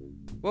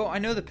 Well, I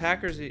know the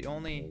Packers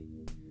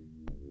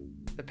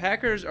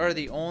are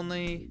the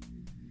only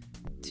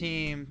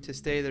team to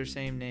stay their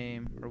same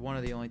name, or one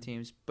of the only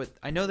teams, but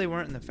I know they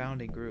weren't in the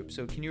founding group.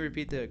 So can you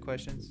repeat the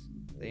questions,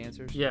 the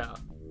answers? Yeah.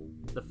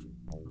 The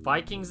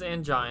Vikings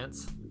and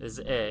Giants is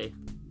A.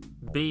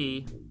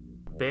 B.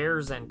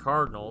 Bears and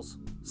Cardinals.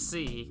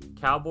 C.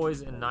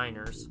 Cowboys and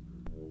Niners.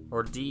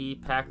 Or D.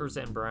 Packers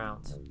and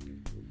Browns.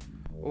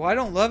 Well, I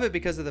don't love it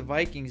because of the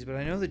Vikings, but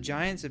I know the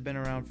Giants have been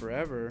around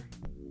forever.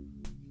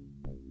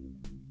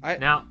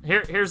 Now,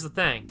 here's the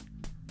thing.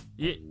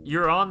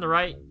 You're on the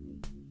right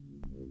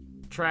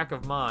track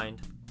of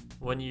mind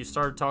when you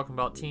started talking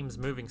about teams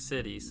moving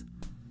cities.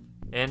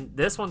 And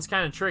this one's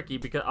kind of tricky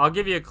because I'll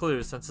give you a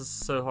clue since this is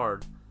so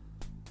hard.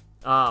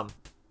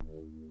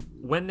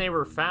 When they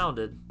were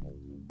founded,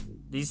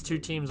 these 2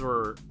 teams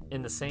were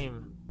in the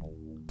same.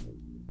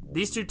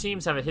 These 2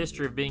 teams have a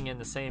history of being in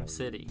the same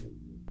city.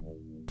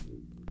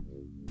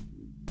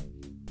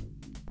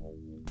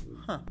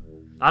 Huh.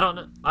 I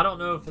don't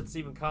know if it's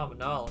even common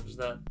knowledge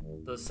that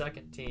the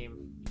second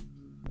team.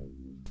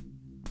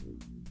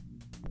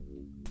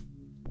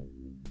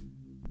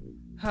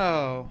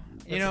 Oh,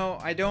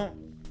 I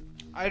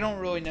don't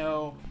really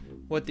know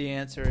what the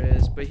answer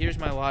is, but here's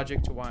my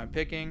logic to why I'm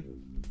picking.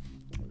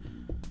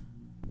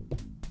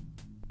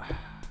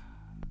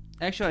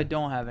 Actually, I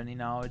don't have any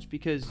knowledge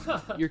because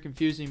you're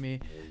confusing me.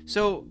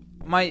 So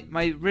my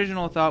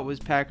original thought was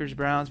Packers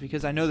Browns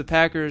because I know the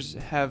Packers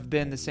have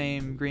been the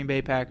same Green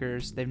Bay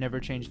Packers. They've never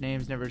changed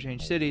names, never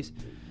changed cities.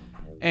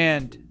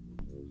 And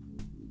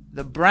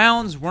the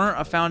Browns weren't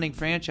a founding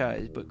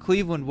franchise, but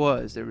Cleveland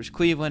was. There was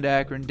Cleveland,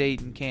 Akron,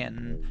 Dayton,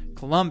 Canton,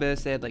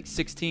 Columbus. They had like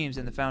 6 teams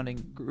in the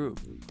founding group.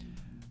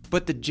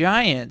 But the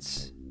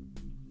Giants,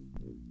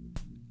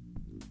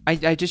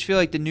 I just feel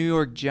like the New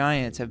York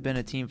Giants have been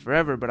a team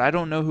forever, but I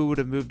don't know who would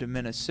have moved to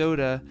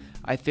Minnesota.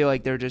 I feel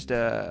like they're just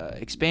a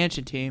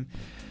expansion team.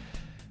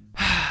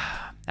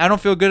 I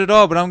don't feel good at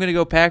all, but I'm going to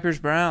go Packers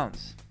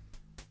Browns.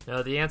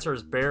 No, the answer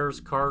is Bears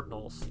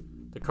Cardinals.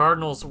 The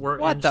Cardinals were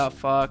What the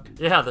fuck?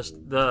 Yeah,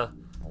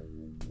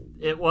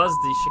 it was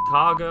the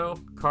Chicago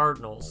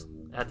Cardinals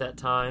at that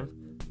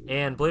time,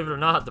 and believe it or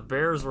not, the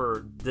Bears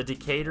were the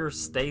Decatur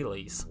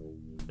Staleys.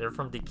 They're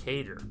from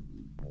Decatur.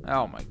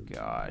 Oh my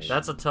gosh.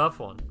 That's a tough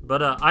one.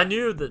 But I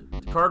knew that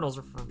the Cardinals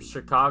were from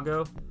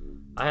Chicago.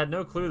 I had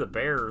no clue the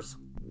Bears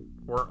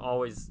weren't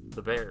always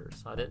the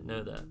Bears. I didn't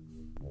know that.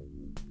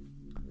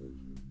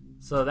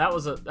 So that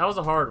was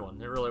a hard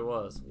one. It really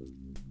was.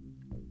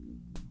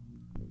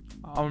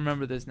 I'll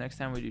remember this next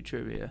time we do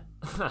trivia.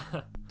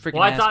 Freaking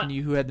Well, I asking thought-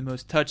 you who had the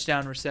most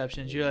touchdown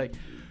receptions. You're like,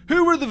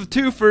 who were the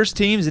 2 first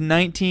teams in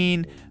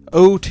 19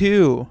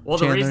 02. Well,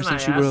 the Chandler, reason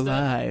since I you were asked it-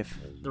 alive.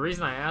 The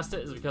reason I asked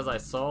it is because I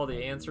saw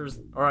the answers,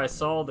 or I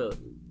saw the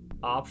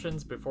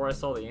options before I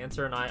saw the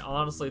answer, and I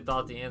honestly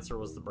thought the answer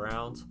was the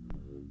Browns.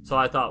 So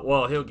I thought,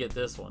 well, he'll get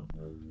this one,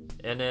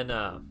 and then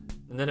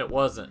it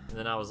wasn't, and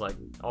then I was like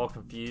all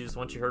confused.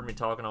 Once you heard me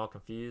talking all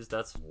confused,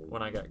 that's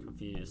when I got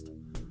confused.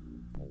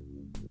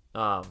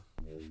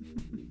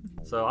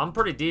 So I'm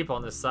pretty deep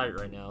on this site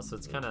right now, so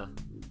it's kind of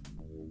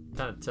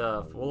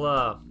tough.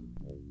 Well,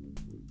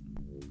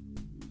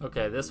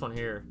 okay, this one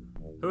here.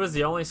 Who is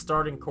the only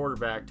starting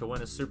quarterback to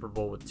win a Super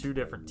Bowl with two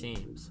different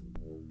teams?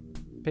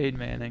 Peyton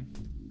Manning.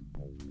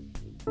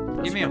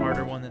 Give me a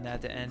harder one than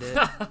that to end it.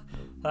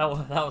 that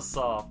was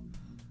soft.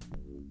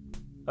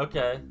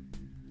 Okay.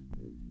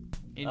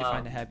 Need to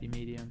find a happy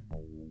medium.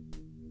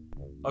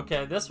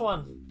 Okay, this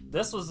was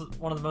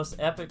one of the most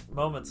epic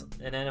moments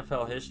in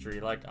NFL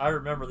history. Like, I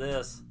remember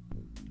this,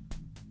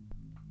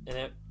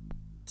 and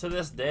to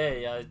this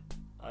day, I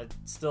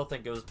still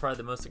think it was probably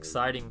the most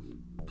exciting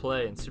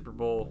play in Super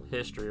Bowl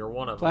history, or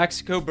one of them.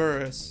 Plaxico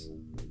Burress.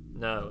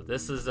 No,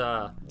 this is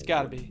It's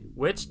gotta be.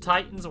 which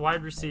Titans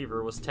wide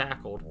receiver was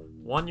tackled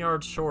 1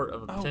 yard short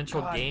of a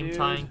potential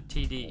game-tying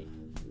TD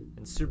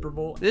in Super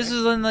Bowl? This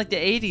was in like the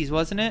 80s,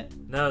 wasn't it?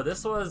 No,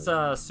 this was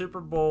Super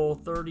Bowl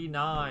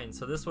 39,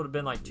 so this would have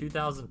been like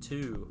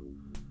 2002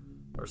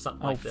 or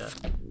something like that.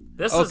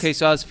 This Okay, is,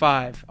 so I was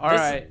 5. All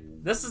right.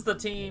 This is the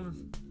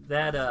team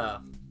that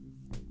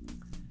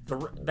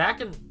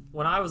back in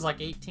when I was like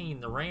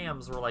 18, the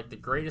Rams were like the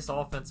greatest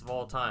offense of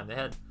all time. They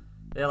had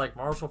like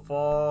Marshall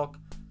Faulk,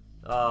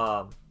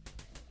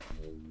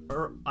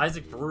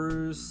 Isaac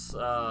Bruce,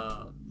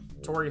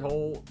 Torrey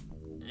Holt,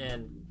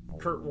 and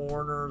Kurt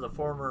Warner, the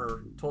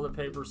former toilet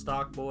paper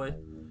stock boy.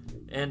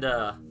 And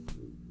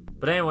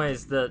but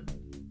anyways, the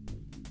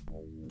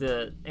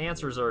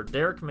answers are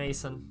Derek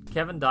Mason,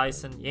 Kevin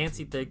Dyson,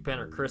 Yancey Thigpen,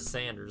 or Chris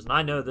Sanders. And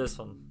I know this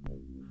one.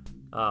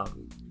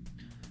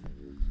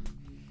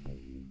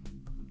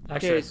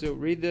 Actually, Okay, so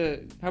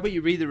how about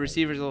you read the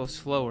receivers a little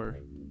slower?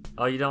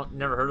 oh, you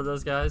never heard of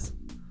those guys?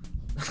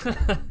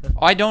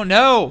 I don't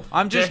know.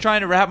 I'm just trying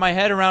to wrap my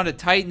head around a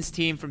Titans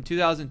team from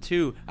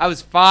 2002. I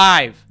was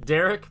 5.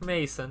 Derek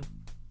Mason,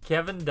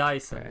 Kevin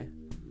Dyson, Okay.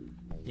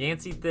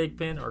 Yancey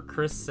Thigpen, or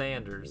Chris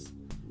Sanders.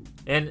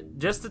 And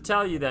just to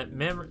tell you that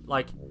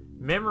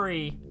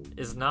memory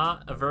is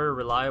not a very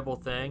reliable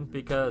thing,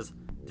 because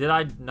did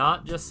I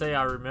not just say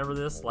I remember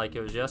this like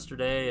it was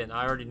yesterday and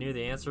I already knew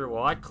the answer?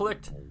 Well, I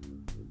clicked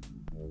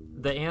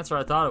the answer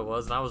I thought it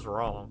was, and I was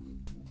wrong.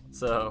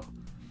 So,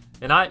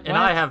 and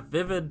I have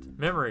vivid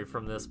memory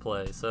from this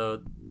play.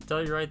 So,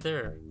 tell you right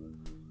there.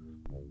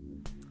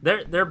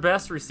 Their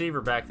best receiver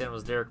back then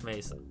was Derek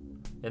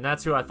Mason, and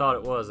that's who I thought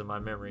it was in my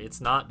memory.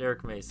 It's not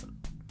Derek Mason.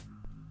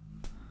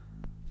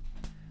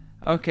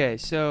 Okay,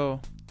 so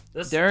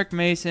Derek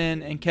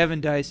Mason and Kevin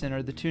Dyson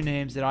are the two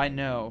names that I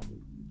know.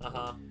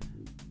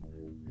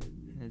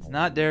 It's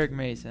not Derek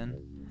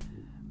Mason.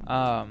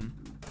 I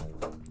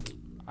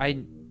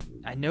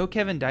know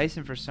Kevin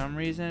Dyson for some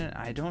reason.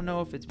 I don't know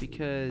if it's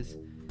because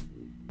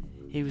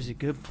he was a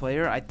good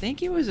player. I think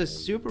he was a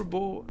Super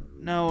Bowl.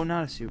 No,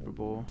 not a Super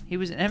Bowl. He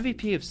was an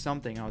MVP of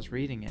something. I was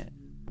reading it.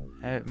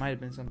 It might have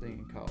been something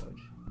in college.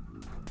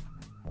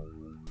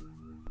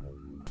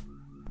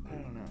 I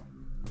don't know.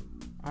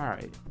 All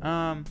right.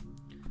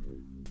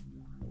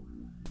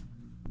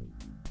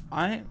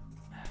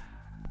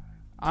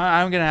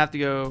 I'm gonna have to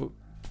go.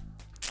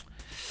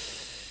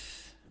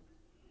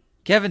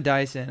 Kevin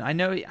Dyson. I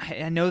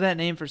know that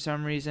name for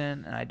some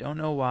reason, and I don't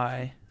know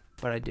why,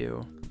 but I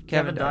do.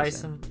 Kevin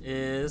Dyson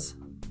is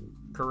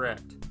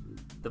correct.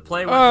 The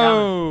play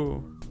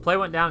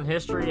went down in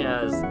history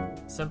as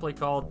simply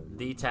called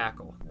the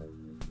tackle.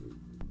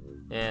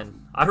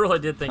 And I really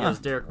did think it was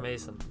Derek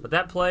Mason. But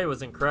that play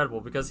was incredible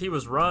because he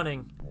was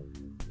running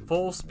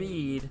full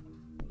speed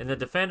and the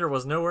defender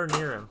was nowhere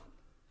near him.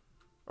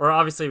 Or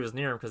obviously he was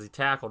near him because he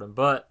tackled him.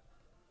 But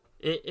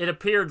it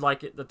appeared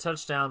like the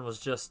touchdown was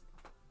just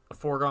a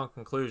foregone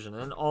conclusion.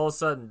 And then all of a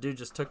sudden, dude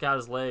just took out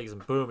his legs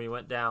and boom, he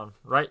went down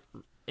right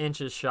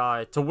inches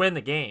shy to win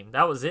the game.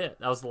 That was it.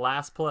 That was the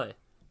last play.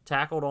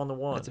 Tackled on the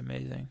one. That's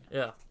amazing.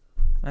 Yeah.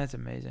 That's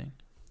amazing.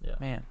 Yeah.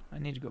 Man, I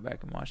need to go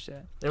back and watch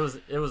that. It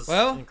was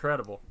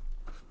incredible.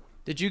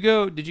 Did you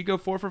go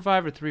 4 for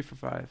 5 or 3 for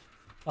 5?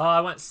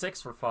 I went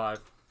 6 for 5.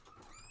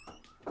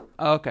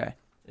 Oh, okay.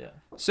 Yeah.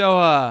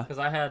 So because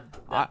I had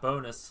that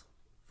bonus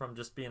from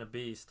just being a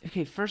beast.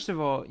 Okay, first of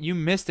all, you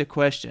missed a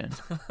question.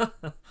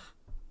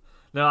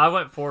 No, I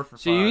went 4 for 5.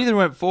 So you either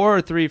went 4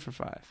 or 3 for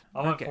 5.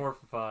 I went 4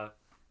 for 5.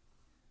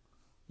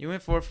 You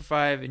went 4 for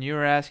 5, and you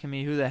were asking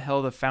me who the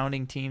hell the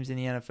founding teams in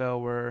the NFL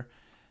were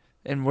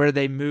and where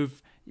they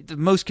moved. The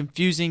most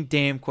confusing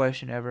damn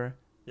question ever.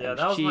 Yeah,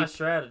 that was my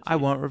strategy. I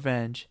want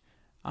revenge.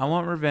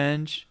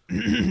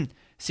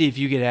 See if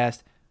you get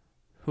asked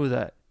who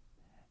the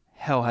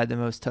hell had the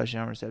most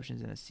touchdown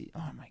receptions in a season.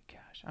 Oh, my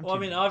gosh. Well, I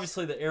mean,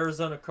 obviously the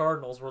Arizona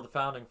Cardinals were the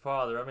founding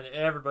father. I mean,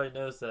 everybody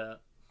knows that.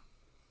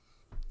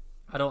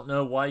 I don't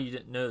know why you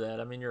didn't know that.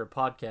 I mean, you're a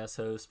podcast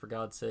host, for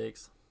God's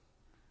sakes.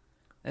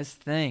 That's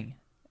the thing.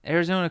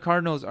 Arizona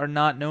Cardinals are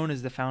not known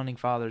as the founding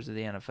fathers of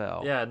the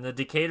NFL. Yeah, and the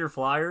Decatur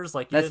Flyers,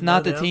 like, you That's didn't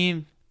not know the them?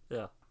 team.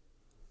 Yeah.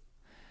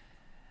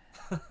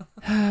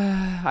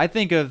 I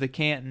think of the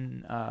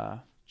Canton. I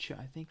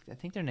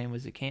think their name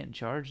was the Canton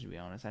Charge. To be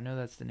honest, I know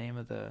that's the name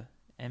of the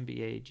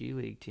NBA G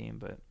League team,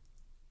 but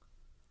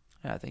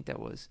yeah, I think that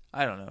was.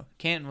 I don't know.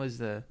 Canton was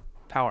the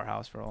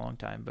powerhouse for a long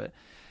time, but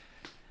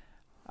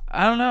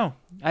I don't know.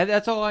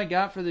 That's all I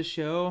got for the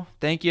show.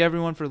 Thank you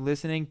everyone for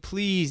listening.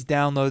 Please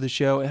download the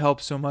show. It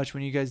helps so much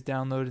when you guys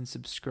download and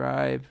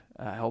subscribe.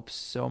 It helps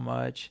so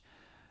much.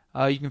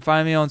 You can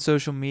find me on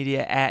social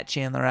media at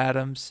Chandler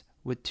Adams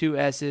with 2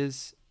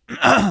 S's.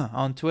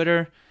 On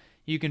Twitter,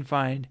 you can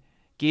find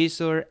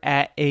Giesler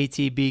at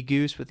ATB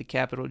Goose with a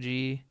capital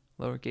G,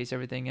 lowercase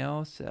everything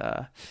else.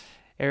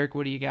 Eric,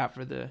 what do you got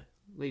for the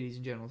ladies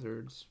and gentlemen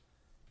thirds?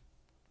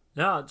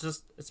 No,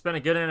 it's been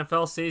a good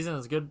NFL season.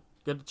 It's good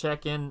to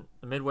check in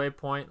the midway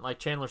point. Like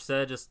Chandler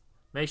said, just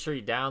make sure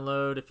you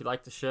download if you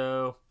like the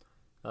show.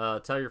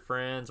 Tell your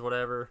friends,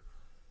 whatever.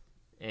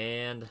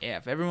 And yeah,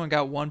 if everyone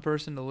got one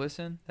person to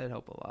listen, that'd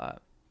help a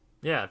lot.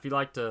 Yeah, if you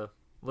like to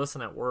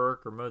listen at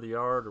work or mow the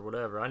yard or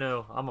whatever. I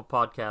know I'm a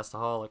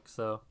podcastaholic,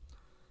 so.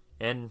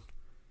 And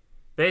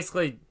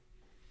basically,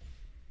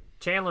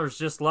 Chandler's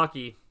just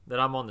lucky that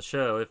I'm on the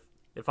show.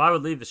 If I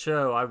would leave the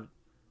show,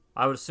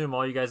 I would assume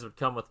all you guys would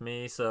come with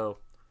me, so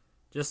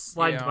just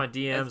slide into my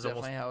DMs. That's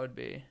definitely how it would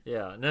be.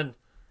 Yeah, and then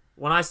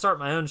when I start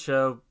my own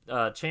show,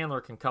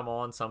 Chandler can come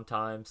on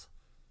sometimes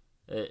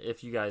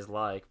if you guys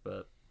like,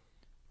 but.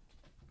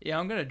 Yeah,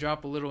 I'm going to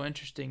drop a little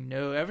interesting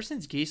note. Ever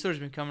since Giesler's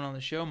been coming on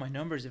the show, my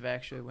numbers have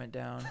actually went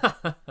down.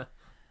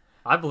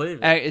 I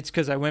believe it. It's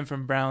because I went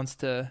from Browns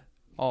to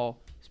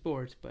all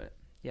sports, but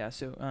yeah,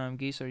 so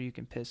Giesler, you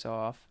can piss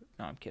off.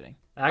 No, I'm kidding.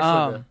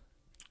 Actually,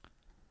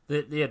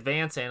 the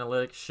advanced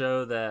analytics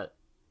show that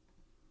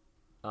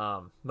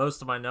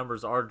most of the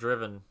numbers are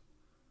driven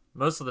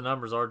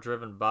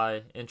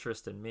by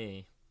interest in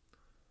me.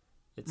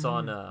 It's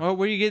on. Well,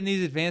 where are you getting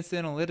these advanced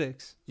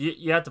analytics?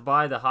 You have to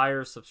buy the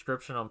higher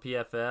subscription on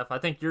PFF. I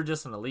think you're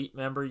just an elite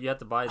member. You have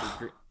to buy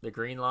the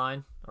green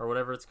line or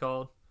whatever it's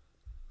called.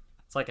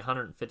 It's like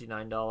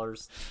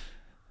 $159.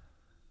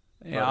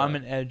 Yeah, but, I'm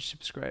an Edge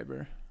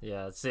subscriber.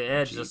 Yeah, it's the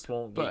Edge just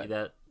won't get you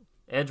that.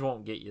 Edge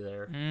won't get you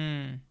there.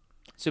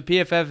 So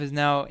PFF is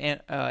now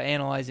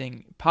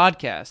analyzing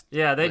podcast.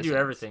 Yeah, they listens. do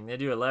everything. They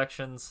do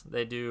elections.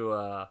 They do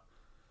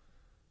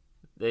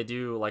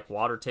like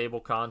water table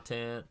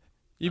content.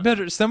 You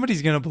better.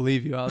 Somebody's gonna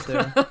believe you out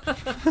there.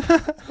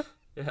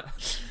 Yeah.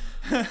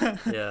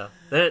 Yeah.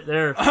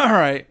 They're all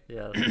right.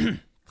 Yeah.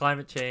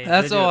 Climate change.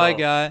 That's all I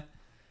got.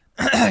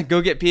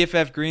 Go get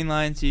PFF Green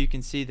Line so you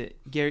can see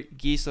that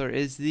Giesler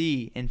is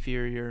the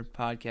inferior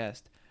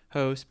podcast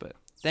host. But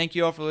thank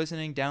you all for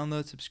listening.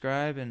 Download,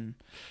 subscribe, and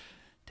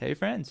tell your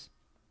friends.